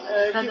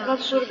 he's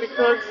not sure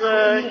because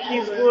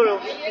his guru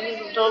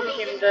told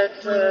him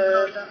that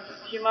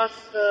he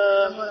must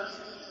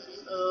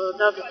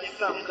double his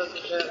son.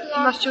 He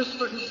must choose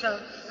for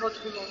himself what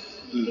he wants.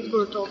 His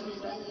guru told him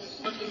that.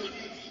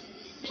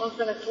 On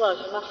se ne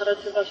slaže, Maharaj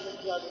se baš ne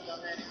slaže za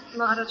Ameriku.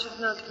 Maharaj is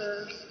not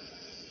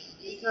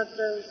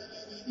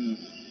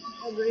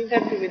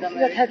Happy with America.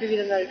 not happy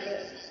with America.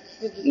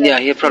 Yeah,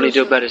 he'll probably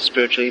do better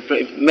spiritually.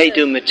 He may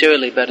do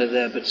materially better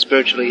there, but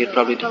spiritually he'd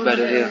probably do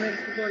better here.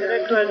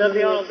 Rekao je da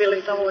bi ono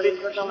bili tamo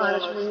blisko, tamo radna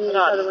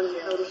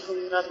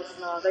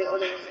snaga.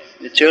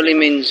 Materially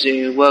means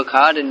you work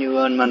hard and you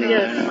earn money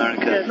there in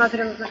America. But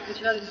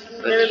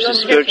it's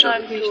spiritual.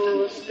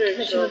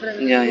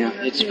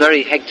 Yeah. It's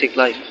very hectic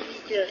life.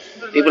 Yes.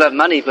 People have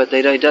money, but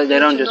they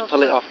don't just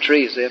pull it off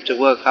trees. They have to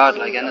work hard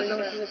like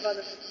anything.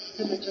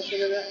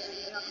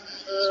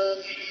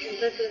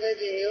 Petar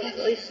Vedi je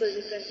isto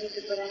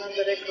Nitya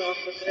Parananda rekao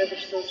ako treba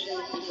što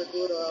učiniti za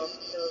guru,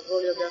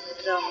 volio bi ako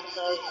treba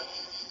masaža,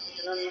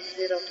 jer on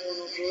masira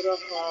puno guru,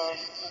 pa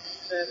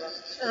treba,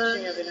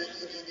 učinja bi nešto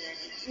za njega.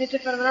 Nitya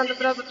Parananda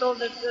Prabhu told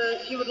that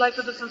he would like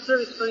to do some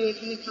service for you if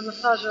you need some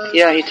massage.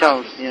 Yeah, he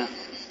told, yeah.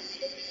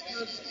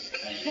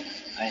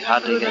 I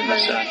hardly get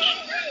massage.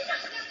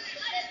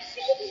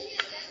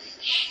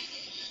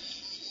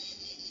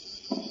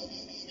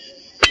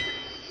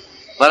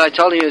 Well, I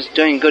told him he was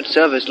doing good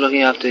service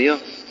looking after you.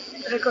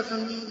 Rekao sam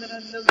mu da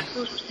radi dobru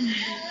službu.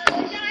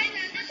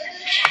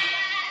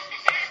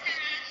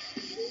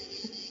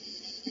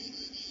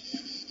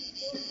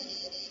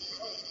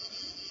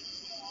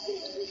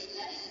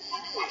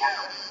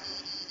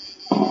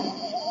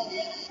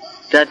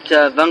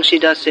 That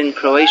Vangshidas in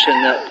Croatian,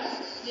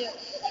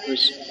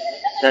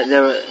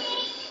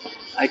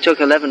 I took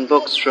 11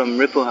 books from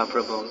Ripuha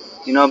Prabhu.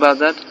 You know about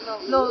that?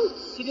 No,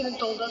 he didn't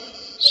told us.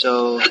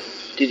 So,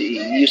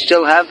 you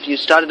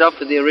started off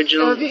with the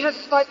original? We have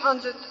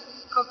 500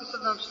 copies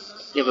of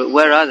Vangshidas. Yeah, but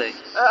where are they?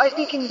 I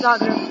think in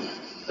Zagreb.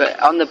 But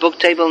on the book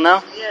table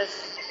now? Yes.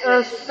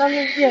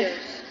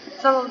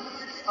 Some.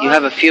 You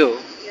have a few.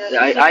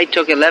 Yes. I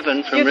took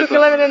 11 from Ripuha. You took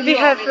 11 and we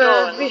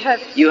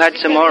have. You had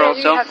some more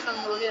also? We have some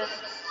more, yeah.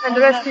 And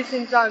the rest is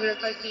in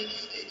Zagreb, I think.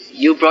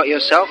 You brought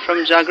yourself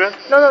from Zagreb?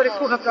 No,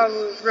 Ripuha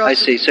Prabhu brought. I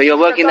see. So you're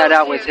working that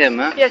out with him,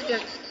 huh? Yes.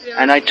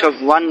 And I took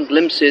one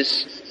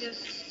glimpses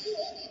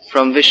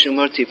From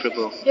Vishnumurti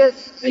Prabhu.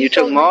 Yes. And you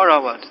took more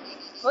or what?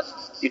 What?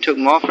 You took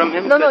more from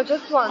him? No,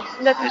 just one.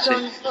 That I is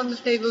see. on the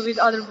table with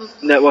other books.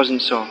 That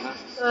wasn't so, huh?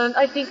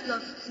 I think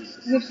not.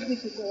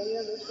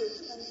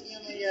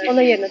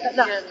 Ona jedna,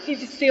 da.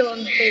 It is still on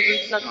the table.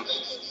 It's not.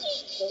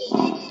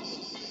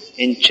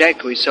 In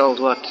Czech we sold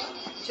what?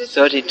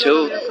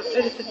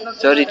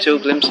 32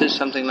 glimpses,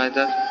 something like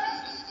that.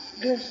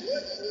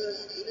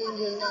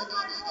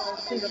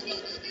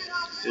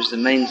 It was the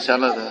main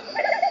seller there.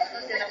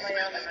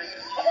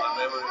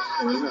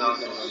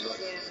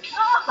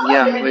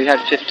 Yeah, we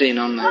had 15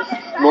 on there.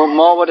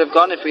 More would have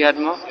gone if we had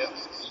more? First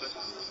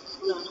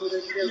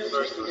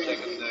or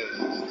second day.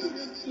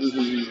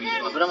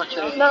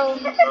 No.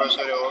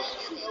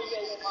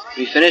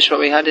 We finished what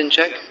we had in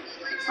Czech?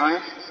 Oh,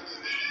 yeah?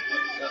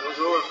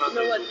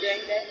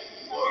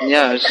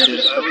 Yeah, it's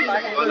just...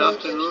 One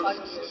afternoon, like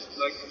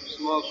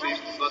small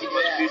people, not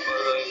much people,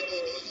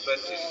 with 20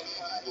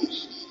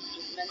 books.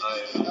 I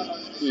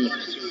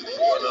distributed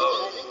 1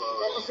 hour, 2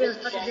 hours.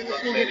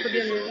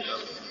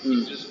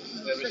 Just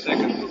every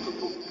second took a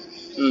book.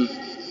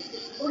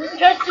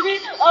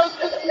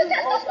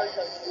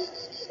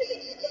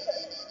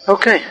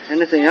 Okay,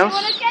 anything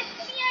else?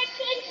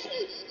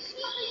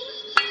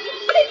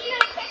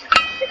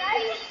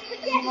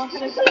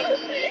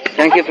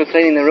 Thank you for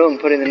cleaning the room,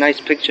 putting the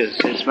nice pictures.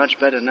 It's much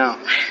better now.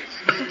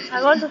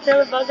 I want to tell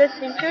about that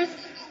pictures.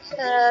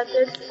 That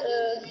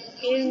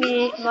gave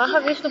me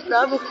Mahavishnu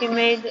Prabhu. He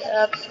made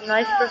a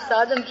nice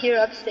prasadam here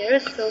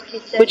upstairs. So he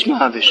said. Which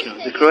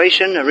Mahavishnu? The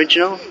Croatian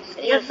original?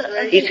 Yes.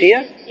 He's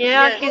here?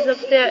 Yeah, he's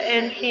up there,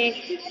 and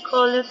he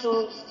called you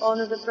to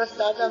honor the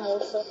prasadam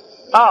also.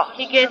 Oh.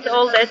 He gets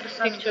all that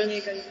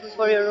pictures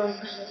for your room.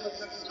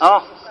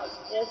 Oh.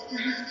 Yes.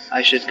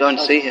 I should go and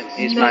see him.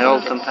 He's my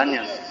old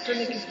companion.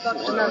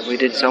 We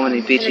did so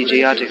many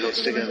BTG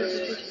articles together.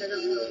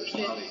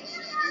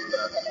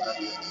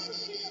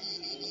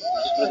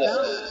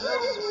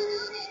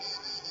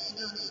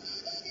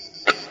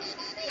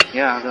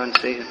 Yeah, I'll go and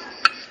see him.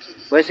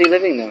 Where's he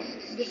living now?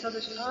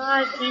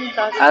 I think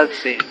that. I'll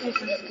see him.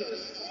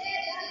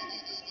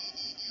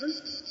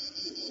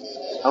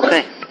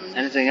 Okay,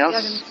 anything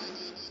else?